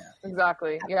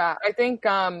 Exactly. Yeah. I think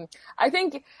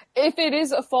if it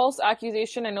is a false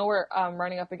accusation, I know we're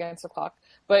running up against the clock,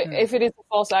 but if it is a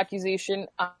false accusation,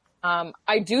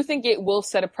 I do think it will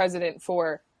set a precedent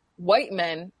for white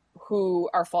men who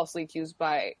are falsely accused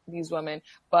by these women.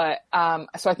 But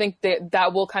so I think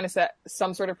that will kind of set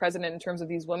some sort of precedent in terms of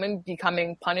these women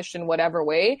becoming punished in whatever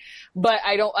way. But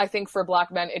I think for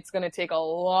Black men, it's going to take a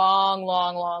long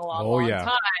time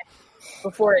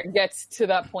before it gets to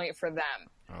that point for them.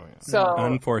 Oh, yeah. So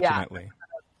unfortunately.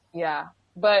 Yeah.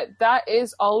 But that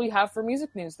is all we have for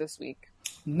music news this week.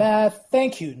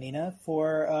 Thank you, Nina,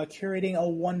 for curating a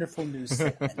wonderful news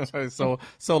segment.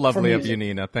 so lovely of you,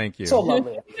 Nina. Thank you. So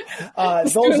lovely.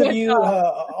 Those of you,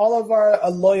 all of our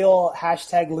loyal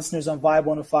hashtag listeners on Vibe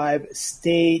 105,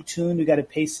 stay tuned. We got to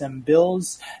pay some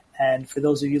bills. And for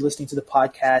those of you listening to the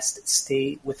podcast,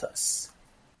 stay with us.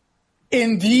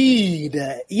 Indeed.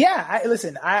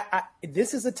 Listen,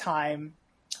 this is a time,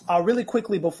 really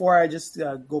quickly before I just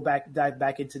dive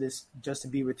back into this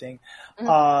Justin Bieber thing.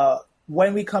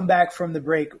 When we come back from the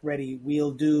break,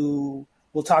 we'll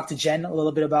talk to Jen a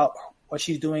little bit about what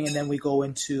she's doing, and then we go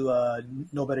into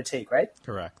No Better Take, right?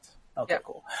 Correct. Okay,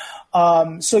 cool.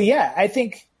 I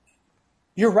think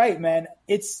you're right, man.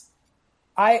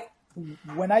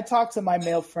 When I talk to my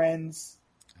male friends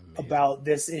about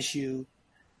this issue,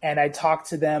 and I talk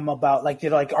to them about they're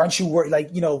like, aren't you worried?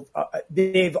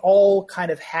 They've all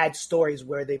kind of had stories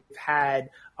where they've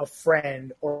had a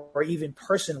friend or even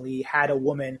personally had a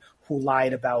woman who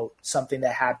lied about something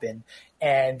that happened,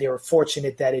 and they were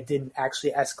fortunate that it didn't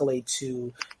actually escalate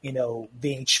to,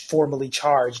 being formally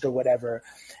charged or whatever.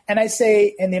 And I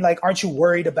say, and they're like, aren't you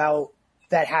worried about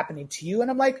that happening to you?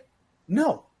 And I'm like,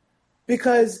 no,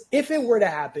 because if it were to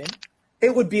happen,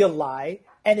 it would be a lie.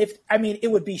 And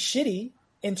it would be shitty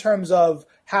in terms of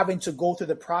having to go through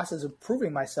the process of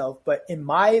proving myself. But in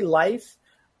my life,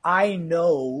 I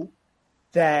know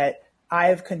that I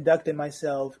have conducted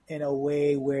myself in a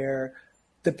way where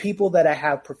the people that I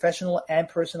have professional and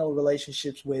personal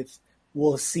relationships with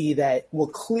will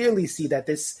clearly see that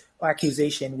this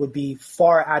accusation would be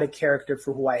far out of character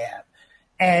for who I am.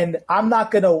 And I'm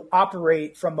not going to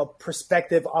operate from a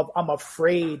perspective of I'm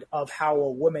afraid of how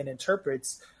a woman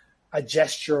interprets a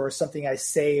gesture or something I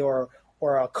say or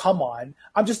a come on.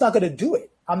 I'm just not going to do it.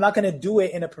 I'm not going to do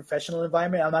it in a professional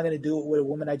environment. I'm not going to do it with a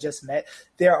woman I just met.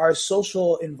 There are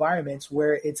social environments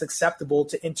where it's acceptable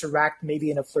to interact maybe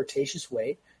in a flirtatious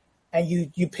way. And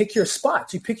you pick your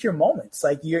spots, you pick your moments.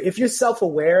 Like if you're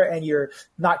self-aware and you're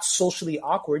not socially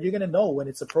awkward, you're going to know when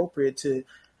it's appropriate to,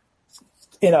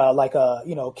 in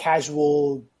a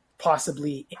casual,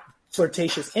 possibly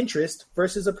flirtatious interest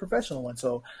versus a professional one.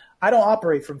 So I don't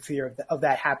operate from fear of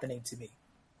that happening to me.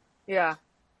 Yeah.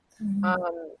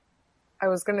 I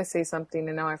was going to say something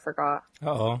and now I forgot.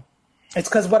 Uh-oh. It's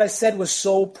because what I said was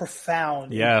so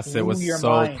profound. Yes, it was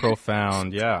so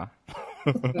profound. Yeah.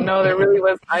 No, there really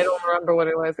was. I don't remember what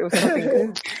it was. It was something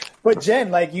good. But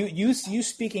Jen, you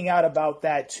speaking out about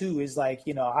that too is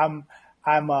I'm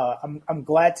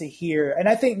glad to hear. And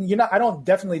I think I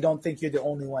definitely don't think you're the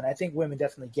only one. I think women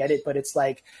definitely get it, but it's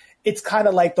kind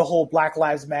of like the whole Black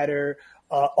Lives Matter,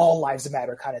 all lives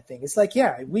matter kind of thing. It's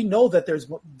we know that there's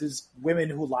women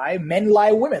who lie, men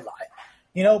lie, women lie.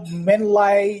 You know, men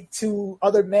lie to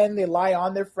other men. They lie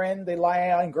on their friend. They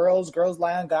lie on girls. Girls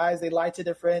lie on guys. They lie to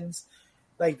their friends.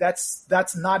 Like that's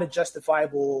not a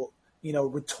justifiable,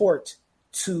 retort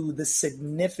to the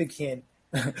significant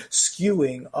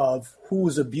skewing of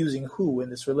who's abusing who in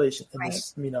this relation, in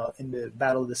this, in the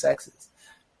battle of the sexes.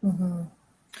 Mm-hmm.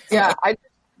 Yeah.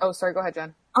 Sorry. Go ahead,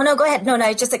 Jen. Oh no, go ahead. No,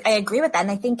 I agree with that.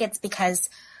 And I think it's because,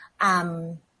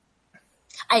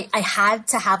 I had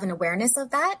to have an awareness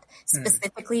of that,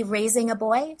 specifically raising a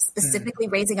boy, specifically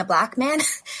raising a Black man,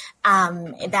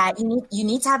 that you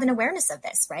need to have an awareness of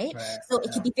this, right? So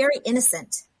it could be very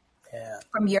innocent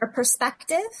from your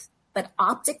perspective, but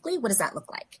optically, what does that look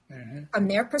like? Mm-hmm. From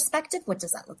their perspective, what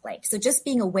does that look like? So just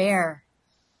being aware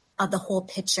of the whole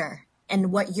picture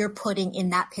and what you're putting in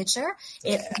that picture,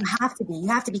 you have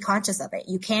to be conscious of it.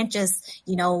 You can't just,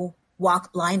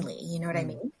 walk blindly. You know what I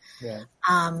mean? Yeah.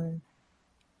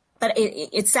 But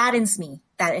it saddens me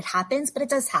that it happens, but it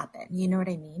does happen. You know what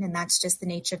I mean? And that's just the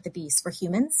nature of the beast. We're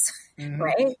humans,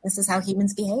 right? This is how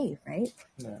humans behave, right?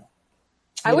 Yeah.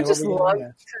 I would just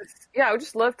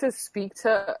love to speak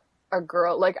to a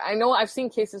girl. Like, I know I've seen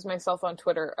cases myself on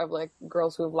Twitter of like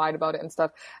girls who have lied about it and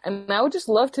stuff. And I would just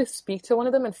love to speak to one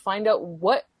of them and find out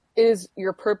what is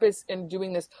your purpose in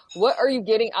doing this? What are you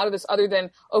getting out of this other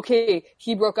than, okay,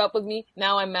 he broke up with me,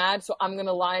 now I'm mad, so I'm going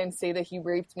to lie and say that he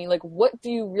raped me? Like, what do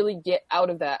you really get out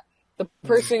of that? The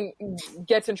person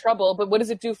gets in trouble, but what does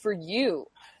it do for you?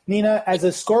 Nina, as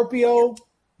a Scorpio,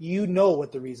 you know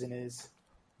what the reason is.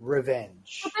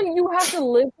 Revenge. But then you have to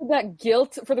live with that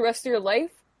guilt for the rest of your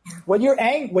life? When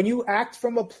you act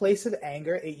from a place of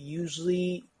anger, it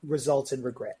usually results in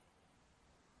regret.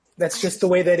 That's just the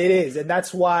way that it is. And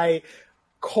that's why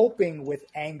coping with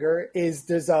anger is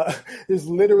there's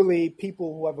literally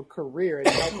people who have a career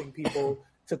in helping people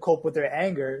to cope with their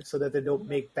anger so that they don't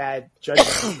make bad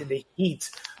judgments in the heat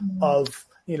of,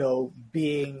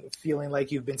 feeling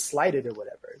like you've been slighted or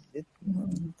whatever.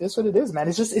 That's what it is, man.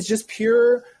 It's just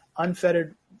pure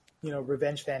unfettered,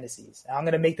 revenge fantasies. I'm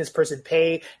going to make this person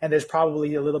pay. And there's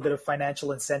probably a little bit of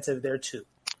financial incentive there too.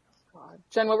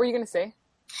 Jen, what were you going to say?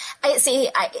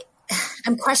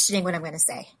 I'm questioning what I'm going to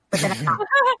say, but then I'm not.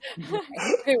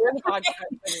 Okay, we're in the podcast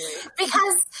anyway.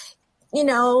 Because,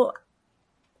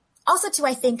 also too,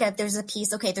 I think that there's a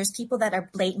piece, okay, there's people that are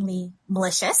blatantly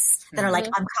malicious, that are like,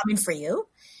 I'm coming for you.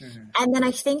 Mm-hmm. And then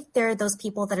I think there are those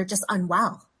people that are just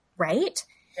unwell, right?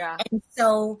 Yeah. And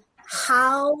so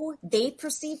how they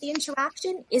perceive the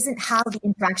interaction isn't how the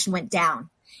interaction went down.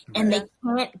 And they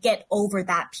can't get over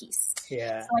that piece.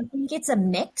 Yeah. So I think it's a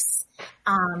mix.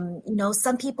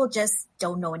 Some people just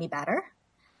don't know any better.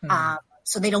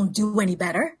 So they don't do any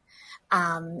better.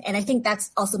 And I think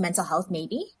that's also mental health,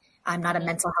 maybe. I'm not a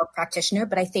mental health practitioner,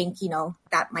 but I think,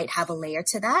 that might have a layer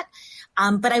to that.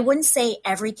 But I wouldn't say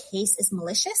every case is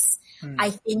malicious.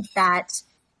 I think that,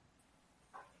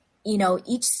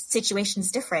 each situation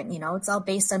is different. It's all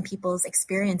based on people's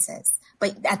experiences.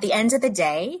 But at the end of the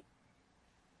day,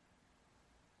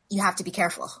 you have to be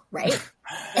careful, right?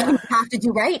 And you have to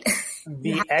do right.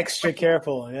 Be extra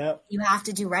careful, yeah. You have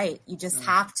to do right. You just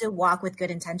have to walk with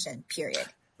good intention, period.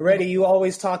 Reddy, you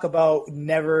always talk about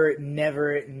never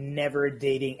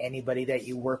dating anybody that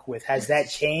you work with. Has that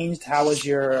changed? How is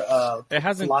your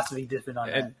philosophy different on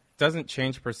that? It doesn't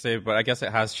change per se, but I guess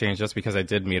it has changed just because I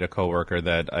did meet a coworker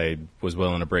that I was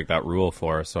willing to break that rule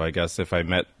for. So I guess if I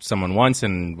met someone once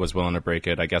and was willing to break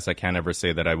it, I guess I can't ever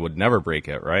say that I would never break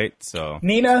it, right? So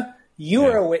Nina, you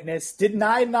are a witness. Didn't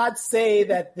I not say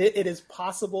that it is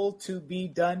possible to be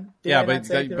done?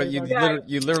 But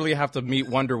you literally have to meet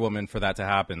Wonder Woman for that to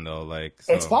happen, though.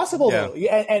 It's possible, though.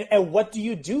 And what do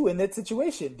you do in that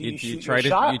situation? Do you shoot your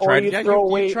shot,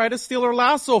 you try to steal her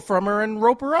lasso from her and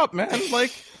rope her up, man.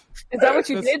 Is that what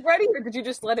you did, Reddy, or did you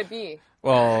just let it be?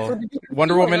 Well,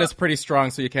 Wonder Woman is pretty strong,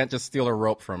 so you can't just steal a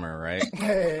rope from her, right?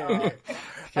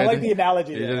 I like the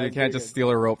analogy. You can't just steal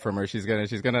a rope from her. She's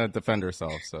gonna defend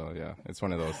herself. So yeah, it's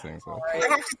one of those things. So. I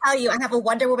have to tell you, I have a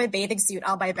Wonder Woman bathing suit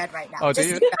on my bed right now. Oh, do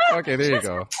you? Okay, there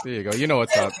you go. You know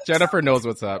what's up. Jennifer knows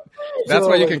what's up. That's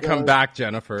why you can come back,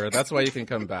 Jennifer. That's why you can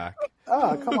come back.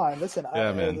 Oh, come on. Listen.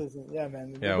 Man. Yeah,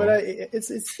 man. Yeah, but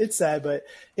it's sad, but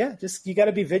yeah, just, you got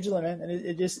to be vigilant, man. And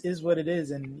it just is what it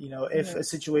is. And, if a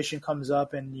situation comes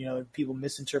up and, people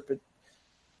misinterpret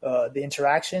the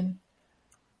interaction,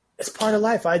 it's part of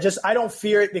life. I don't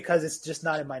fear it because it's just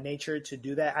not in my nature to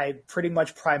do that. I pretty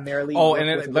much primarily. Oh,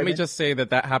 and let me just say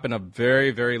that happened a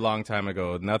very, very long time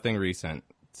ago. Nothing recent.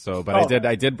 So, but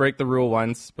I did break the rule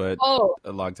once, but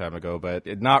a long time ago, but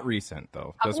not recent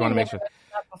though. Just want to make sure.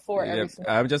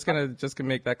 I'm just gonna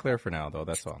make that clear for now, though.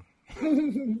 That's all. What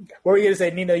were you gonna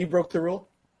say, Nina? You broke the rule?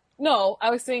 No, I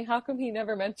was saying, how come he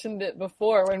never mentioned it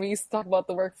before when we used to talk about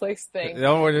the workplace thing?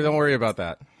 Don't worry about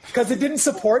that. Because it didn't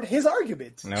support his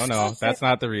argument. No, that's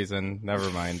not the reason.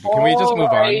 Never mind. Can we just move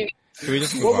on? Can we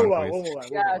just move on, please? We'll move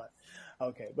on.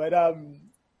 Okay, but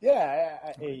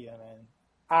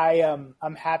man.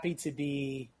 I'm happy to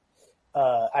be.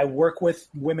 I work with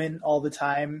women all the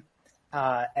time,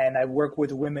 and I work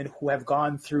with women who have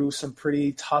gone through some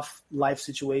pretty tough life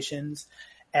situations,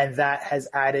 and that has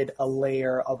added a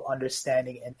layer of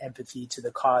understanding and empathy to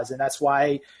the cause. And that's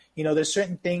why, there's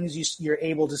certain things you're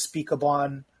able to speak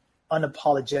upon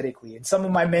unapologetically. And some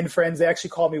of my men friends, they actually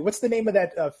call me, what's the name of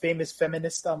that famous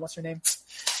feminist? What's her name?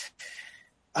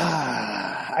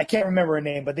 I can't remember her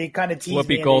name, but they kind of tease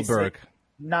me. Whoopi Goldberg.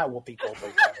 Not Whoopi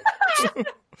Goldberg.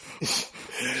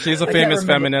 She's a famous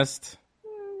feminist.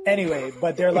 Anyway,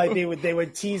 but they're like they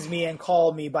would tease me and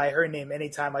call me by her name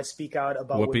anytime I speak out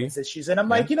about women's issues, and I'm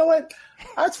like, you know what?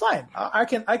 That's fine. I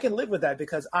can live with that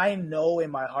because I know in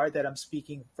my heart that I'm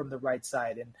speaking from the right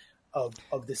side and of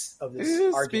this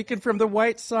argument. Speaking from the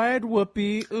white side,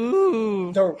 Whoopi.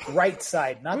 Ooh, the right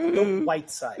side, not the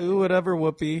white side. Ooh, whatever,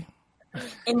 Whoopi.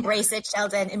 Embrace it,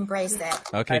 Sheldon. Embrace it.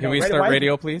 Okay, can we start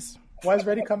radio, please? Why is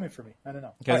Reddy coming for me? I don't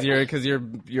know. Because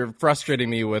you're frustrating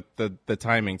me with the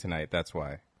timing tonight. That's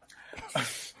why.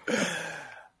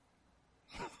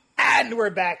 And we're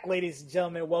back, ladies and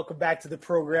gentlemen. Welcome back to the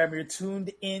program. You're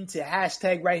tuned in to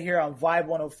hashtag right here on Vibe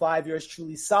 105. Yours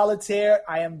truly, Solitaire.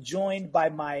 I am joined by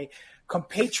my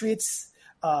compatriots,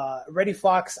 Reddy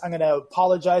Fox. I'm going to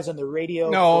apologize on the radio.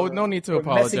 No need to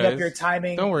apologize. Messing up your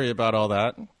timing. Don't worry about all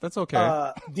that. That's okay.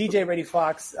 DJ Reddy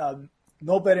Fox,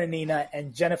 No Better Nina,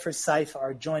 and Jennifer Seif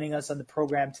are joining us on the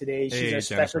program today. She's our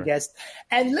special guest.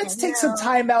 And let's take some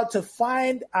time out to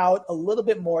find out a little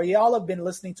bit more. Y'all have been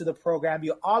listening to the program.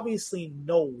 You obviously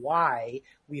know why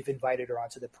we've invited her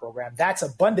onto the program. That's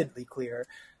abundantly clear.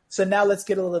 So now let's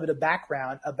get a little bit of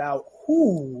background about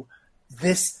who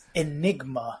this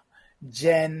enigma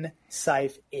Jen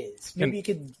Seif is. Maybe you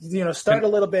could, start a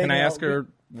little bit. Can I ask her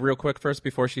real quick first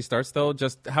before she starts, though?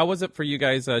 Just how was it for you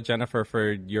guys, Jennifer,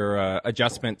 for your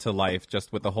adjustment to life,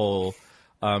 just with the whole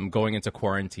going into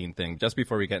quarantine thing? Just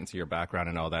before we get into your background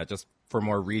and all that, just for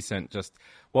more recent, just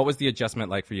what was the adjustment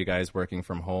like for you guys working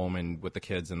from home and with the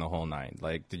kids and the whole nine?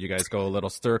 Like, did you guys go a little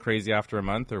stir crazy after a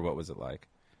month, or what was it like?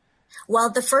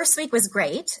 Well, the first week was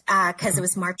great because it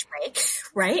was March break,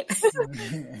 right? So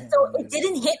it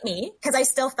didn't hit me because I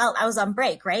still felt I was on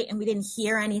break, right? And we didn't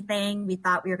hear anything. We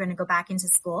thought we were going to go back into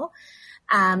school.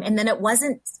 And then it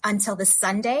wasn't until the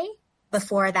Sunday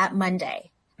before that Monday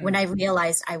when I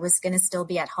realized I was going to still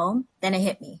be at home. Then it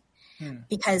hit me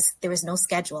because there was no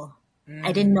schedule.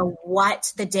 I didn't know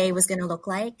what the day was going to look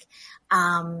like.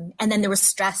 And then there was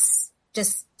stress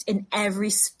just in every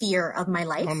sphere of my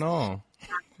life. Oh, no.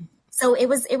 So it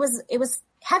was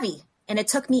heavy, and it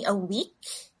took me a week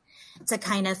to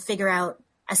kind of figure out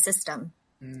a system,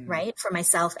 right, for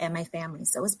myself and my family.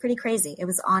 So it was pretty crazy. It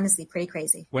was honestly pretty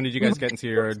crazy. When did you guys get into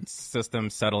your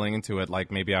system, settling into it?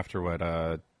 Like maybe after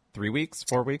what, 3 weeks,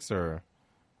 4 weeks, or?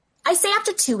 I say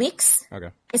after 2 weeks.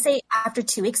 Okay. I say after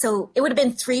 2 weeks. So it would have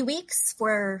been 3 weeks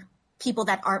for people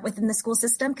that aren't within the school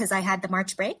system because I had the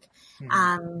March break.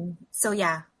 So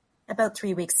yeah. About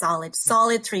 3 weeks, solid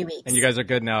 3 weeks. And you guys are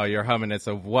good now. You're humming. It's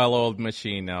a well-oiled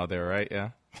machine now there, right?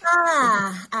 Yeah.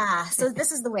 So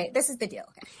this is the deal.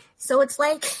 Okay. So it's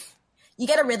like you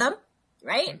get a rhythm,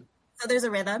 right? So there's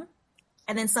a rhythm,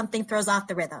 and then something throws off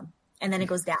the rhythm, and then it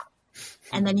goes down.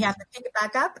 And then you have to pick it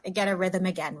back up and get a rhythm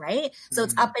again, right? So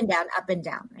it's up and down,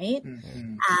 right?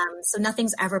 So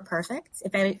nothing's ever perfect.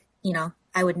 If I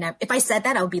would never, if I said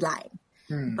that, I would be lying.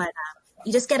 But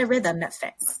you just get a rhythm that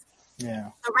fits.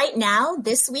 Yeah. So right now,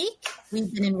 this week,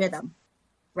 we've been in rhythm,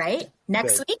 right?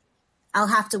 Next week, I'll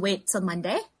have to wait till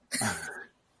Monday.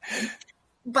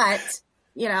 But,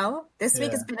 this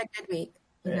week has been a good week,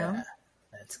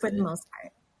 That's for good. the most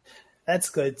part.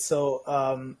 That's good. So,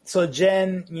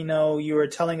 Jen, you're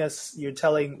telling,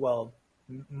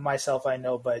 myself, I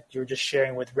know, but you're just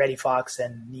sharing with Reddy Fox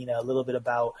and Nina a little bit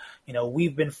about,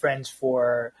 we've been friends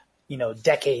for,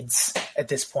 decades at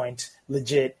this point,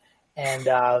 legit.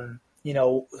 And,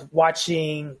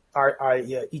 watching our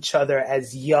each other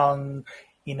as young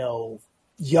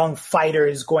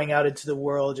fighters going out into the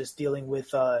world, just dealing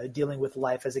with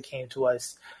life as it came to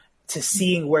us, to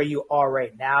seeing where you are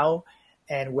right now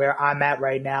and where I'm at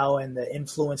right now, and the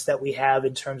influence that we have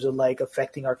in terms of like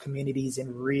affecting our communities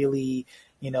in really,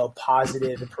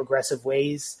 positive and progressive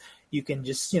ways. You can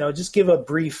just give a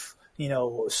brief,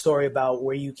 story about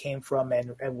where you came from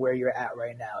and where you're at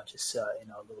right now. Just,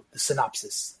 the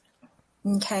synopsis.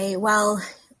 Okay. Well,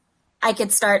 I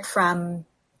could start from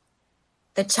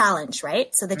the challenge,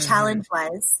 right? So the challenge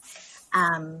was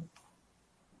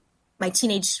my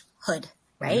teenagehood,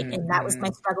 right? And that was my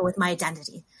struggle with my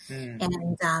identity.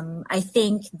 And I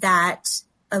think that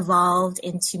evolved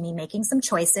into me making some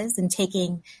choices and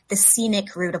taking the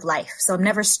scenic route of life. So I'm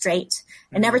never straight.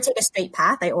 I never take a straight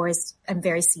path. I'm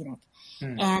very scenic.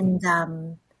 And,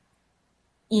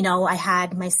 you know, I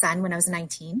had my son when I was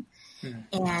 19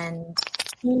 and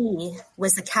he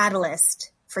was the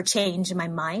catalyst for change in my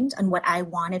mind on what I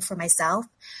wanted for myself,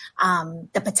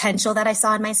 the potential that I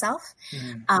saw in myself.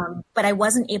 But I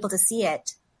wasn't able to see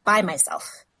it by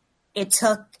myself. It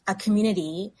took a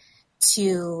community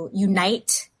to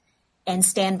unite and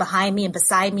stand behind me and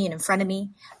beside me and in front of me,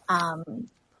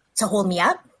 to hold me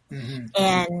up.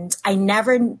 And I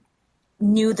never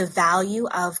knew the value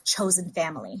of chosen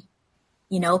family,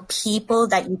 you know, people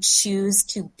that you choose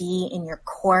to be in your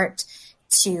court,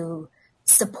 to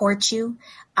support you.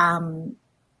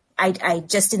 I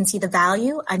just didn't see the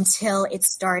value until it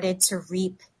started to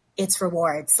reap its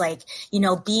rewards. Like, you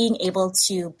know, being able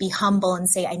to be humble and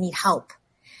say, I need help.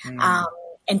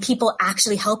 And people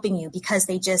actually helping you because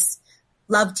they just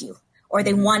loved you, or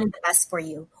they wanted the best for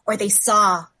you, or they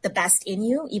saw the best in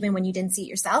you, even when you didn't see it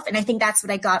yourself. And I think that's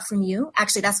what I got from you.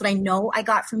 Actually, that's what I know I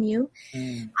got from you,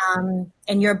 and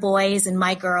your boys and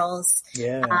my girls.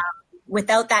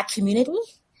 Without that community,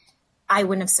 I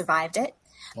wouldn't have survived it.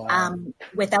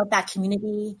 Without that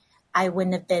community, I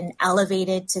wouldn't have been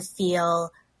elevated to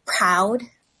feel proud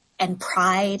and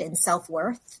pride and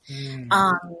self-worth.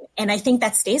 And I think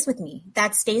that stays with me.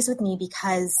 That stays with me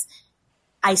because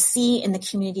I see in the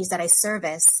communities that I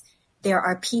service, there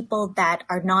are people that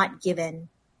are not given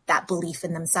that belief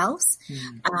in themselves.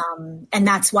 And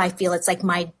that's why I feel it's like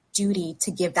my duty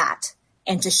to give that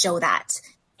and to show that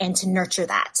and to nurture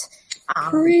that.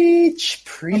 Preach.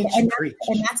 And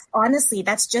that's honestly,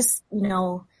 that's just, you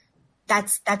know,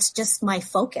 that's just my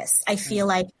focus. I feel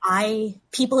like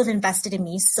people have invested in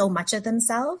me so much of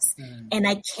themselves, and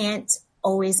I can't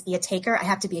always be a taker. I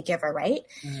have to be a giver, right?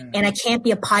 And I can't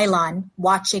be a pylon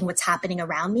watching what's happening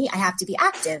around me. I have to be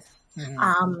active.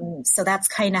 So that's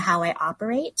kind of how I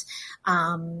operate.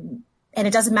 And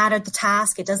it doesn't matter the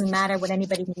task. It doesn't matter what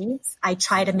anybody needs. I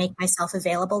try to make myself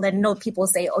available. And I know people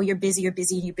say, oh, you're busy.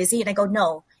 And I go,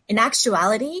 no, in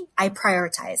actuality, I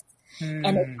prioritize. And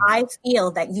if I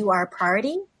feel that you are a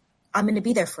priority, I'm going to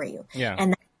be there for you. Yeah.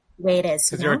 And that's the way it is.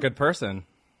 Because you're a good person.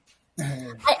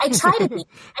 I try to be.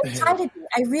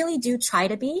 I really do try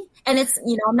to be. And it's,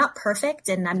 you know, I'm not perfect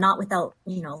and I'm not without,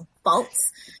 you know,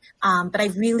 faults. But I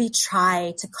really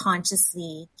try to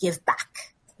consciously give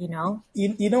back, you know?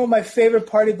 You know my favorite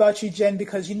part about you, Jen,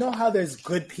 because you know how there's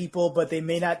good people, but they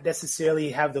may not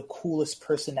necessarily have the coolest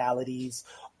personalities,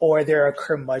 or they're a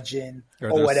curmudgeon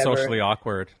or whatever. Socially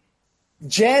awkward.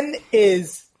 Jen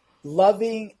is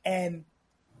loving and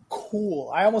cool.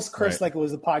 I almost cursed like it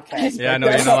was a podcast. Yeah, no,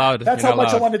 you're not allowed. That's how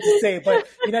much I wanted to say, but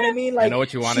you know what I mean? Like, I know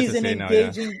what you wanted to say now,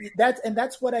 yeah.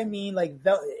 That's what I mean. Like,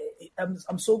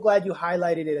 I'm so glad you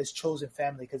highlighted it as chosen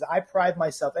family, because I pride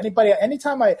myself.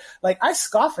 Anytime I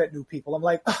scoff at new people, I'm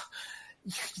like, oh,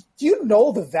 do you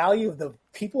know the value of the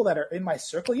people that are in my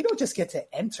circle? You don't just get to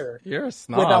enter. You're a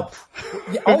snob.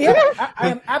 Oh yeah, I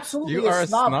am absolutely you are a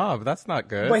snob. a snob. That's not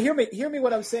good. But hear me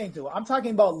what I'm saying too. I'm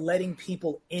talking about letting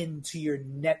people into your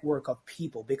network of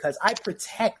people, because I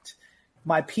protect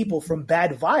my people from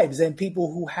bad vibes and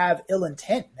people who have ill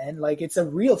intent, man. Like, it's a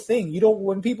real thing.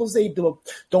 When people say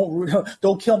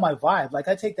don't kill my vibe, like,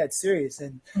 I take that serious.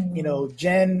 And you know,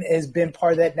 Jen has been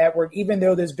part of that network, even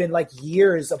though there's been like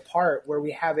years apart where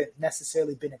we haven't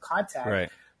necessarily been in contact. Right.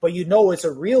 But you know, it's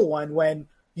a real one. When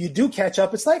you do catch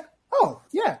up, it's like, oh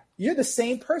yeah, you're the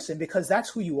same person, because that's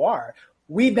who you are.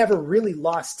 We never really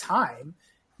lost time.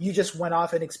 You just went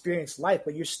off and experienced life,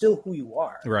 but you're still who you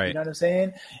are. Right. You know what I'm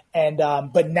saying? And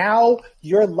but now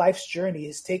your life's journey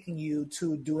is taking you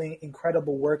to doing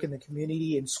incredible work in the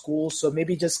community and schools. So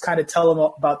maybe just kind of tell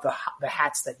them about the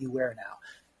hats that you wear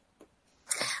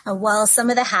now. Well, some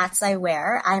of the hats I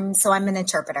wear, I'm an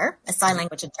interpreter, a sign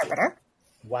language interpreter.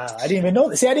 Wow, I didn't even know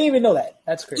that. See, I didn't even know that.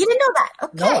 That's crazy. You didn't know that?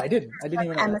 Okay. No, I didn't. I didn't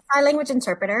even know I'm that. a sign language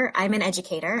interpreter. I'm an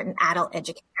educator, an adult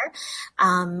educator.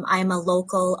 I'm a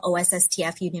local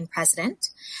OSSTF union president.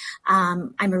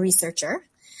 I'm a researcher,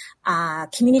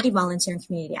 community volunteer, and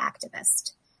community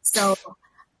activist. So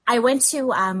I went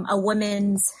to a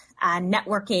women's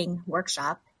networking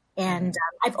workshop, and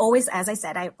I've always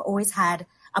had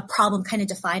a problem kind of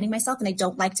defining myself, and I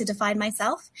don't like to define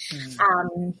myself.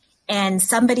 And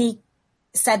somebody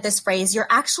said this phrase, you're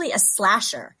actually a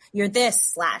slasher. You're this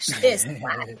slash this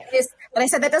slash this. But I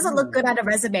said, that doesn't look good on a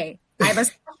resume. I'm a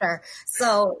slasher. slasher.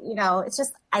 So, it's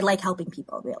just, I like helping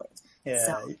people, really. Yeah,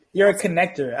 So, you're a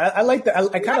connector. I like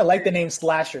I kind of like the name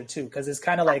slasher too, because it's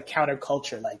kind of like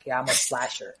counterculture. Like, yeah, I'm a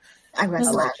slasher. I'm a I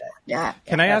slasher. like that. Yeah.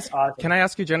 Can I ask? awesome. Can I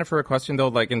ask you, Jennifer, a question though?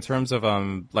 Like in terms of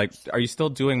like, are you still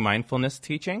doing mindfulness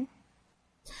teaching?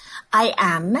 I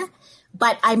am,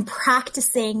 but I'm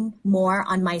practicing more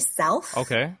on myself.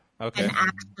 Okay. And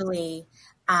actually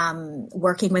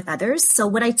working with others. So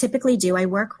what I typically do, I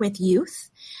work with youth.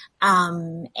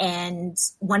 And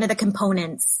one of the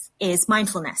components is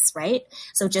mindfulness, right?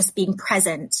 So just being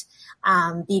present,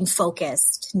 being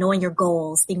focused, knowing your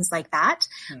goals, things like that.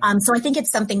 So I think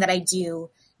it's something that I do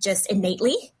just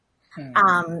innately.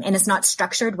 And it's not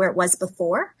structured where it was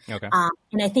before. Okay.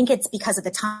 And I think it's because of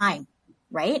the time,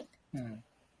 right?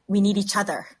 We need each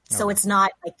other. So it's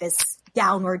not like this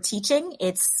downward teaching.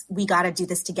 It's, we got to do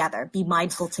this together, be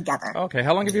mindful together. Okay.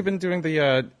 How long have you been doing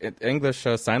the English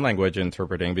sign language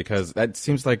interpreting? Because that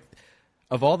seems like,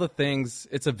 of all the things,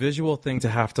 it's a visual thing to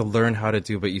have to learn how to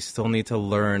do, but you still need to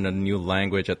learn a new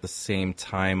language at the same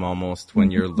time almost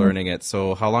when you're learning it.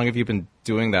 So how long have you been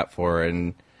doing that for?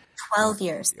 And 12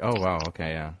 years. Oh, wow.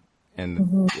 Okay. Yeah.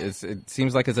 And it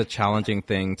seems like it's a challenging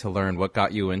thing to learn. What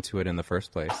got you into it in the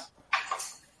first place?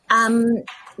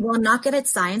 Well, I'm not good at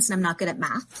science and I'm not good at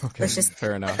math. Okay,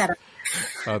 fair enough.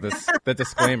 Oh, the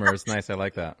disclaimer is nice. I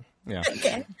like that. Yeah.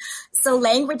 Okay. So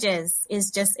languages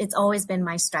is just, it's always been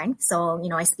my strength. So,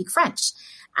 I speak French.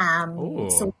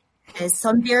 So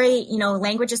I'm very,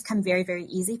 languages come very, very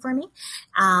easy for me.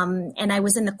 And I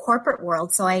was in the corporate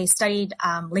world. So I studied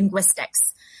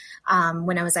linguistics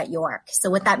when I was at York. So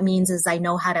what that means is I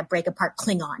know how to break apart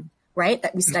Klingon, right?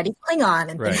 That we studied Klingon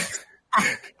and things.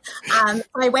 So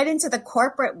I went into the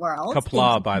corporate world.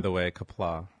 Kapla, by the way,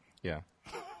 Kapla. Yeah.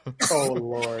 Oh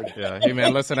Lord. Yeah. Hey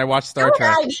man, listen, I watched Star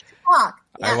Trek.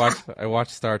 Yeah. I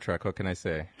watched Star Trek. What can I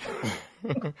say?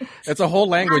 It's a whole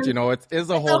language, It is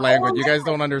a whole language. You guys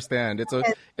don't understand.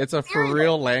 It's a for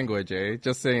real language, eh?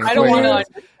 Just saying. I don't want to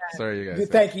understand. Sorry, you guys.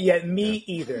 Thank you. Yeah, me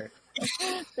either.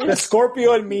 The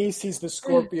Scorpio in me sees the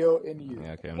Scorpio in you.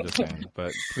 Yeah, okay, I'm just saying.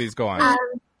 But please go on.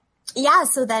 Yeah,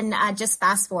 so then just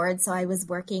fast forward. So I was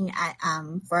working at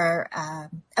for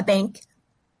a bank,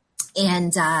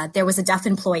 and there was a deaf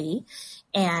employee,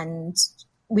 and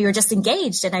we were just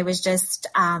engaged, and I was just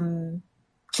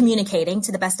communicating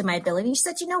to the best of my ability. She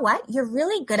said, "You know what? You're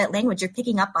really good at language. You're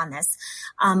picking up on this.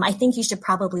 I think you should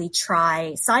probably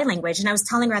try sign language." And I was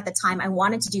telling her at the time I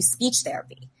wanted to do speech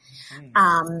therapy.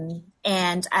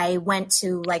 And I went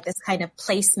to like this kind of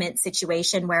placement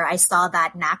situation where I saw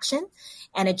that in action,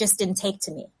 and it just didn't take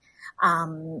to me.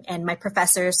 And my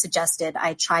professor suggested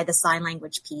I try the sign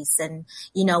language piece. And,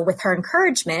 with her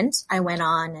encouragement, I went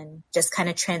on and just kind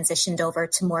of transitioned over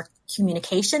to more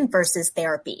communication versus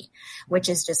therapy, which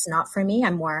is just not for me.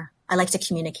 I like to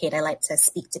communicate. I like to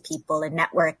speak to people and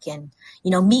network and,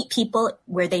 meet people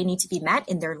where they need to be met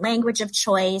in their language of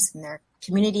choice and their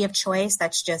community of choice.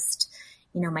 That's just,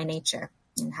 my nature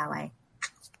and how I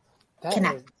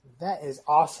connect. That is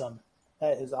awesome.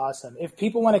 That is awesome. If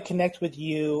people want to connect with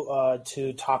you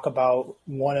to talk about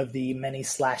one of the many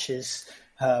slashes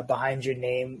behind your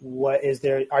name, what is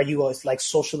there? Are you like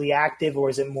socially active, or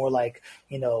is it more like,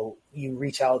 you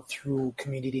reach out through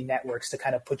community networks to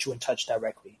kind of put you in touch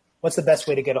directly? What's the best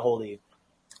way to get a hold of you?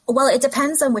 Well, it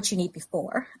depends on what you need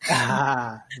before.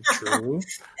 True.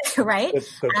 Right?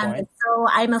 Good point. So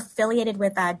I'm affiliated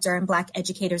with Durham Black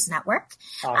Educators Network.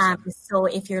 Awesome. So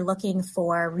if you're looking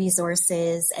for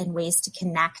resources and ways to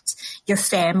connect your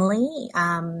family,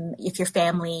 if your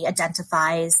family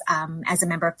identifies as a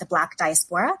member of the Black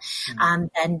diaspora,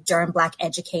 then Durham Black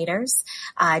Educators,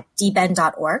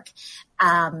 dben.org.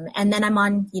 And then I'm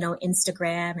on,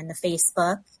 Instagram and the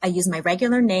Facebook. I use my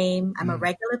regular name. I'm a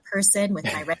regular person with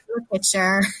my regular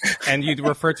picture. And you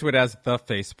refer to it as the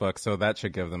Facebook, so that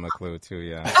should give them a clue too,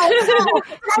 yeah.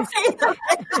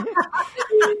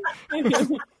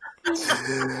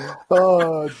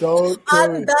 Oh, don't.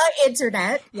 On the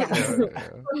internet. Yes.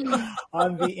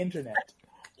 On the internet.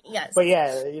 Yes. But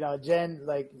yeah, Jen,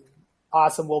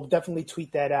 awesome. We'll definitely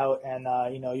tweet that out. And,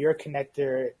 you're a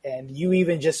connector, and you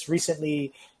even just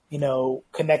recently,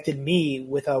 connected me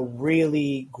with a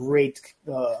really great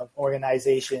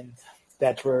organization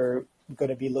that we're going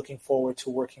to be looking forward to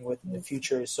working with in the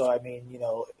future. So, I mean,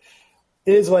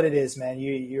 it is what it is, man.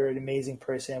 You're an amazing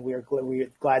person. We're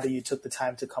glad that you took the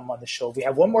time to come on the show. We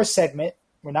have one more segment.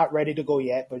 We're not ready to go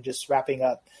yet, but just wrapping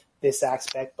up this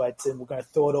aspect. But we're going to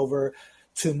throw it over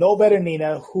to No Better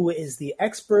Nina, who is the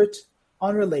expert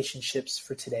on relationships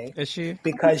for today. Is she?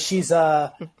 Because she's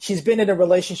been in a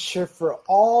relationship for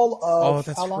all of. Oh,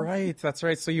 that's right. That's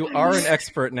right. So you are an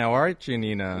expert now, aren't you,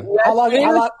 Nina? How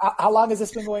long has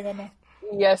this been going on now?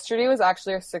 Yesterday was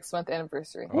actually our 6-month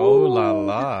anniversary. Oh la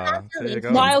la! There you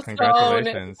go. Milestone.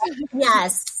 Congratulations.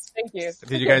 Yes. Thank you.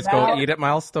 Did you guys go eat at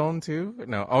Milestone too?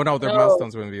 No. Oh no, their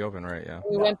Milestones wouldn't be open, right? Yeah.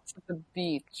 We went to the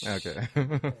beach. Okay.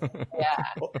 Yeah.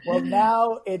 Well,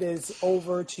 now it is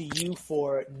over to you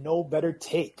for No Better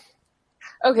Take.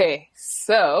 Okay,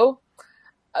 so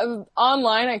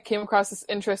online I came across this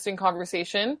interesting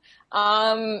conversation.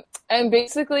 And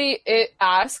basically it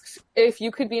asked if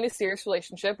you could be in a serious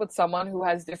relationship with someone who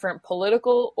has different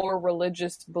political or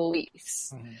religious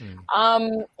beliefs.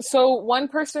 Mm-hmm. So one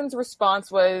person's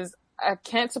response was, I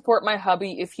can't support my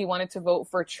hubby if he wanted to vote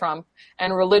for Trump.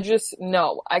 And religious,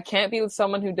 no. I can't be with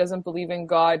someone who doesn't believe in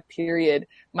God, period.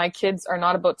 My kids are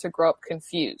not about to grow up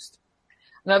confused.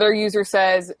 Another user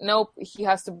says, nope, he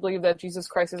has to believe that Jesus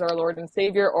Christ is our Lord and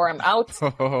Savior, or I'm out.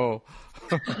 Oh.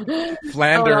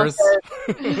 Flanders.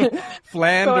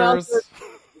 Flanders.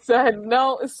 Said,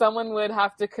 no, someone would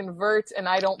have to convert, and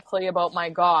I don't play about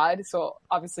my God. So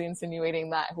obviously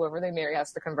insinuating that whoever they marry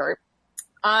has to convert.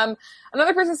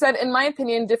 Another person said, in my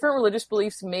opinion, different religious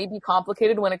beliefs may be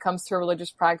complicated when it comes to religious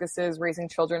practices, raising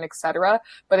children, etc.,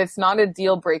 but it's not a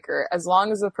deal breaker as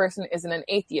long as the person isn't an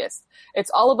atheist. It's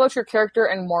all about your character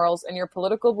and morals, and your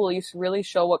political beliefs really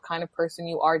show what kind of person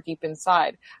you are deep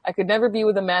inside. I could never be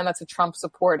with a man that's a Trump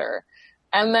supporter.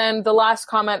 And then the last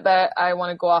comment that I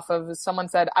want to go off of is someone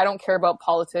said, I don't care about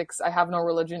politics. I have no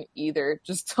religion either.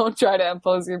 Just don't try to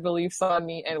impose your beliefs on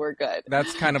me and we're good.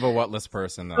 That's kind of a whatless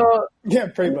person, though. So, yeah,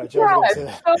 pretty much. Yeah, so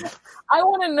I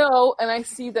want to know, and I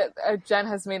see that Jen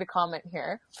has made a comment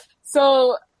here.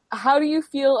 So how do you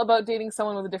feel about dating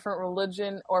someone with a different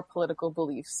religion or political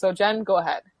beliefs? So Jen, go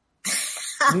ahead.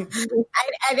 I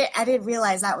didn't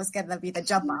realize that was going to be the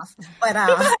jump off, but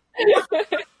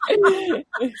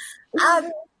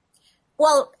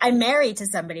well, I'm married to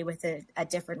somebody with a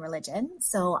different religion.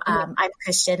 So I'm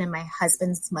Christian and my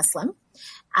husband's Muslim.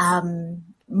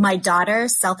 My daughter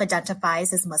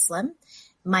self-identifies as Muslim.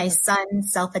 My son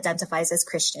self-identifies as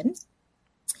Christian.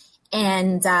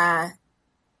 And we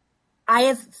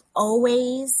have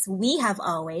always,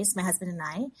 my husband and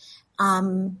I,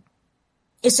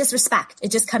 it's just respect. It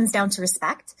just comes down to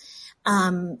respect.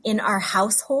 In our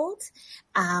household,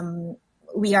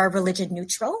 we are religion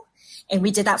neutral, and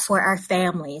we did that for our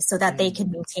family so that they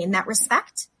can maintain that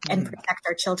respect and protect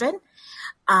our children.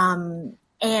 And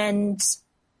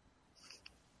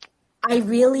I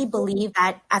really believe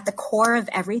that at the core of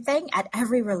everything, at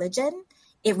every religion,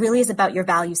 it really is about your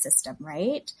value system,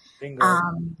 right?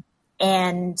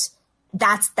 And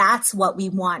that's what we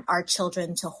want our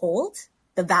children to hold,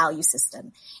 the value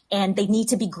system. And they need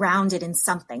to be grounded in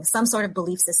something, some sort of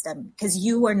belief system, because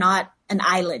you are not an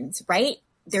island, right?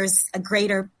 There's a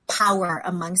greater power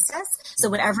amongst us. So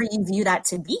whatever you view that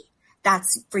to be,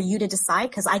 that's for you to decide,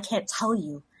 because I can't tell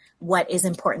you what is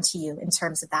important to you in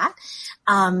terms of that.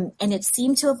 And it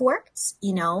seemed to have worked.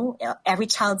 You know, every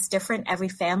child's different. Every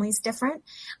family's different.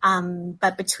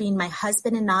 But between my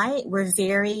husband and I, we're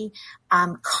very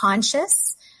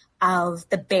conscious of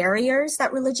the barriers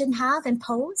that religion have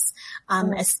imposed,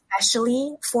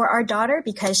 especially for our daughter,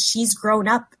 because she's grown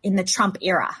up in the Trump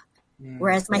era,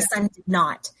 whereas my son did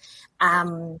not.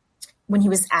 When he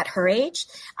was at her age.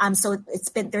 So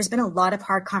there's been a lot of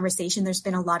hard conversation. There's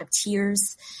been a lot of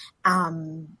tears.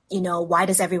 You know, why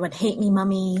does everyone hate me,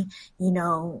 mommy? You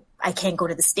know, I can't go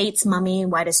to the States, mommy.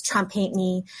 Why does Trump hate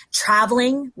me?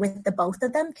 Traveling with the both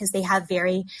of them, because they have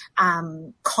very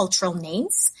cultural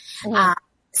names.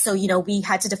 So, you know, we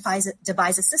had to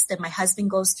devise a system. My husband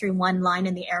goes through one line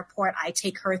in the airport. I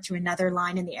take her through another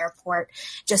line in the airport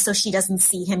just so she doesn't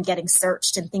see him getting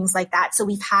searched and things like that. So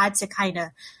we've had to kind of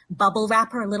bubble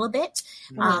wrap her a little bit.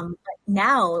 But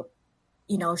now,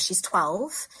 you know, she's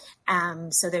 12.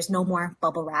 So there's no more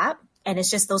bubble wrap. And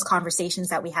it's just those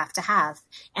conversations that we have to have.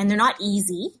 And they're not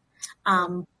easy.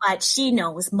 But she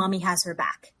knows mommy has her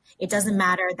back. It doesn't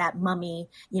matter that mommy,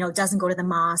 you know, doesn't go to the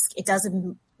mosque. It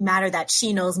doesn't matter that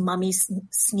she knows mommy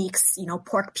sneaks, you know,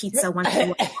 pork pizza once in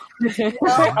a while.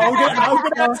 I was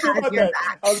going to ask you about that.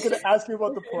 I was going to ask you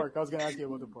about the pork.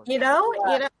 You know,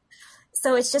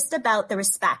 so it's just about the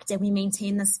respect, and we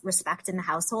maintain this respect in the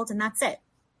household, and that's it.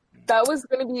 That was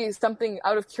going to be something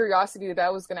out of curiosity that I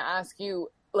was going to ask you.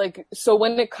 Like, so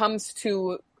when it comes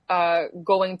to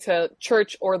going to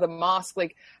church or the mosque,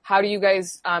 like, how do you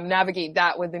guys navigate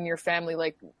that within your family?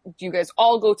 Like, do you guys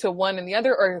all go to one and the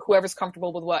other, or whoever's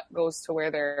comfortable with what goes to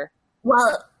where they're?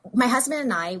 Well, my husband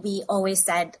and I, we always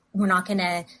said we're not going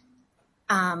to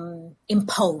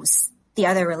impose the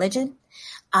other religion.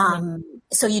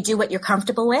 So you do what you're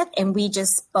comfortable with, and we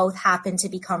just both happen to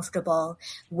be comfortable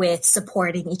with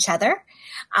supporting each other.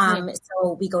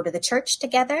 So we go to the church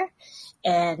together,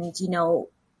 and, you know,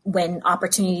 when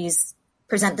opportunities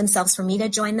present themselves for me to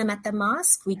join them at the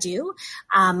mosque, we do.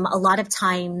 A lot of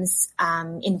times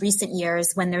in recent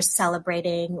years when they're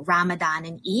celebrating Ramadan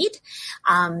and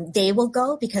Eid, they will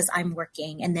go because I'm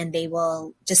working, and then they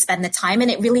will just spend the time, and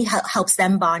it really helps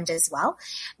them bond as well.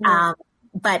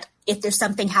 But if there's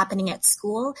something happening at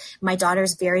school, my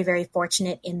daughter's very, very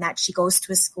fortunate in that she goes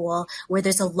to a school where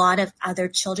there's a lot of other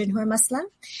children who are Muslim.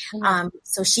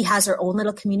 So she has her own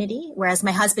little community, whereas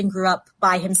my husband grew up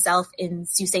by himself in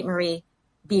Sault Ste. Marie,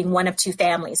 being one of two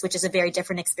families, which is a very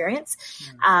different experience.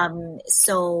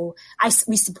 So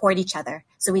we support each other.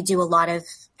 So we do a lot of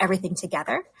everything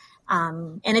together.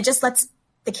 And it just lets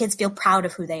the kids feel proud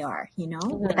of who they are, you know,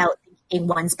 without thinking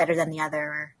one's better than the other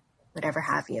or whatever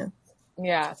have you.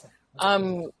 Yeah.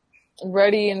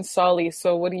 Reddy and Solly,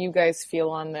 so what do you guys feel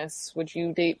on this? Would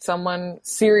you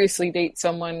seriously date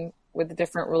someone with a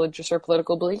different religious or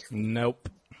political belief? Nope.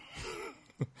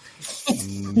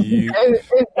 Is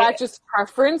that just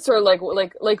preference, or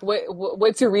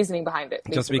what's your reasoning behind it?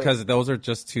 Basically? Just because those are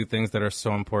just two things that are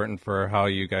so important for how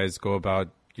you guys go about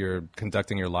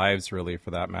conducting your lives, really,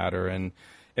 for that matter. And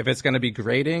if it's going to be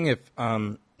grading,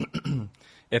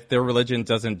 if their religion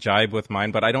doesn't jibe with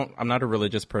mine, but I'm not a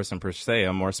religious person per se.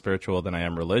 I'm more spiritual than I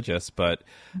am religious, but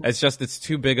it's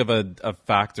too big of a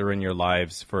factor in your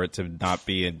lives for it to not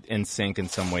be in sync in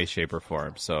some way, shape, or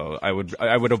form. So I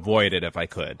would avoid it if I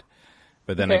could.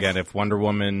 But then again, if Wonder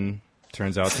Woman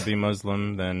turns out to be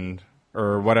Muslim,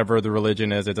 or whatever the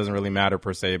religion is, it doesn't really matter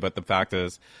per se. But the fact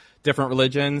is, different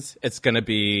religions, it's going to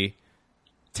be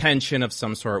tension of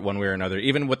some sort one way or another,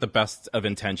 even with the best of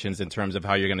intentions in terms of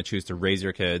how you're going to choose to raise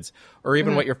your kids, or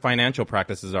even what your financial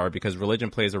practices are, because religion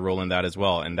plays a role in that as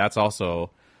well. And that's also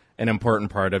an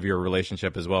important part of your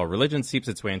relationship as well. Religion seeps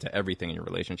its way into everything in your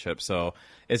relationship. So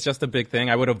it's just a big thing.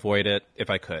 I would avoid it if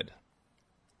I could.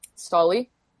 Stolly?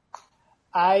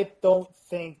 I don't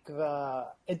think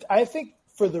I think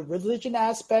for the religion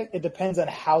aspect, it depends on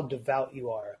how devout you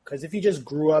are. Because if you just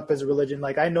grew up as a religion,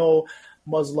 like I know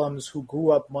Muslims who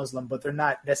grew up Muslim, but they're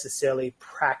not necessarily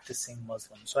practicing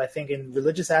Muslim. So I think in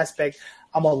religious aspect,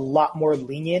 I'm a lot more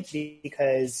lenient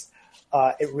because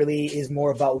it really is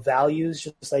more about values.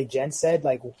 Just like Jen said,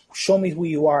 like show me who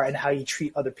you are and how you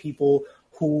treat other people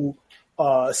who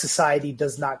society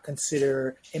does not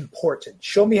consider important.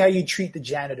 Show me how you treat the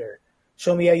janitor.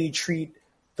 Show me how you treat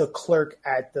the clerk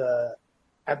at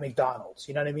McDonald's.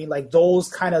 You know what I mean? Like those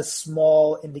kind of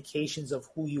small indications of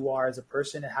who you are as a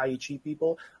person and how you treat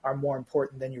people are more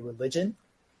important than your religion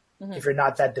if you're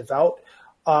not that devout.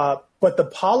 But the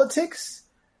politics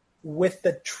with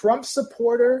the Trump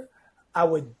supporter, I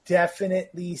would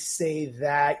definitely say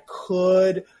that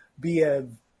could be a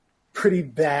pretty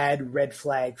bad red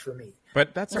flag for me.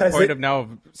 But that's the point of now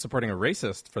supporting a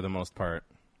racist for the most part.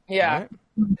 Yeah. Right?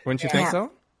 Wouldn't you think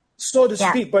so? So to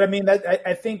speak, but I mean,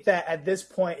 I think that at this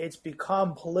point it's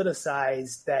become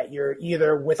politicized that you're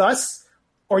either with us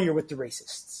or you're with the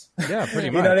racists. Yeah, pretty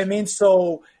much. You know what I mean?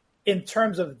 So in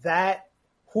terms of that,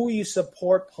 who you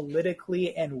support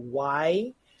politically and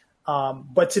why.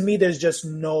 But to me, there's just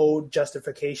no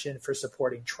justification for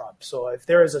supporting Trump. So if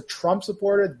there is a Trump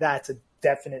supporter, that's a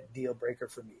definite deal breaker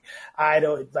for me. I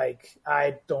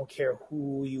don't care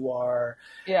who you are.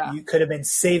 Yeah. You could have been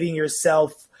saving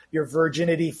your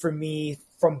virginity for me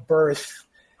from birth.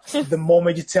 The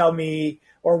moment you tell me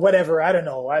or whatever, I don't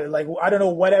know. I don't know,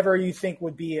 whatever you think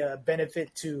would be a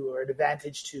benefit to or an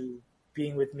advantage to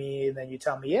being with me. And then you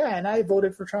tell me, yeah, and I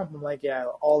voted for Trump. I'm like, yeah,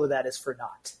 all of that is for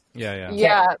naught.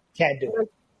 Yeah. Can't do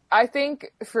it. I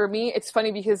think for me, it's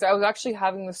funny because I was actually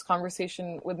having this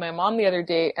conversation with my mom the other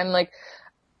day, and like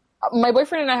my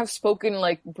boyfriend and I have spoken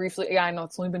like briefly. Yeah, I know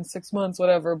it's only been 6 months,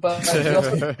 whatever, but I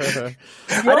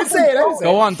didn't say it.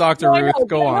 Go on, Dr. Ruth.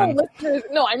 Go on.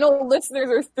 I know listeners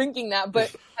are thinking that,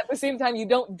 but at the same time, you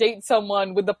don't date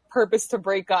someone with the purpose to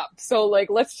break up. So like,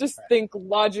 let's just think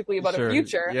logically about a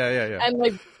future. Yeah. And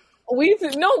like, we've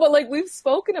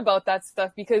spoken about that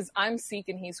stuff because I'm Sikh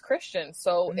and he's Christian.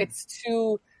 So it's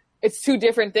two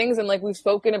different things. And like, we've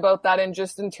spoken about that, and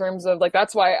just in terms of like,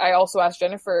 that's why I also asked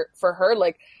Jennifer for her,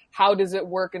 like, how does it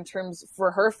work in terms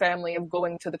for her family of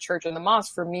going to the church and the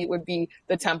mosque? For me, it would be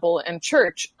the temple and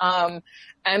church. And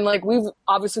like, we've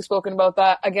obviously spoken about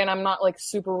that. Again, I'm not like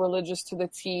super religious to the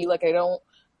T. Like I don't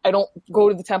go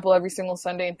to the temple every single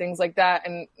Sunday and things like that.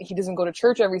 And he doesn't go to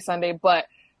church every Sunday, but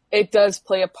it does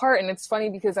play a part. And it's funny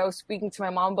because I was speaking to my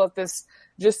mom about this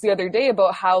just the other day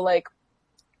about how like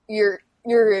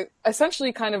you're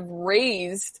essentially kind of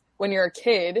raised when you're a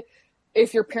kid.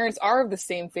 If your parents are of the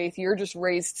same faith, you're just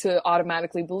raised to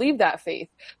automatically believe that faith.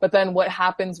 But then what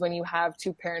happens when you have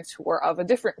two parents who are of a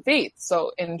different faith?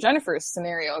 So in Jennifer's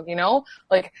scenario,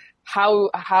 like how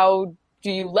do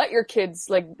you let your kids,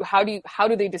 like, how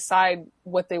do they decide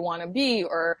what they want to be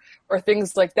or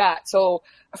things like that? So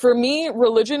for me,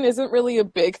 religion isn't really a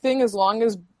big thing as long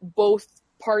as both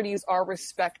parties are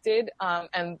respected,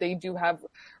 and they do have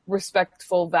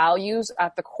respectful values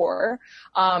at the core.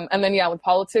 And then, with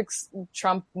politics,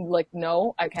 Trump, like,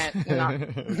 no, I can't.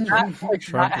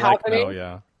 Not happening. No,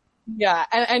 yeah. Yeah.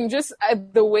 And just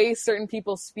the way certain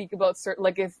people speak about certain,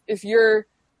 like, if you're,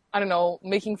 I don't know,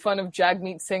 making fun of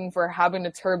Jagmeet Singh for having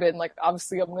a turban, like,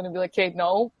 obviously I'm going to be like, hey,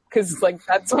 no, because, like,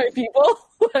 that's my people.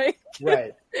 Like,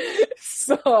 right.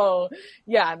 So,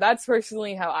 yeah, that's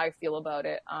personally how I feel about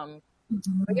it.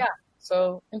 But yeah,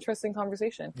 so interesting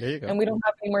conversation. There you go. And we don't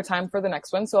have any more time for the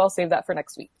next one, so I'll save that for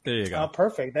next week. There you go.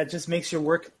 Perfect. That just makes your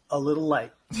work a little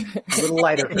lighter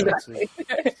for next week.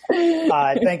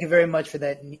 Thank you very much for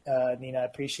that, Nina. I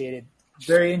appreciate it.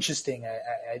 Very interesting.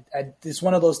 It's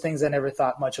one of those things I never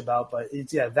thought much about, but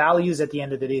it's, values at the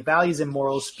end of the day, values and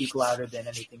morals speak louder than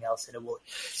anything else. And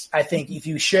I think if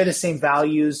you share the same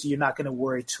values, you're not going to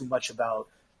worry too much about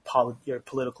your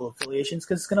political affiliations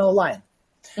because it's going to align.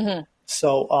 Mm-hmm.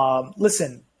 So,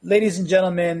 listen, ladies and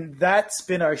gentlemen, that's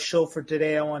been our show for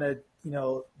today. I want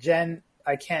to, Jen,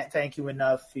 I can't thank you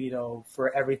enough, for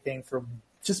everything, for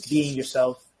just being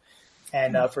yourself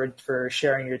and for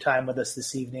sharing your time with us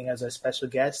this evening as our special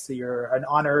guest. You're an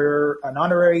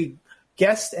honorary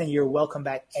guest, and you're welcome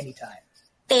back anytime.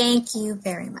 Thank you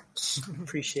very much.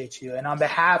 Appreciate you. And on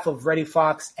behalf of Reddy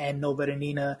Fox and No Better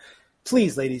Nina,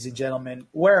 please, ladies and gentlemen,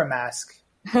 wear a mask.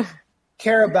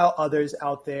 Care about others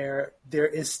out there. There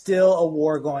is still a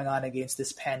war going on against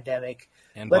this pandemic.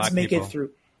 And let's make it through.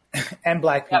 And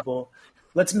Black people.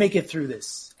 Let's make it through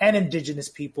this. And Indigenous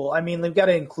people. I mean, we've got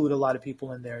to include a lot of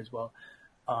people in there as well.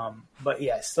 But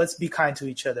yes, let's be kind to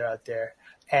each other out there.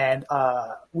 And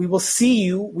we will see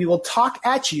you. We will talk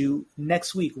at you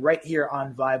next week right here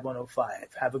on Vibe 105.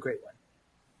 Have a great one.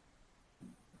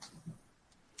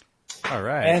 All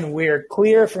right. And we're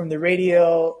clear from the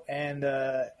radio. And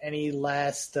any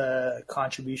last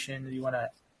contribution? Do you want to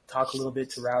talk a little bit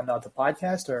to round out the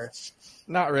podcast, or?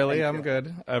 Not really. I'm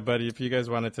good. But if you guys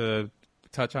wanted to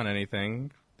touch on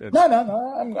anything.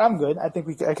 No. I'm good. I think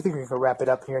we can wrap it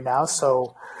up here now.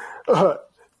 So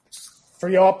for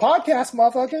y'all podcast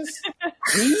motherfuckers,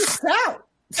 peace out.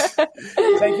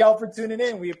 Thank y'all for tuning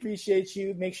in. We appreciate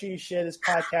you. Make sure you share this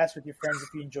podcast with your friends if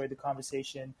you enjoyed the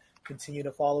conversation. Continue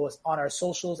to follow us on our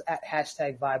socials at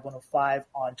 #Vibe105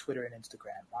 on Twitter and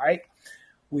Instagram. All right.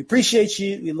 We appreciate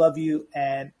you. We love you.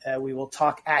 And we will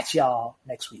talk at y'all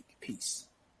next week. Peace.